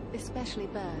beasts, especially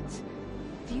birds.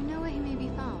 Do you know where he may be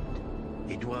found?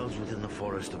 He dwells within the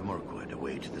forest of Mirkwood,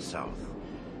 away to the south.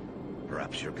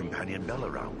 Perhaps your companion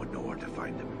Belaram would know where to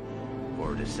find him,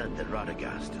 for it is said that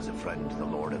Radagast is a friend to the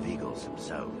Lord of Eagles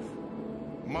himself.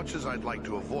 Much as I'd like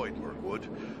to avoid Mirkwood,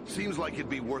 seems like it'd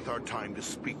be worth our time to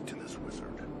speak to this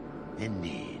wizard.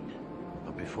 Indeed.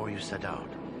 But before you set out,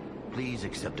 please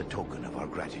accept a token of our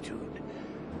gratitude.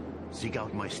 Seek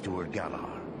out my steward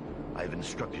Galar. I've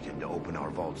instructed him to open our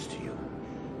vaults to you.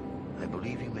 I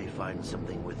believe you may find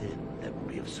something within that will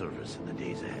be of service in the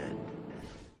days ahead.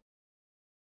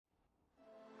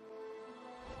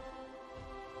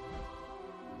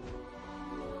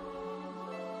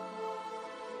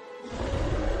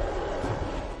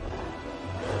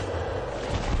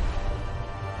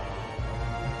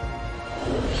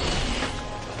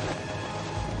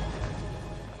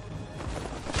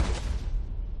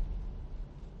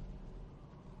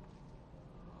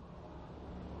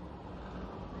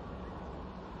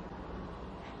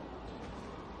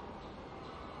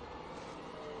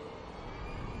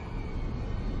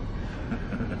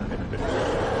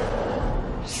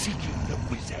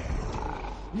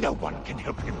 No one can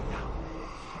help him now.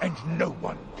 And no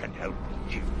one can help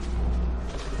you.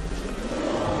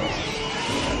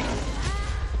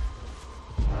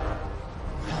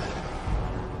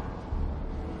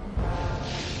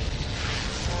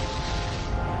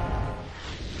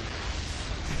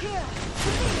 Here!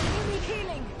 Give me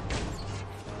healing!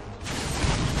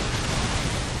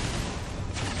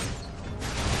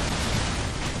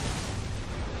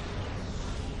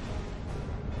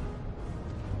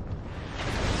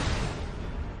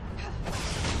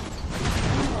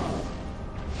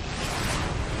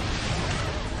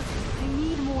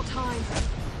 Time.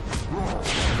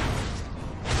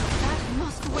 That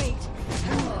must wait.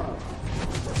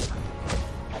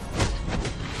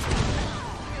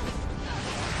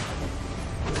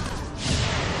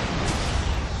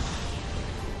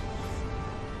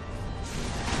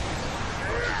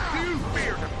 You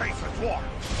fear to face a dwarf!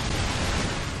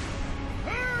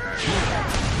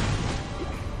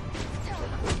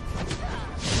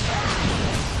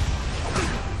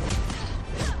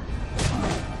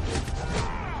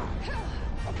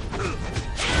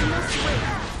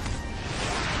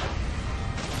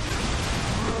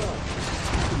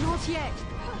 Not yet.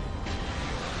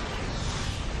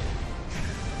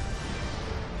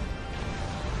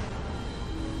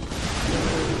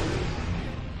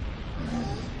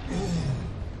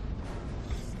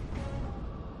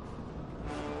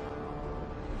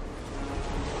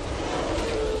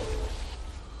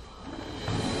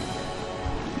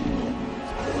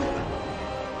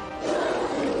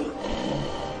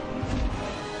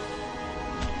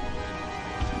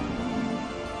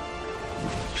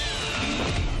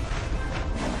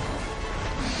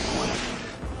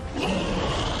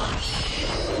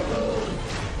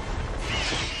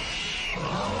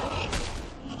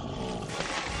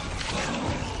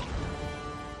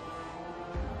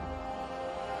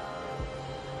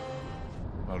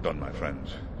 Well done, my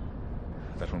friends.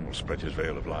 That one will spread his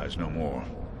veil of lies no more.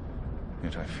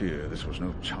 Yet I fear this was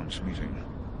no chance meeting.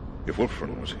 If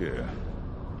Wulfrun was here,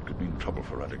 it could mean trouble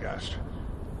for Radagast.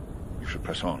 You should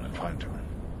press on and find him.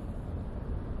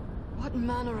 What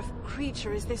manner of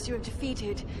creature is this you have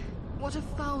defeated? What a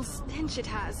foul stench it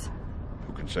has.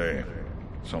 Who can say?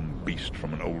 Some beast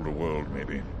from an older world,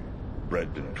 maybe. Bred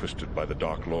and twisted by the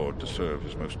Dark Lord to serve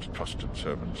his most trusted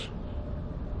servants.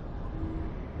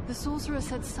 The sorcerer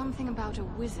said something about a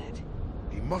wizard.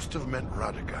 He must have meant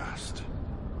Radagast.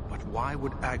 But why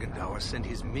would Agandaur send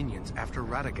his minions after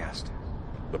Radagast?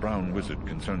 The Brown Wizard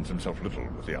concerns himself little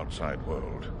with the outside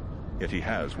world. Yet he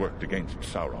has worked against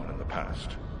Sauron in the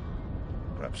past.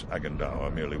 Perhaps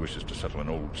Agandaur merely wishes to settle an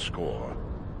old score,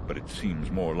 but it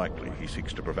seems more likely he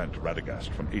seeks to prevent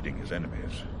Radagast from aiding his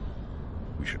enemies.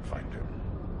 We should find him.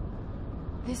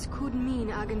 This could mean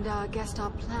Agandaur guessed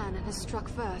our plan and has struck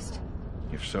first.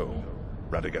 If so,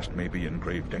 Radagast may be in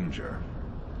grave danger.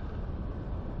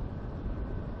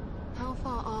 How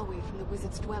far are we from the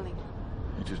wizard's dwelling?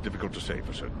 It is difficult to say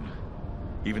for certain.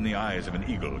 Even the eyes of an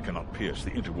eagle cannot pierce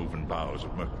the interwoven boughs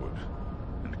of Mirkwood,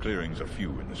 and clearings are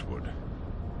few in this wood.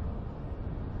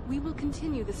 We will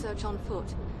continue the search on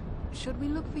foot. Should we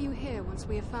look for you here once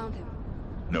we have found him?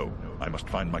 No, I must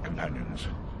find my companions.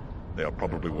 They are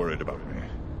probably worried about me.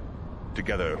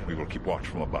 Together, we will keep watch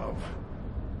from above.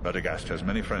 Radagast has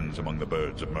many friends among the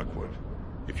birds of Mirkwood.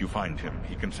 If you find him,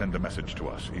 he can send a message to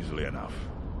us easily enough.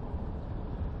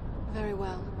 Very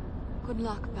well. Good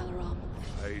luck, Balaram.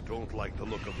 I don't like the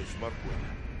look of this Mirkwood.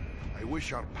 I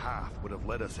wish our path would have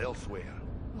led us elsewhere.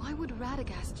 Why would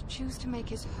Radagast choose to make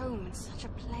his home in such a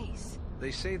place?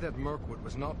 They say that Mirkwood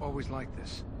was not always like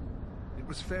this. It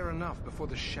was fair enough before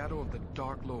the shadow of the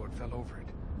Dark Lord fell over it.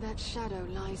 That shadow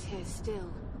lies here still.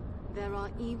 There are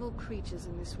evil creatures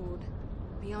in this wood.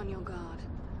 Be on your guard.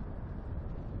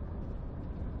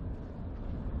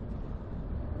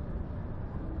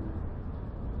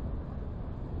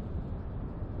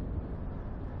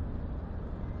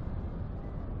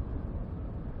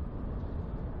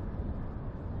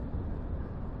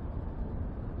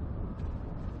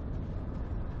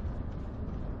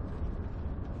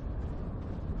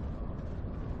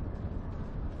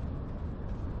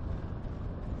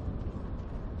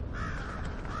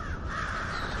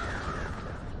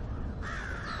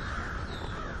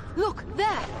 Look,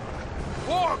 there!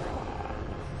 Orc!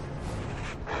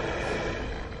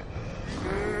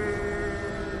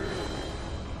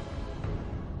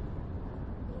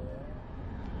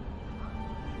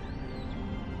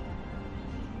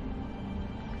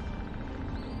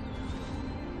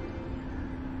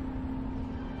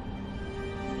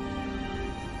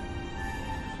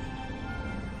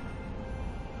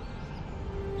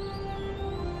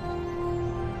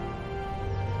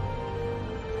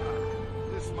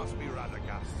 must be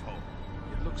Radagast's home.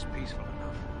 It looks peaceful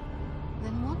enough.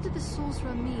 Then what did the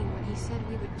sorcerer mean when he said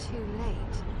we were too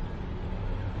late?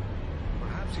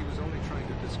 Perhaps he was only trying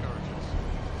to discourage us.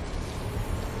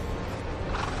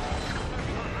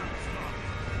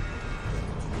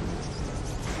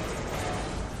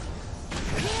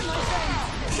 Here, my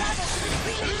friends! Gather to the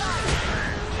green light!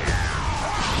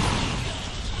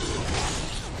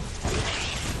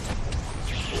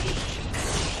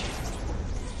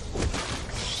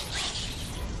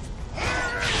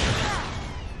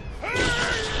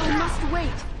 I must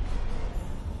wait!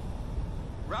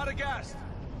 Radagast!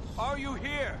 Are you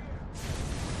here?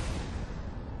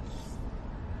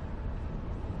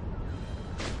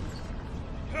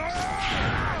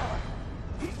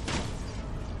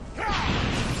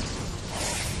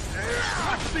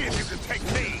 Let's see if you can take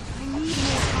me! I need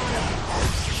more time.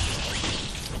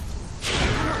 I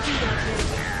cannot do that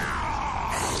here.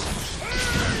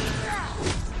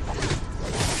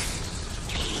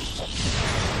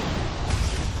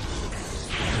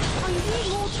 I need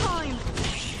more time.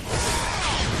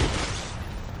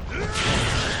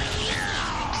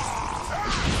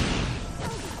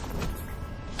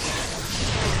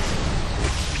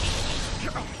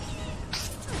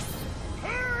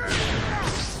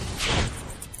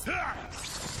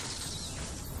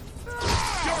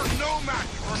 You're no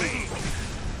match for me!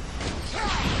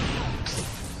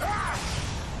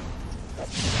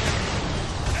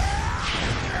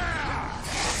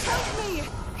 Help me!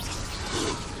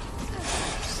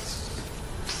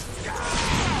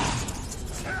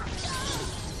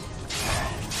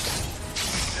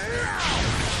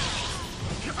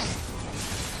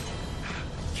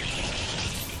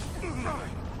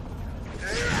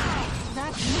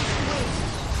 That must wait.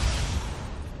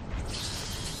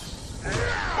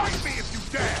 Fight me if you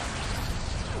dare!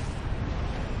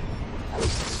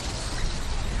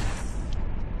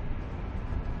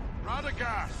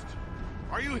 Radagast!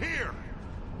 Are you here?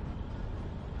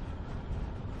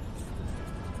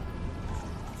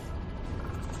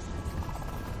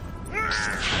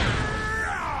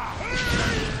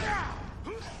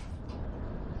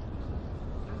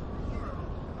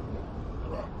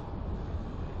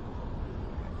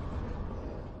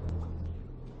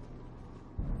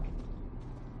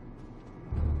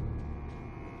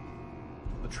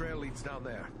 The trail leads down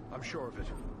there. I'm sure of it.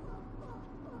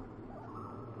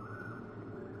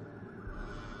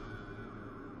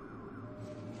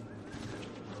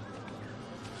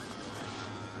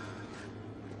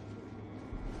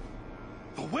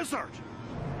 The wizard!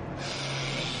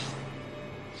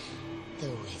 The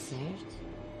wizard?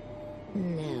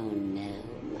 No, no,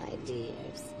 my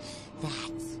dears.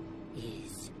 That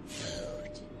is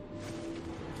food.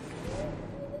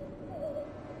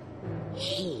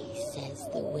 He says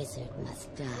the wizard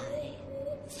must die.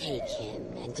 Take him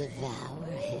and devour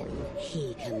him,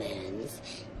 he commands.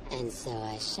 And so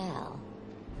I shall.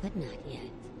 But not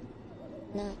yet.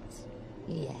 Not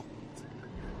yet.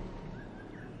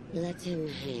 Let him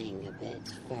hang a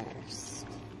bit first.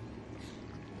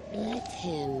 Let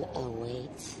him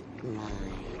await my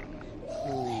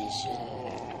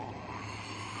pleasure.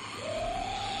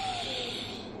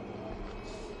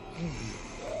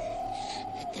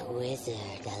 But the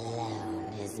wizard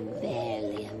alone is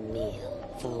barely a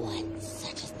meal for one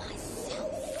such as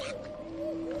myself.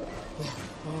 The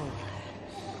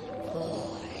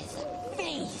boar is a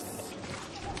feast.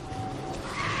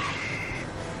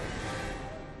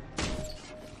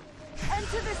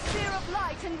 Enter the sphere of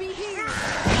light and be healed!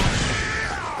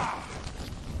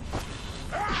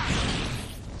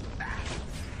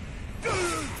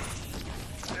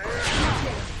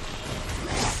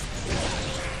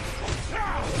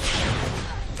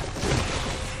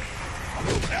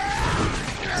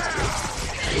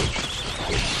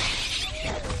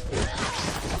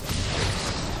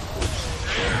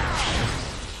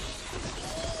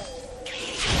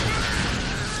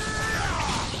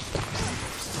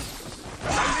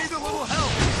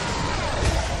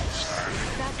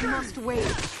 Must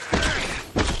wait.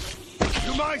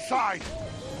 To my side!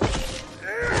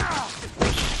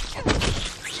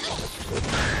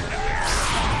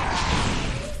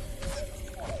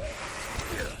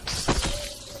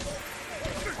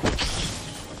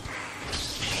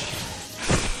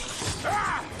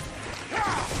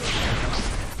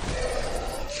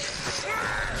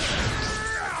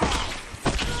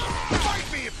 Fight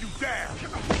me if you dare!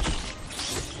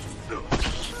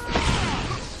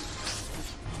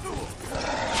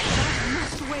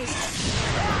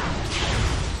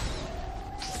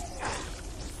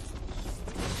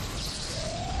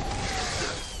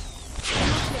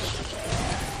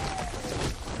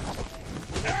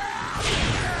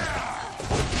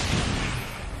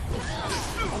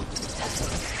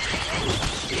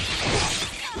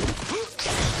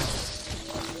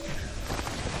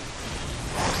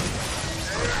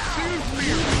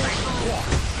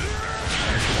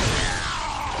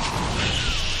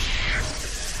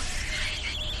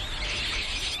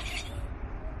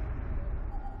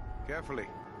 Carefully.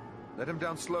 Let him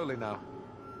down slowly now.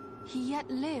 He yet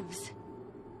lives.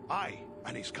 Aye,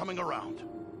 and he's coming around.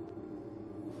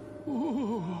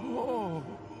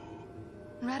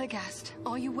 Radagast,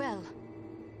 are you well?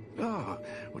 Oh,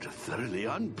 what a thoroughly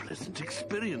unpleasant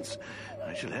experience.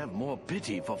 I shall have more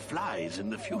pity for flies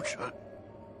in the future.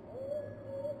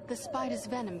 The spider's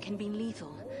venom can be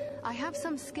lethal. I have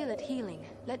some skill at healing.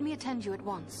 Let me attend you at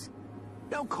once.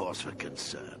 No cause for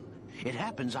concern. It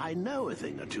happens I know a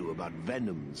thing or two about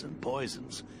venoms and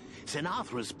poisons.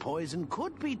 Sinathrah's poison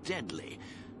could be deadly,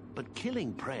 but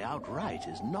killing prey outright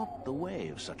is not the way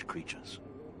of such creatures.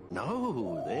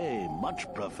 No, they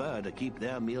much prefer to keep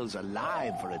their meals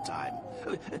alive for a time.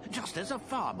 Just as a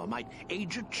farmer might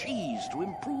age a cheese to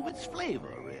improve its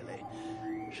flavor, really.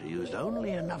 She used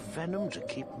only enough venom to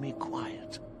keep me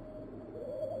quiet.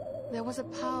 There was a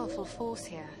powerful force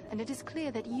here, and it is clear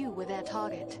that you were their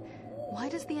target. Why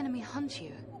does the enemy hunt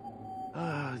you?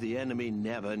 The enemy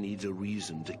never needs a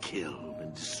reason to kill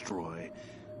and destroy.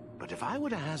 But if I were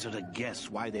to hazard a guess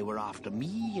why they were after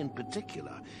me in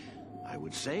particular, I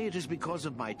would say it is because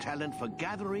of my talent for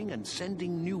gathering and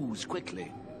sending news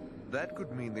quickly. That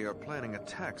could mean they are planning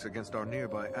attacks against our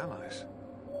nearby allies.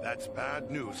 That's bad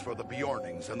news for the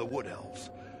Bjornings and the Wood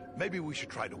Elves. Maybe we should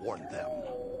try to warn them.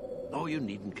 Oh, you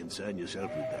needn't concern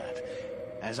yourself with that.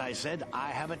 As I said,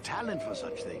 I have a talent for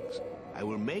such things. I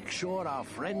will make sure our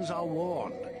friends are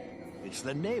warned. It's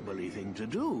the neighborly thing to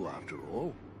do, after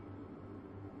all.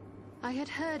 I had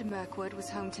heard Mirkwood was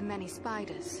home to many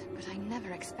spiders, but I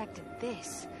never expected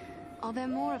this. Are there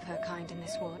more of her kind in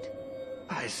this wood?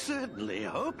 I certainly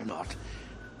hope not.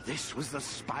 This was the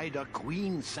Spider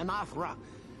Queen Sinathrah.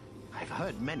 I've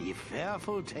heard many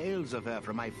fearful tales of her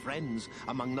from my friends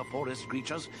among the forest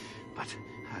creatures, but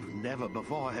I've never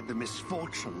before had the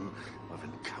misfortune of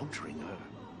encountering her.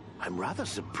 I'm rather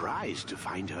surprised to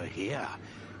find her here.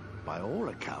 By all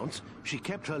accounts, she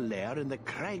kept her lair in the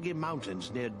craggy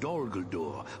mountains near Dol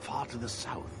Guldur, far to the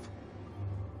south.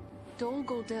 Dol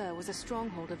Guldur was a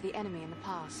stronghold of the enemy in the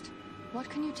past. What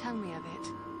can you tell me of it?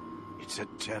 It's a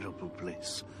terrible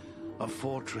place. A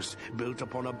fortress built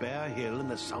upon a bare hill in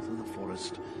the south of the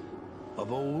forest.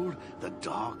 Of old, the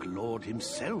Dark Lord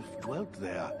himself dwelt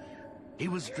there. He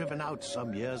was driven out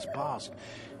some years past,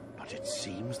 but it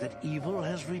seems that evil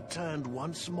has returned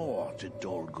once more to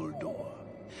Dol Guldur.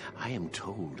 I am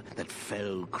told that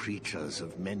fell creatures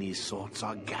of many sorts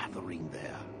are gathering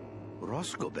there.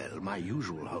 Rosgobel, my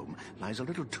usual home, lies a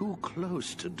little too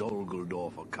close to Dol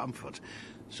Guldur for comfort,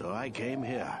 so I came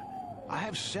here. I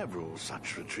have several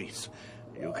such retreats.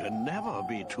 You can never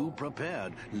be too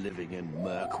prepared, living in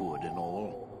Mirkwood and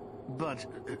all. But,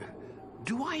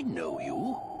 do I know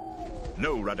you?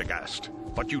 No, Radagast,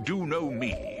 but you do know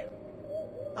me.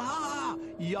 Ah,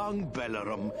 young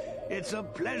Bellerum. It's a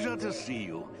pleasure to see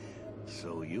you.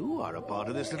 So you are a part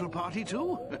of this little party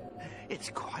too? It's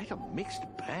quite a mixed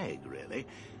bag, really.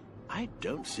 I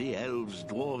don't see elves,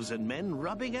 dwarves, and men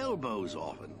rubbing elbows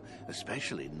often,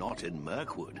 especially not in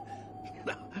Mirkwood.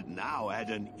 Now add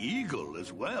an eagle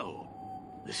as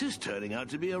well. This is turning out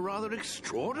to be a rather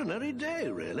extraordinary day,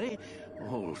 really,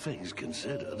 all things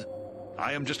considered.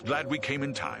 I am just glad we came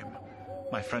in time.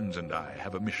 My friends and I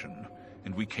have a mission,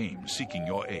 and we came seeking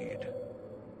your aid.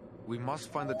 We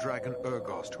must find the dragon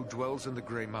Urgost, who dwells in the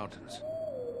Grey Mountains.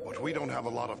 But we don't have a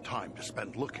lot of time to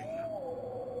spend looking.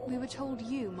 We were told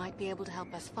you might be able to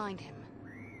help us find him.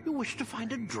 You wish to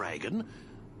find a dragon?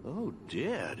 Oh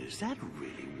dear, is that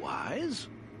really wise?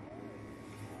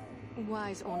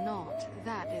 Wise or not,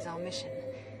 that is our mission.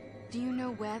 Do you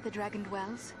know where the dragon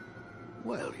dwells?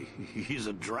 Well, he's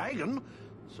a dragon,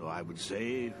 so I would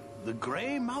say the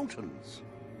Grey Mountains.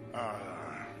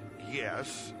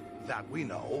 Yes, that we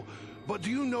know. But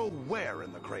do you know where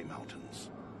in the Grey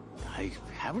Mountains? I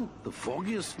haven't the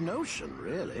foggiest notion,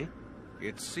 really.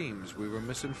 It seems we were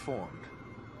misinformed.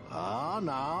 Ah,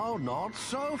 now, not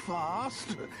so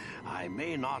fast. I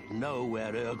may not know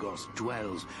where Urgost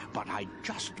dwells, but I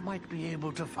just might be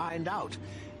able to find out.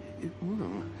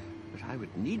 But I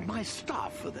would need my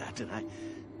staff for that, and I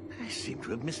seem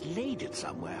to have mislaid it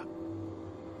somewhere.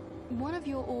 One of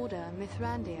your order,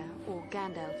 Mithrandir, or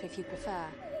Gandalf if you prefer,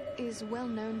 is well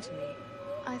known to me.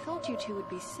 I thought you two would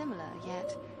be similar,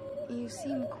 yet you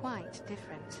seem quite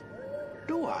different.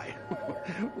 Do I?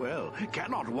 Well,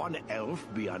 cannot one elf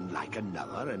be unlike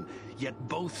another, and yet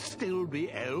both still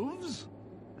be elves?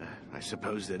 I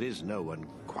suppose there is no one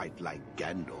quite like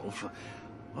Gandalf,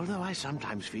 although I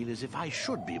sometimes feel as if I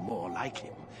should be more like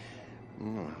him.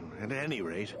 At any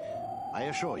rate, I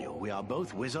assure you, we are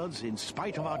both wizards in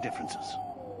spite of our differences.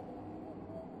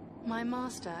 My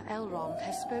master, Elrond,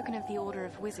 has spoken of the Order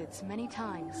of Wizards many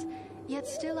times. Yet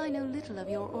still I know little of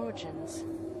your origins.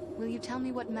 Will you tell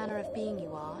me what manner of being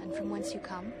you are, and from whence you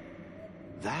come?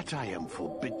 That I am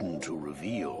forbidden to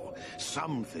reveal.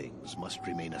 Some things must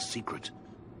remain a secret,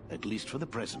 at least for the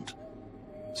present.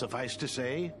 Suffice to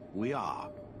say, we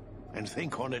are. And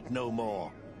think on it no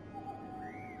more.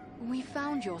 We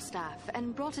found your staff,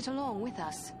 and brought it along with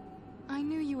us. I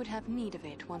knew you would have need of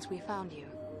it once we found you.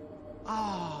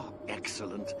 Ah,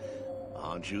 excellent.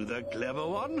 Aren't you the clever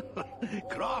one?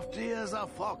 Crafty as a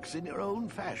fox in your own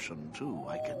fashion, too,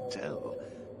 I can tell.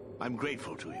 I'm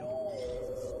grateful to you.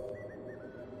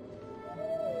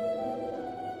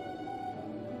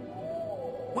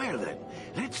 Well then,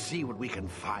 let's see what we can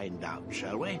find out,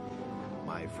 shall we?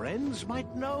 My friends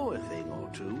might know a thing or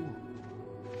two.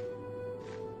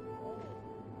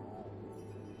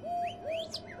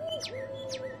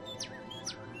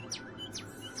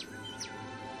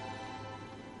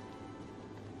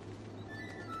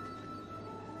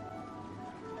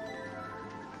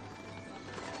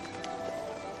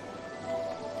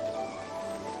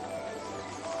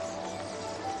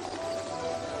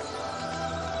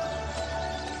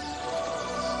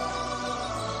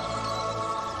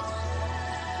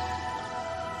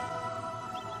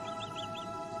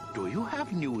 Do you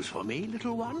have news for me,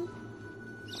 little one?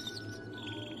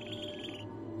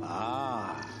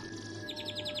 Ah.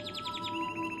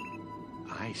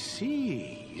 I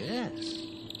see, yes.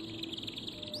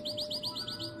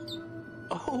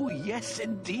 Oh, yes,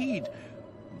 indeed.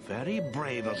 Very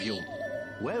brave of you.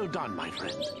 Well done, my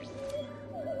friend.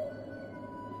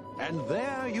 And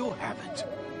there you have it.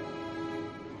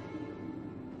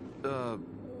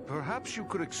 Perhaps you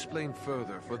could explain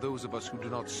further for those of us who do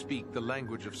not speak the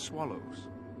language of swallows.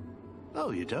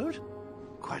 Oh, you don't?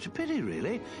 Quite a pity,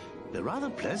 really. They're rather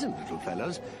pleasant little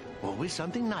fellows. Always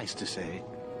something nice to say.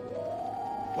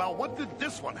 Well, what did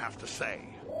this one have to say?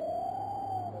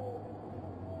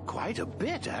 Quite a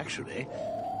bit, actually.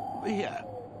 Here,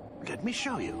 let me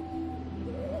show you.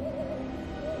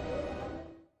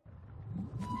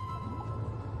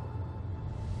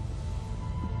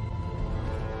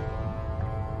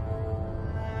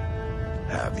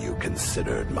 Have you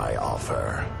considered my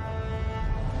offer?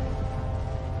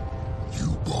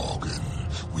 You bargain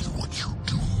with what you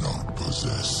do not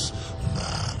possess,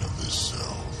 man of the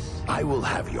South. I will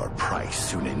have your price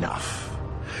soon enough.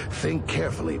 Think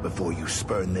carefully before you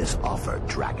spurn this offer,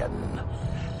 dragon.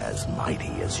 As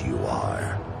mighty as you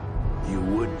are, you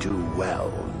would do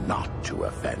well not to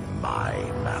offend my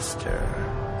master.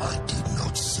 I did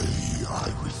not say I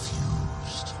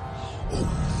refused. Only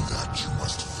that you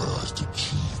must first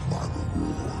achieve my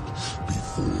reward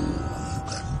before you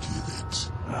can give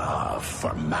it. Ah,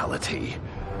 formality.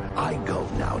 I go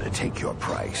now to take your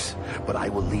price, but I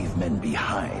will leave men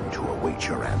behind to await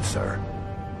your answer.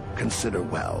 Consider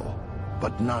well,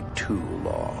 but not too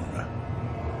long.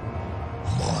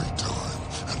 My time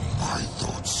and my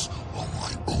thoughts are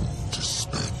my own to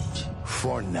spend.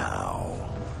 For now.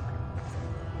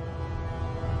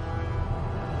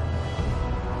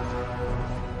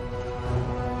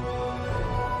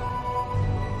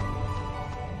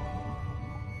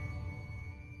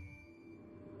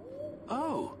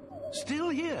 Oh, still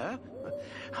here?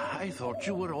 I thought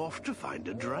you were off to find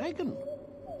a dragon.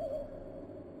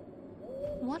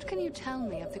 What can you tell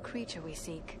me of the creature we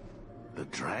seek? The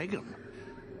dragon?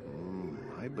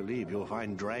 I believe you'll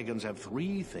find dragons have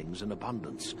three things in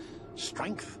abundance: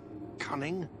 strength,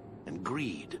 cunning, and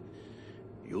greed.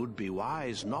 You'd be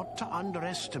wise not to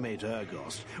underestimate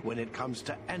Urgost when it comes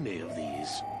to any of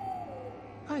these.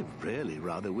 I really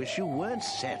rather wish you weren't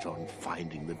set on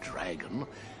finding the dragon.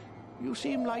 You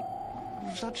seem like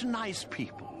such nice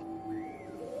people.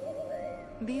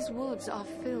 These woods are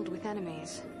filled with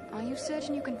enemies. Are you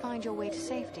certain you can find your way to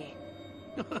safety?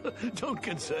 Don't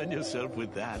concern yourself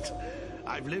with that.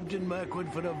 I've lived in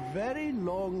Mirkwood for a very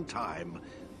long time.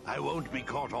 I won't be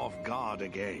caught off guard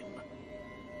again.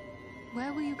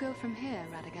 Where will you go from here,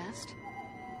 Radagast?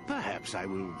 Perhaps I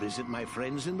will visit my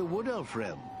friends in the Wood Elf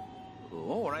realm.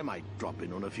 Or I might drop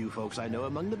in on a few folks I know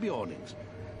among the Bjornings.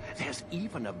 There's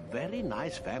even a very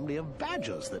nice family of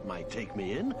badgers that might take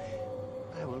me in.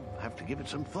 I will have to give it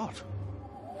some thought.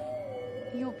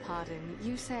 Your pardon,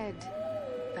 you said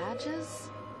badgers?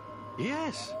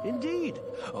 Yes, indeed.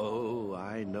 Oh,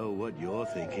 I know what you're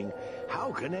thinking.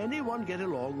 How can anyone get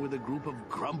along with a group of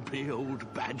grumpy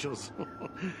old badgers?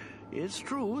 It's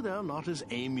true, they're not as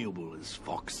amiable as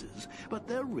foxes, but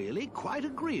they're really quite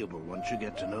agreeable once you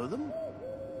get to know them.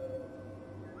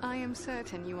 I am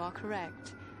certain you are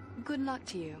correct. Good luck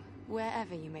to you,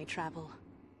 wherever you may travel.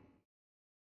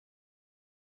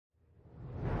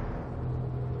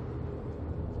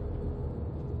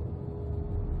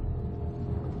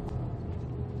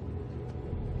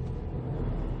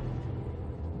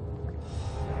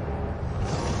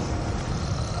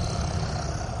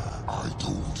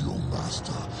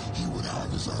 he would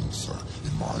have his answer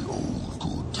in my own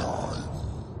good time.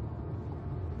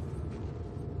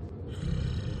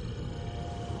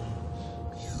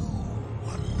 You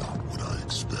are not what I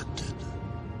expected.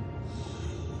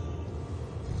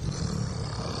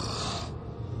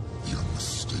 The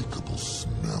unmistakable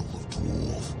smell of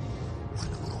dwarf. I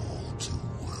know it all too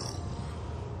well.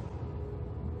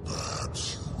 Perhaps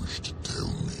you wish to tell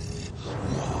me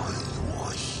why you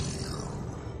are here.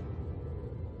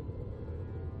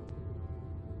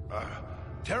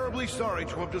 Terribly sorry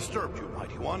to have disturbed you,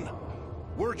 Mighty One.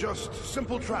 We're just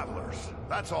simple travelers,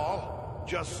 that's all.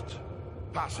 Just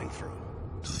passing through.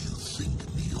 Do you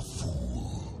think me a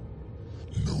fool?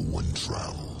 No one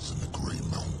travels in the Grey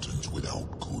Mountains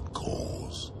without good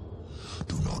cause.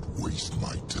 Do not waste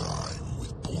my time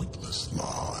with pointless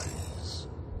lies.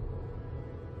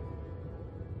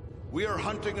 We are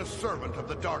hunting a servant of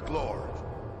the Dark Lord.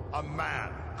 A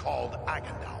man called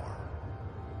Agandaur.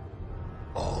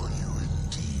 Are you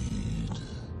indeed?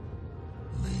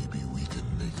 Maybe we can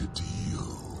make a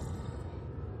deal.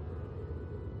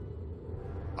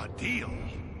 A deal?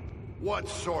 What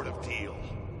sort of deal?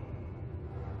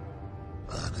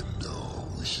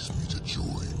 Agandaur wishes me to join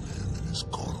him in his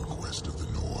conquest of the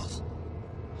North.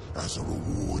 As a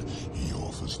reward, he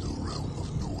offers the realm of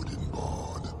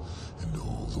Nordenbard and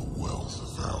all the wealth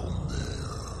found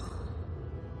there.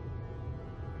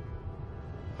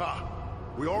 Ha!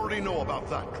 We already know about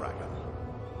that, Dragon.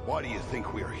 Why do you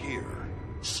think we're here?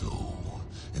 So,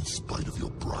 in spite of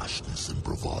your brashness and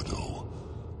bravado,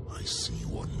 I see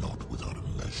you are not without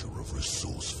a measure of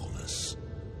resourcefulness.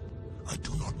 I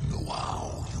do not know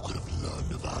how you could have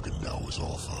learned of Agandaur's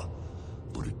offer,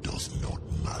 but it does not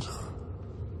matter.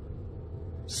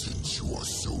 Since you are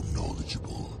so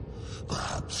knowledgeable,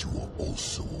 perhaps you are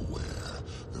also aware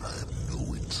that I have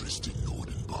no interest in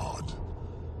Nordenbard.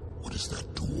 What is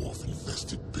that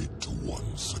dwarf-infested bit to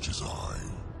one such as I?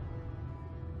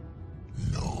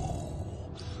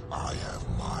 No, I have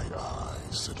my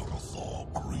eyes set on a far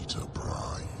greater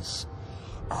prize.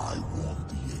 I want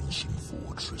the ancient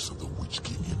fortress of the Witch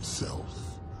King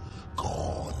himself,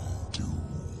 Karn Dûm.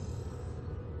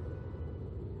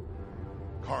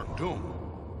 Karn Dûm?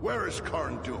 Where is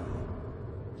Karn Dûm?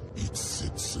 It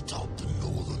sits atop the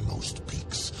northernmost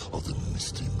peaks of the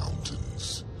Misty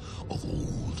Mountains. Of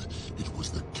old, it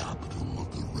was the capital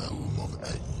of the realm of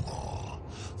Angmar,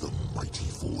 the mighty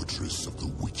fortress of the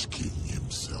Witch King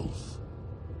himself.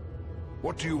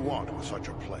 What do you want with such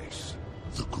a place?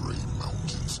 The Grey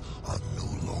Mountains are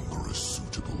no longer a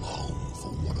suitable home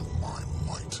for one of my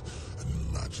might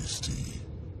and majesty.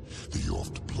 The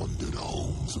oft-plundered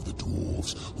homes of the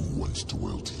dwarves who once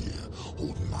dwelt here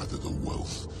hold neither the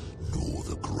wealth nor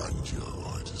the grandeur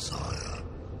I desire.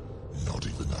 Not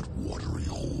even that watery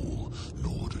hole,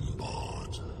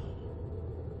 Nordenbard.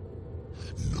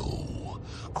 No,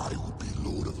 I would be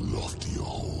lord of loftier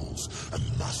halls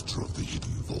and master of the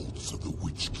hidden vaults of the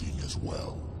Witch King as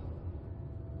well.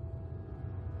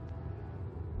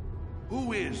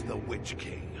 Who is the Witch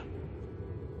King?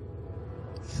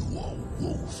 You are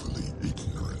woefully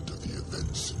ignorant of the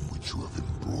events in which you have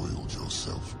embroiled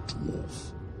yourself,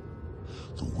 dwarf.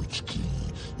 The Witch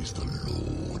King is the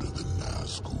Lord of the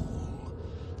Nazgul,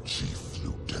 Chief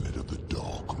Lieutenant of the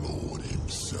Dark Lord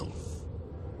himself.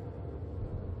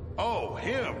 Oh,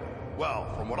 him?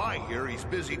 Well, from what I hear, he's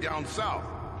busy down south,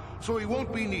 so he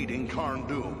won't be needing Karn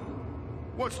Dûm.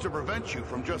 What's to prevent you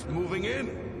from just moving in?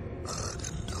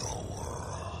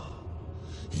 Agandaur.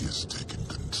 He has taken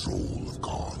control of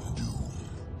Karn Dûm.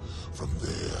 From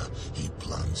there, he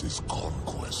plans his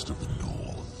conquest of the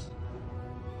North.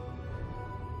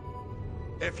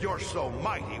 If you're so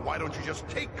mighty, why don't you just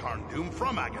take Karn Dûm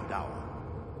from Agandaur?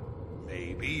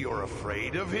 Maybe you're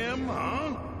afraid of him,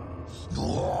 huh? Do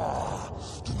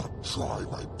not try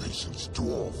my patience,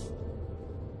 dwarf.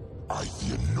 I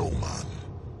fear no man.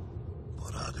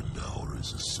 But Agandaur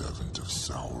is a servant of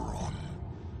Sauron,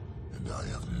 and I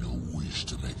have no wish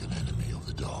to make an enemy of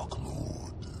the Dark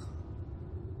Lord.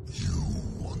 You,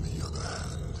 on the other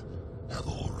hand, have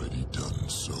already done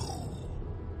so.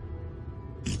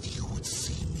 If you would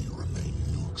see me remain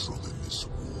neutral in this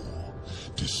war,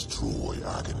 destroy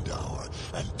Agandaur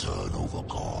and turn over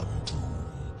Karn Dûm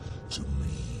to me.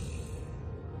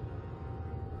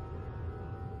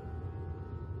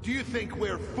 Do you think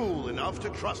we're fool enough to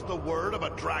trust the word of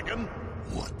a dragon?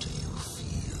 What do you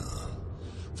fear?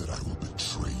 That I will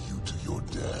betray you to your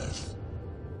death?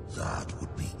 That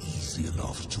would be easy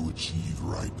enough to achieve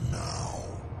right now.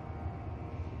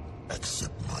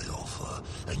 Accept my offer,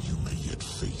 and you may yet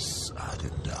face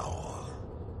Agandaur.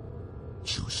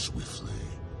 Choose swiftly.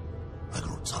 I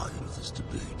grow tired of this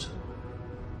debate.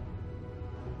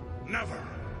 Never.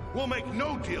 We'll make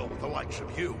no deal with the likes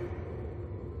of you.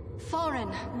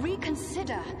 Thorin,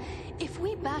 reconsider. If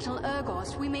we battle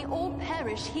Urgost, we may all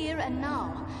perish here and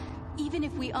now. Even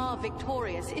if we are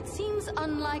victorious, it seems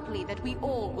unlikely that we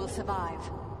all will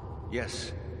survive.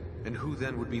 Yes. And who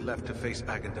then would be left to face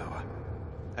Agandaur?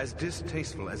 As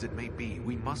distasteful as it may be,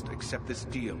 we must accept this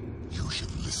deal. You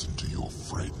should listen to your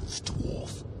friends,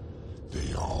 dwarf.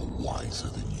 They are wiser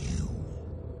than you.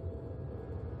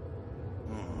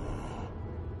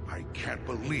 I can't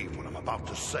believe what I'm about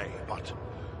to say, but...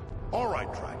 All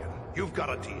right, Dragon, you've got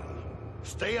a deal.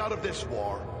 Stay out of this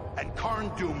war, and Karn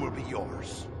Dûm will be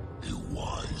yours. A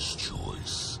wise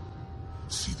choice.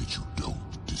 See that you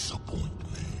don't disappoint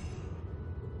me.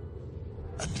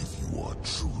 And if you are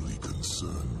truly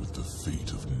concerned with the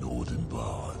fate of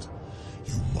Nordenbard,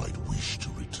 you might wish to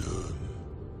return.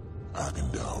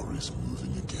 Agandaur is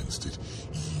moving against it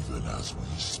even as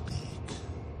we speak.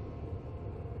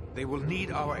 They will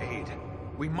need our aid.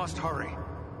 We must hurry.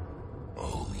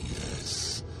 Oh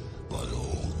yes, by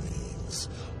all means,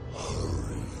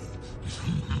 hurry.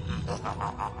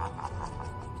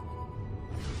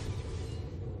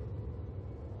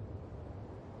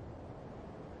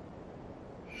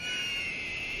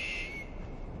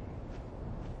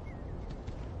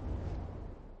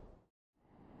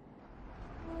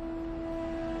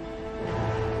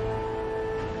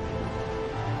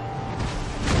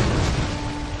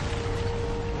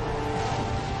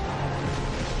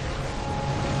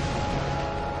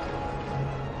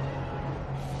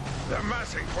 They're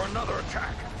massing for another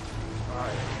attack.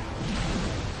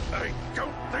 I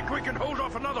don't think we can hold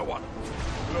off another one.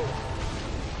 No.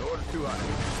 Order 2 high.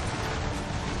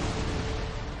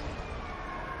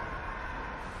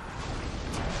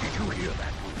 Did you hear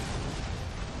that?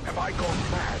 Have I gone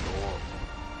mad or...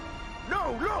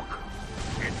 No, look!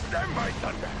 It's them, my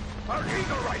thunder! Our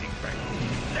eagle riding friends!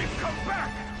 They've come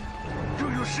back! Do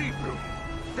you see, Blue?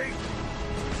 They...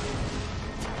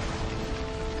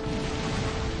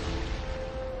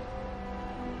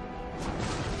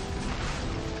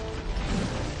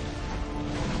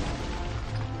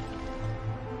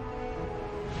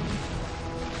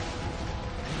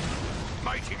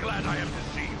 Mighty glad I am to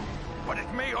see you, but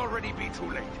it may already be too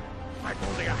late. I've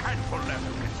only a handful left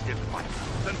who can still fight.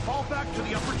 Then fall back to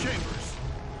the upper chambers.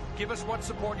 Give us what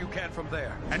support you can from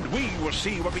there. And we will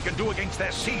see what we can do against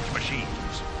their siege machines.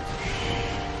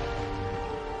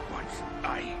 What?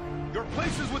 Your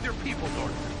place is with your people,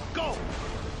 Norton. Go!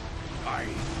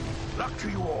 Luck to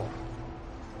you all.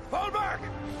 Fall back!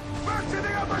 Back to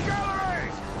the upper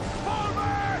galleries! Fall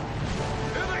back!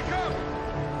 Here they come!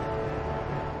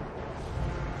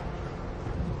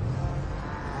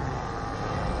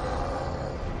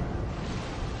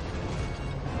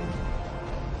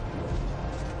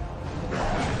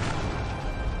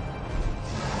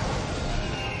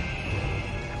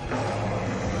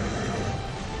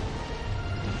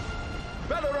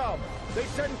 Balaram! They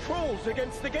send trolls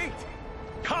against the gate!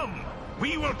 Come!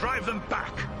 We will drive them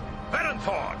back!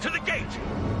 Varanthor, to the gate!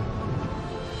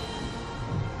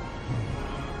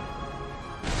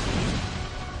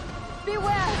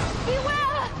 Beware!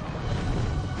 Beware!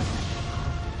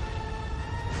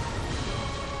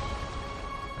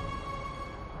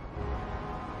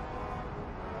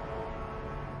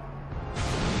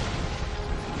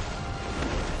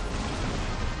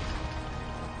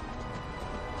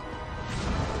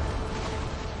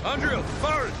 Andriel,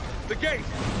 Farid, the gate!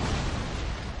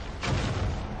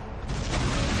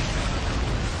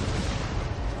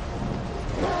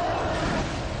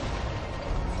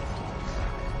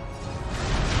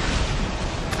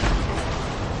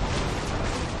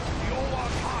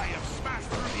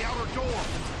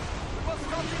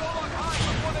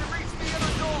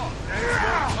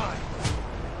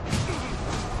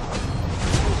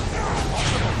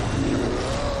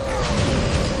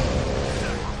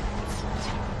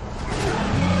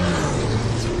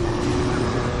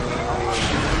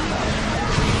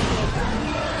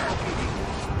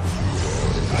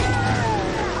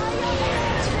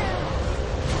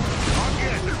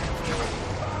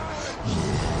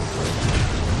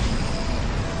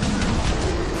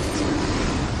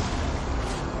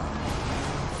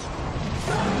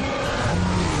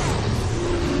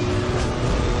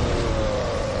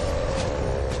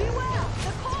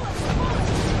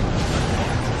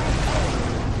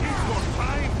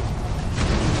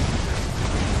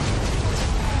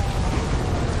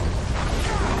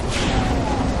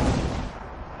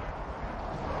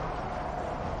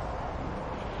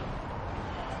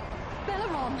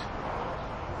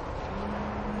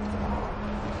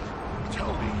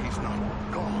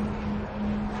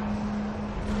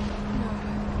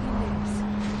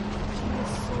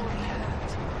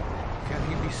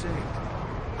 be saved?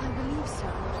 I believe so,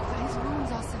 but his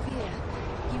wounds are severe.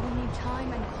 He will need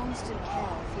time and constant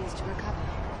care if he is to recover.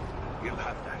 He'll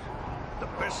have that.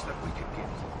 The best that we can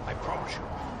give, I promise you.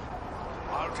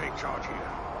 I'll take charge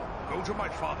here. Go to my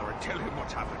father and tell him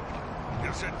what's happened.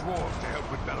 He'll send dwarves to help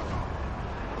with Belleroth.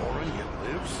 Orin yet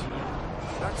lives?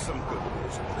 That's some good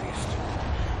news, at least.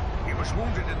 He was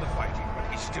wounded in the fighting, but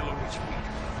he's still on his feet.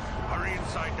 Hurry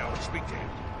inside now and speak to him.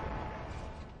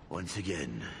 Once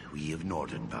again, we of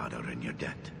Nordenbad are in your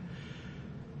debt.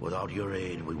 Without your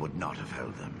aid, we would not have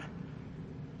held them.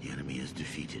 The enemy is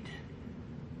defeated,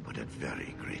 but at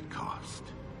very great cost.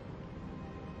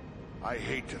 I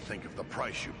hate to think of the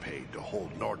price you paid to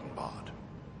hold Nordenbad.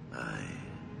 Aye.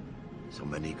 So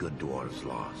many good dwarves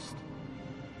lost.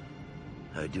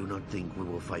 I do not think we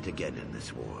will fight again in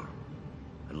this war,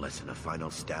 unless in a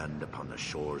final stand upon the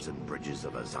shores and bridges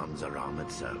of Azanzaram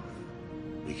itself.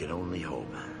 We can only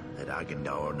hope that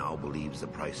Agandaur now believes the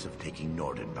price of taking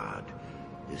Nordenbad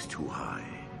is too high.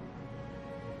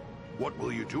 What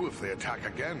will you do if they attack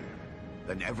again?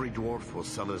 Then every dwarf will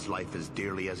sell his life as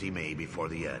dearly as he may before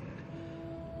the end.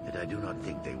 Yet I do not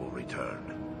think they will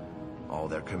return. All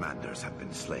their commanders have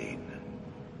been slain.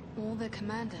 All their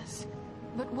commanders?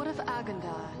 But what of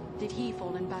Agandar? Did he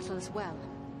fall in battle as well?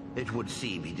 It would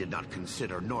seem he did not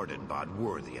consider Nordenbad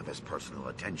worthy of his personal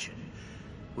attention.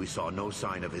 We saw no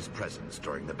sign of his presence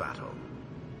during the battle.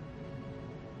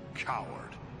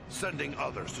 Coward, sending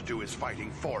others to do his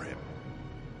fighting for him.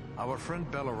 Our friend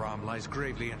Belleroth lies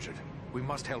gravely injured. We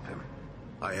must help him.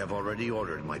 I have already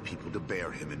ordered my people to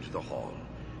bear him into the hall.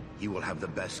 He will have the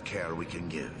best care we can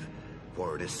give,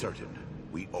 for it is certain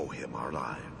we owe him our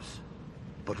lives.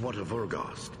 But what of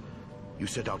Urgast? You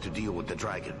set out to deal with the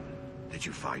dragon. Did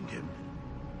you find him?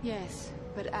 Yes,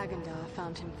 but Agandar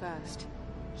found him first.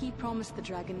 He promised the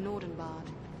dragon Nordenbad.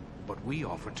 But we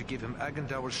offered to give him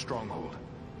Agandaur's stronghold,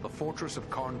 the fortress of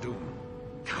Karn Dûm.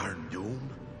 Karn Dûm?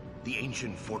 The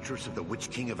ancient fortress of the Witch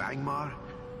King of Angmar?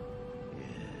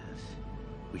 Yes.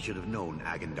 We should have known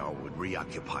Agandaur would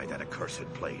reoccupy that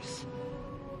accursed place.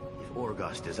 If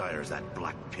Urgast desires that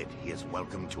black pit, he is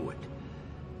welcome to it.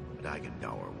 But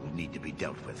Agandaur will need to be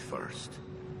dealt with first.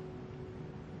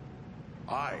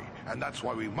 Aye, and that's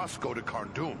why we must go to Karn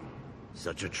Dûm.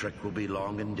 Such a trek will be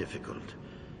long and difficult,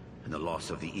 and the loss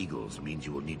of the Eagles means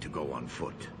you will need to go on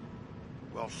foot.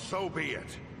 Well, so be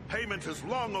it. Payment is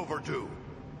long overdue.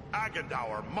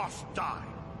 Agandaur must die.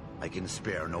 I can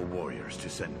spare no warriors to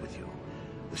send with you.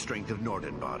 The strength of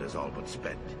Nordenbad is all but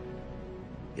spent.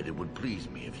 Yet it would please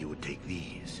me if you would take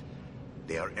these.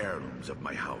 They are heirlooms of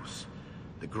my house,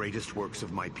 the greatest works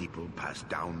of my people passed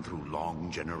down through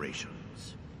long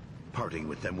generations. Parting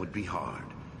with them would be hard,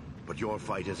 but your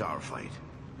fight is our fight,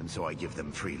 and so I give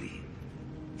them freely.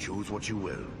 Choose what you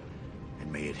will, and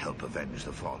may it help avenge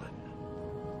the fallen.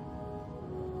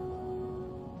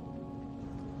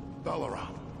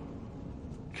 Belleroth,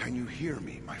 can you hear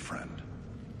me, my friend?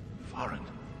 Farin,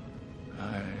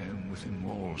 I am within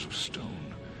walls of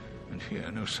stone, and hear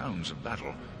no sounds of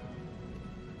battle.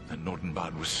 Then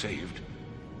Nordenbad was saved.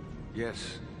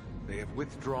 Yes, they have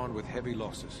withdrawn with heavy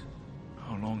losses.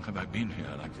 How long have I been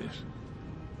here like this?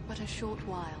 But a short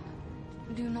while.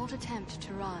 Do not attempt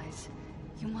to rise.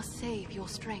 You must save your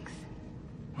strength.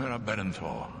 Where are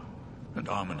Berenthor and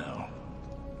Armenel?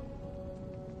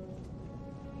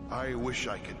 I wish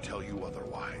I could tell you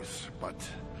otherwise, but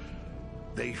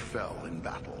they fell in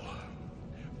battle.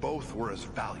 Both were as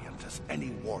valiant as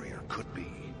any warrior could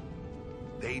be.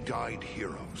 They died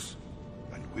heroes,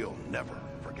 and we'll never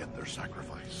forget their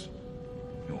sacrifice.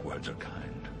 Your words are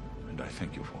kind, and I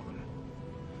thank you for them.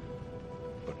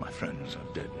 But my friends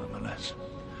are dead nonetheless.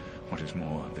 What is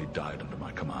more, they died under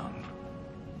my command.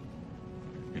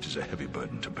 It is a heavy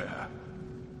burden to bear.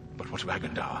 But what of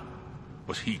Agandar?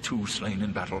 Was he too slain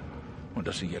in battle, or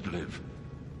does he yet live?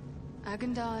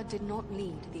 Agandar did not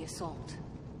lead the assault.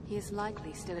 He is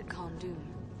likely still at Karn Dûm.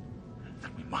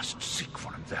 Then we must seek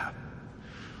for him there.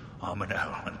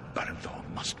 Armenel and Berenthor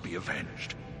must be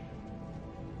avenged.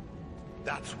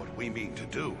 That's what we mean to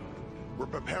do. We're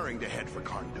preparing to head for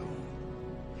Karn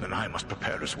Dûm. Then I must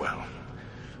prepare as well.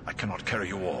 I cannot carry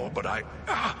you all, but I...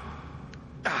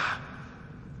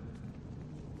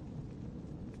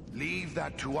 Leave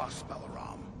that to us,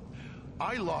 Belleroth.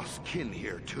 I lost kin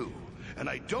here too, and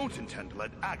I don't intend to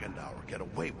let Agandaur get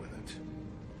away with it.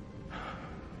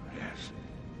 Yes.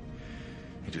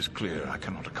 It is clear I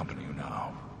cannot accompany you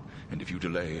now, and if you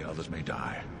delay, others may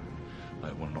die.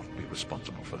 I will not be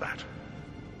responsible for that.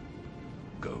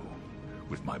 Go,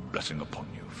 with my blessing upon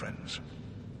you, friends.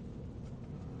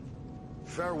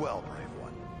 Farewell, brave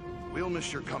one. We'll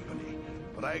miss your company,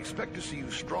 but I expect to see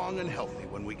you strong and healthy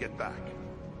when we get back.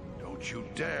 Don't you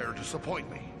dare disappoint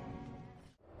me.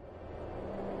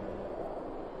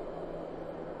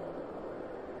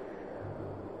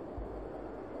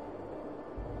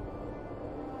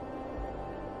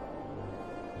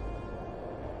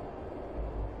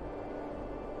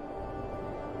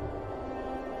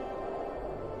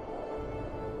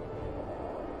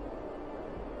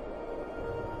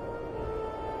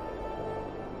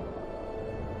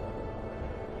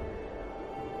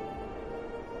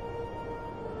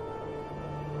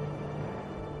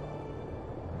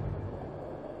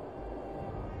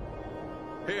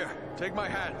 Here, take my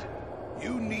hand.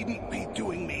 You needn't be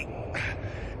doing me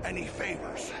any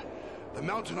favors. The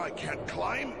mountain I can't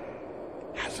climb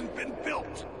hasn't been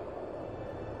built.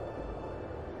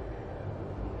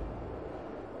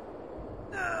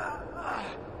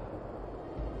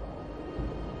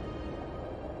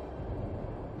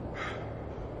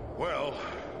 Well,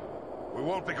 we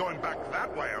won't be going back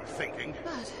that way, I'm thinking.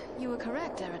 But you were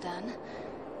correct, Eridan.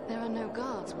 There are no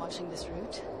guards watching this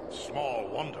route. Small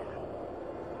wonder.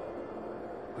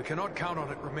 We cannot count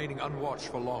on it remaining unwatched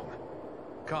for long.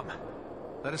 Come,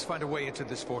 let us find a way into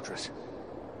this fortress.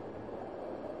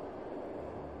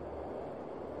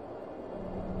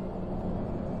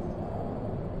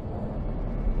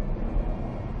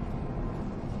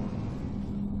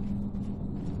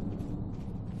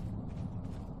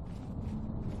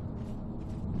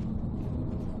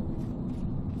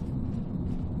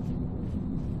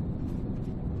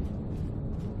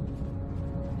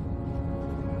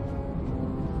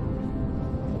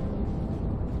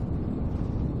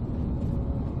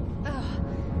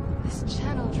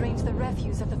 Drains the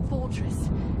refuse of the fortress,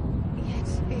 yet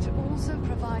it also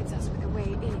provides us with a way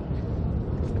in.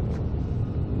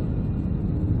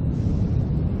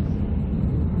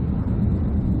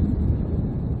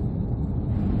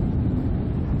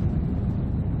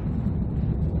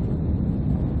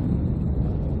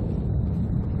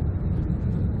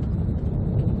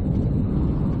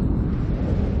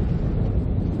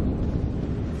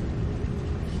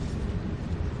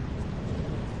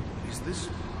 Is this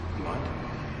blood?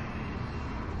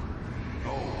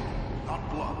 No,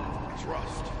 not blood. It's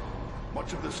rust.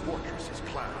 Much of this fortress is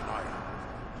clad in iron.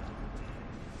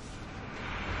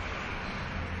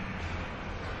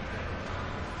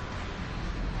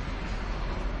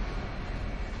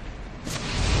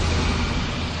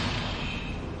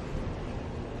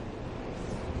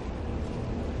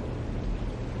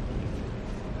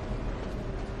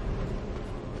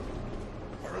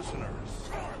 Prisoners.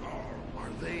 Are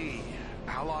they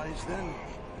allies then?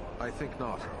 I think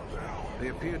not. They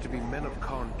appear to be men of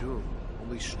Khan Dum,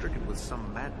 only stricken with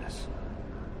some madness.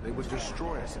 They would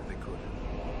destroy us if they could.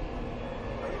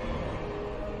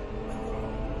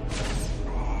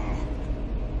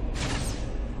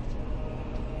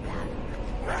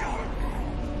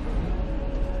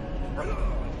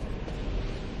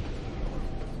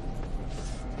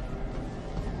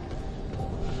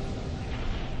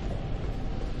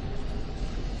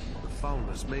 The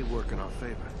foulness may work in our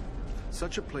favor.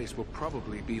 Such a place will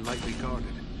probably be lightly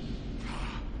guarded.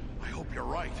 I hope you're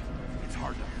right. It's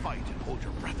hard to fight and hold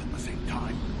your breath at the same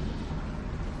time.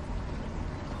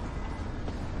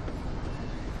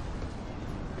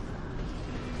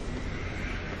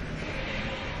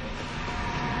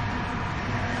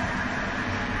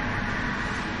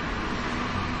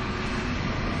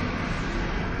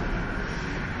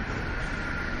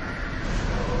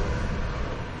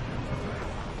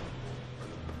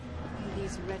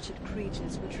 Wretched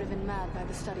creatures were driven mad by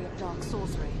the study of dark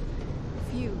sorcery.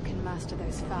 Few can master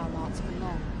those foul arts for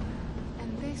long.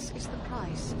 And this is the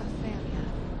price of failure.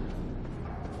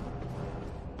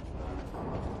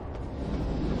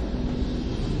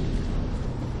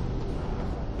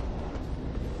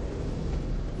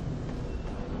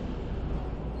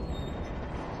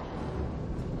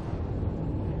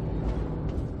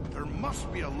 There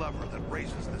must be a lever that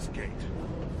raises this gate.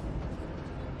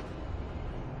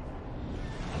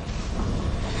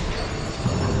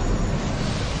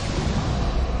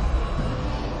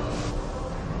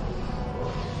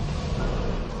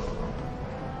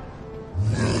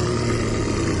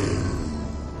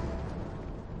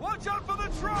 Watch out for the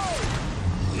troll!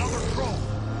 Another troll!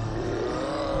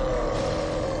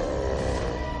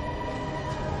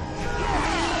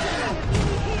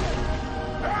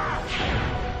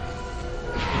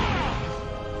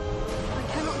 I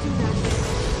cannot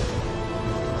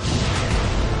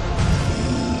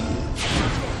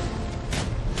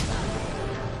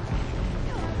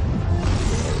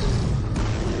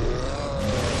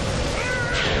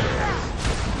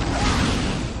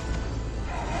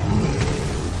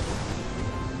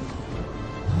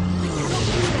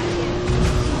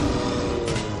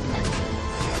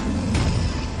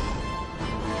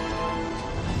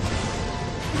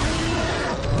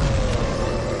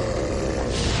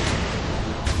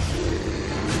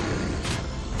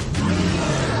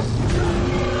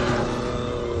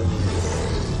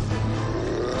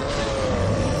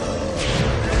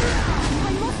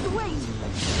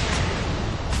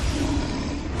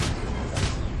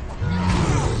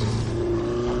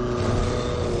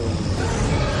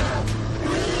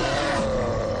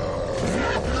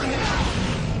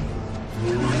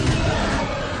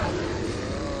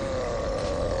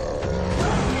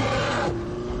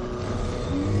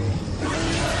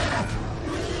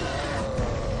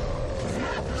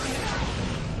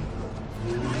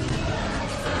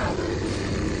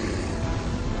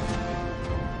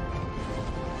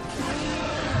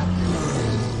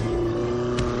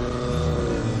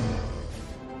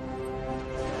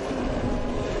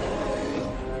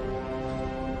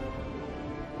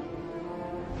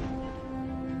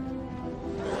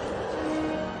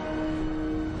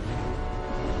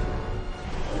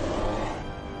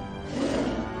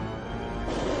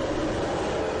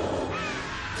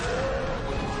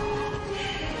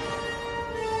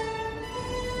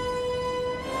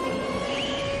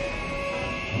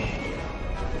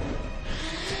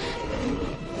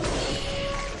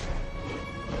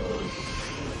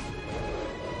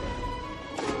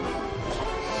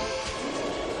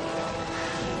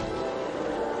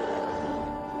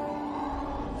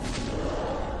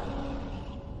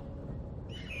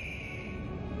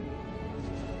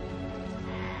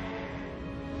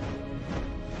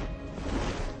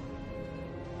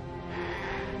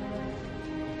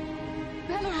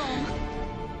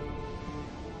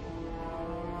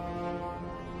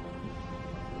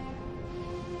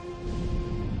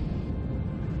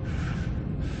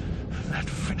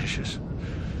ashes.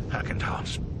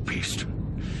 Hagendar's beast.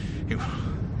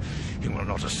 He will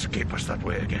not escape us that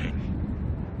way again.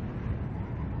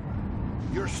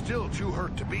 You're still too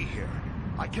hurt to be here.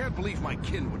 I can't believe my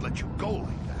kin would let you go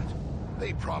like that.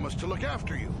 They promised to look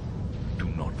after you. Do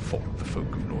not fault the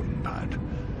folk of Nordenpad.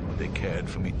 They cared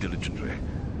for me diligently.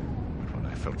 But when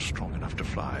I felt strong enough to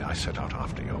fly, I set out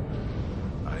after you.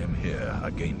 I am here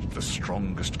against the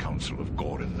strongest council of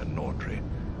Gorin and Nordri.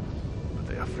 But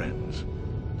they are friends.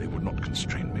 They would not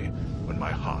constrain me when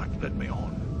my heart led me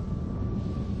on.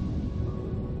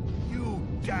 You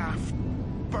daft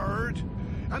bird!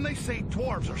 And they say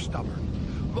dwarves are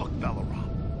stubborn. Look,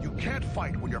 Belleroth, you can't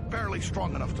fight when you're barely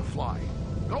strong enough to fly.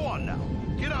 Go on now.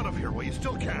 Get out of here while you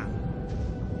still can.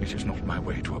 It is not my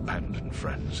way to abandon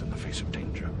friends in the face of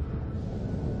danger.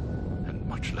 And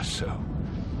much less so,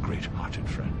 great-hearted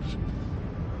friends.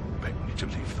 Beg me to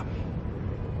leave them.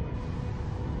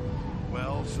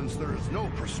 Well, since there is no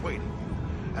persuading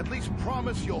you, at least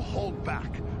promise you'll hold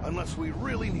back unless we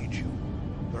really need you.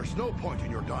 There's no point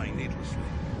in your dying needlessly.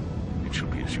 It shall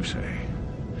be as you say.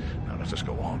 Now let us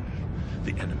go on.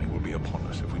 The enemy will be upon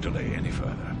us if we delay any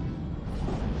further.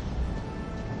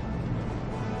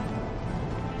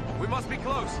 We must be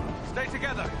close. Stay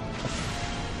together.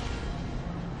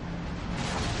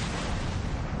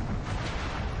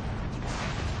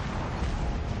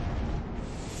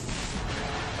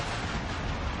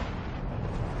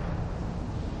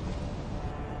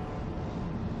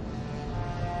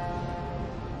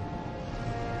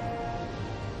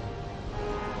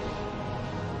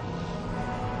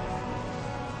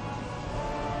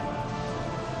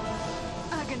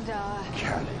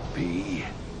 Can it be?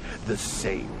 The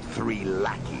same 3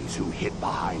 lackeys who hid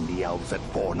behind the elves at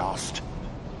Fornost?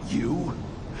 You?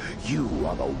 You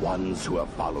are the ones who have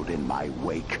followed in my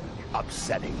wake,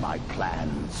 upsetting my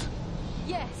plans.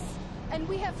 Yes, and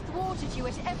we have thwarted you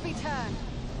at every turn.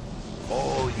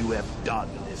 All you have done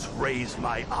is raise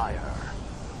my ire.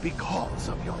 Because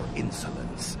of your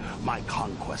insolence, my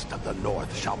conquest of the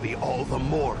North shall be all the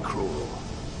more cruel.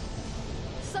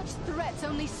 Such threats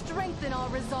only strengthen our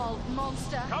resolve,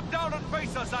 monster. Come down and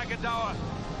face us, Agendaur.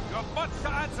 You have much to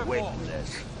answer for.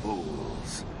 Witless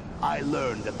fools. I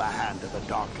learned at the hand of the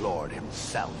Dark Lord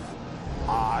himself.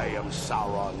 I am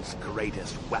Sauron's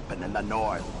greatest weapon in the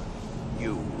North.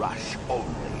 You rush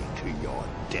only to your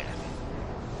death.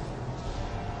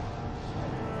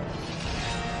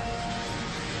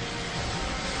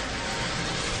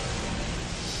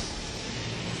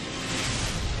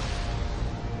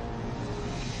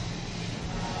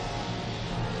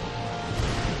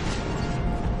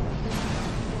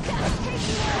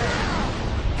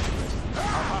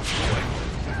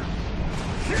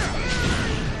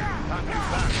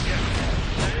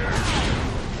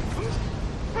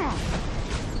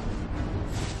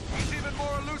 He's even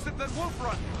more elusive than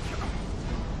Wolfrun.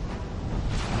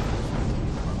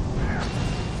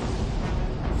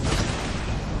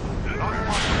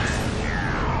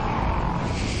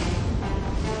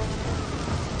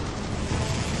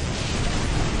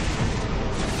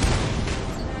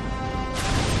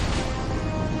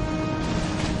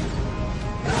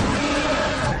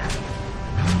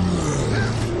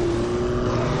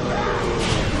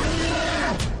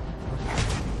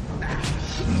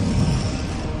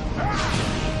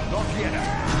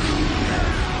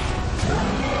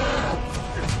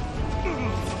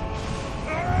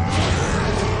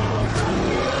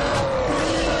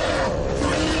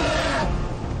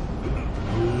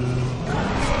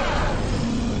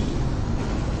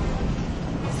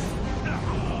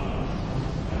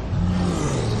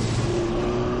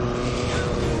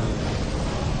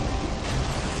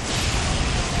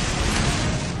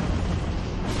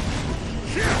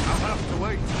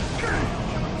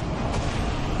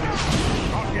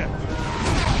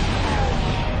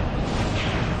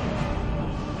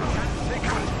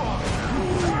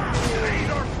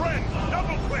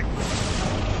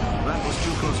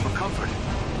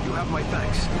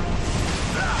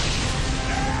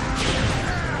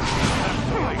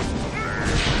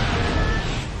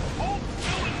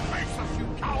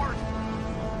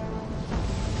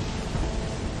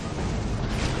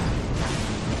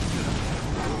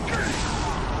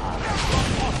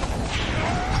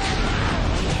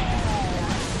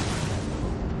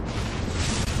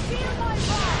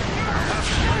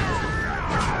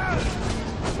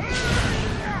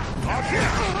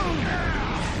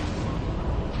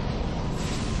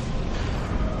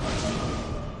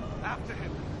 After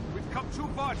him. We've come too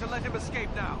far to let him escape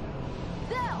now.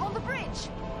 There, on the bridge!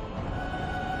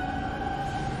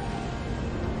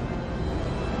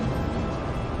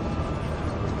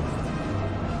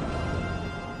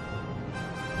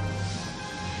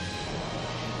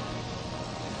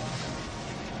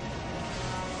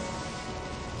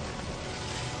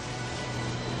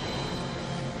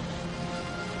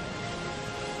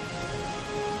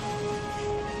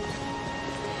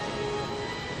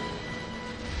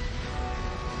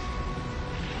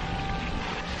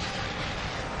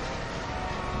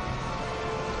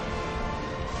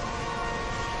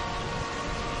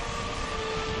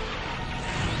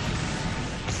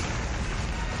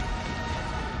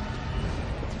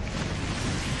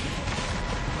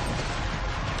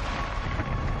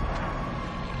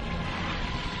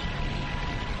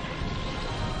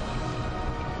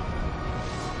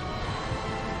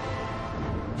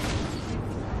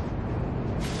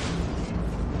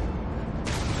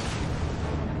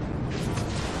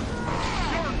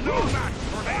 no match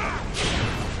for me!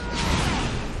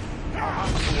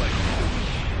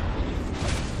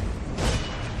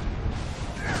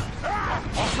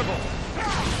 Possible!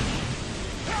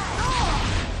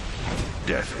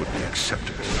 Death would be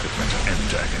acceptable if it meant an end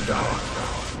to Agendaur.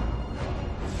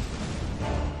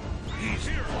 He's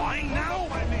flying now?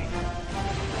 I mean.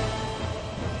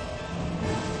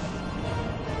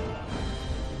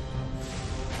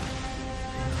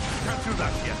 Can't do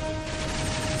that yet.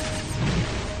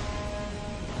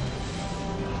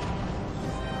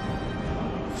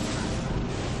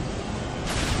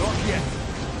 Not yet.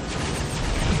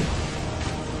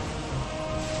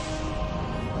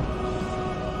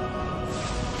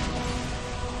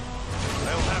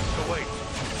 They'll have to wait.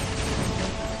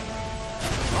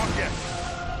 Not yet.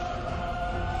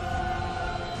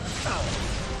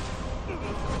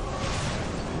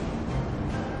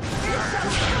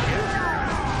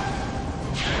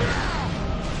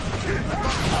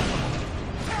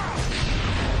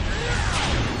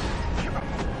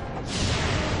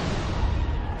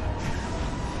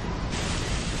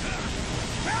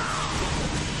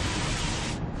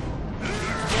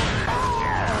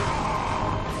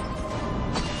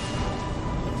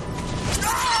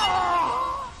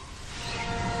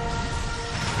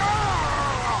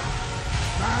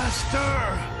 Master,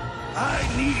 I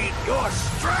need your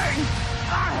strength.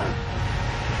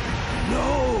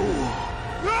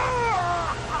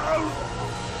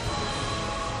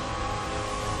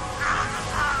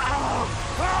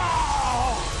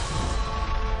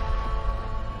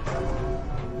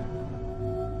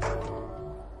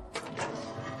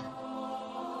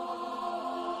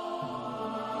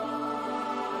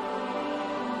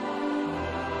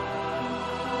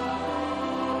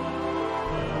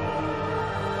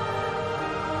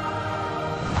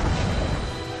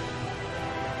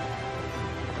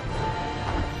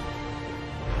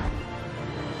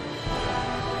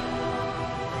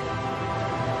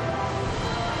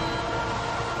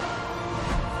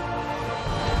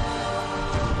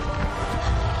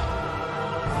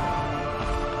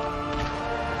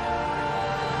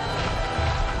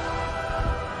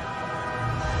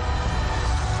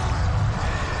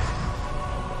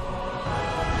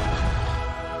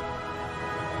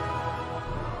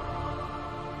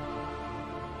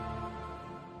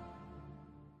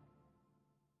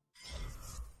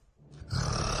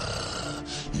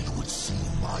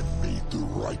 The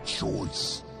right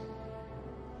choice.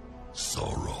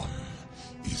 Sauron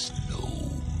is no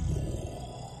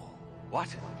more. What?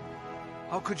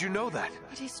 How could you know that?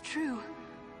 It is true.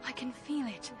 I can feel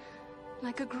it.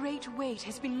 Like a great weight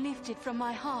has been lifted from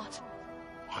my heart.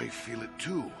 I feel it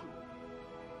too.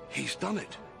 He's done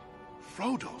it.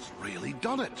 Frodo's really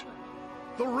done it.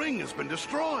 The ring has been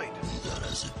destroyed. Be that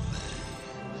as it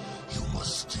may, you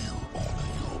must still honor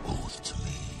your oath to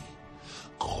me.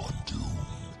 Gondoom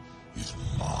is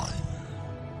mine.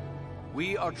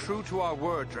 We are true to our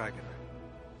word, Dragon.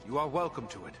 You are welcome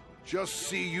to it. Just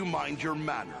see you mind your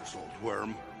manners, old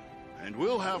worm. And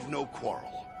we'll have no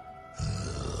quarrel.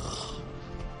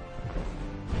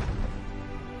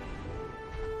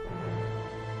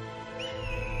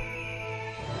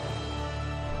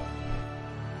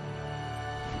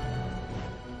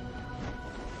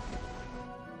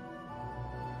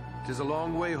 'Tis a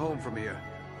long way home from here,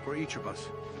 for each of us.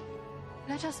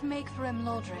 Let us make for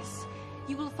Imladris.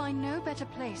 You will find no better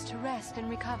place to rest and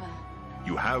recover.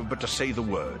 You have but to say the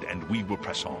word, and we will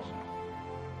press on.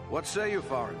 What say you,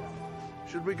 Farin?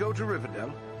 Should we go to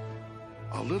Rivendell?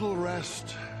 A little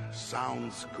rest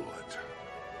sounds good.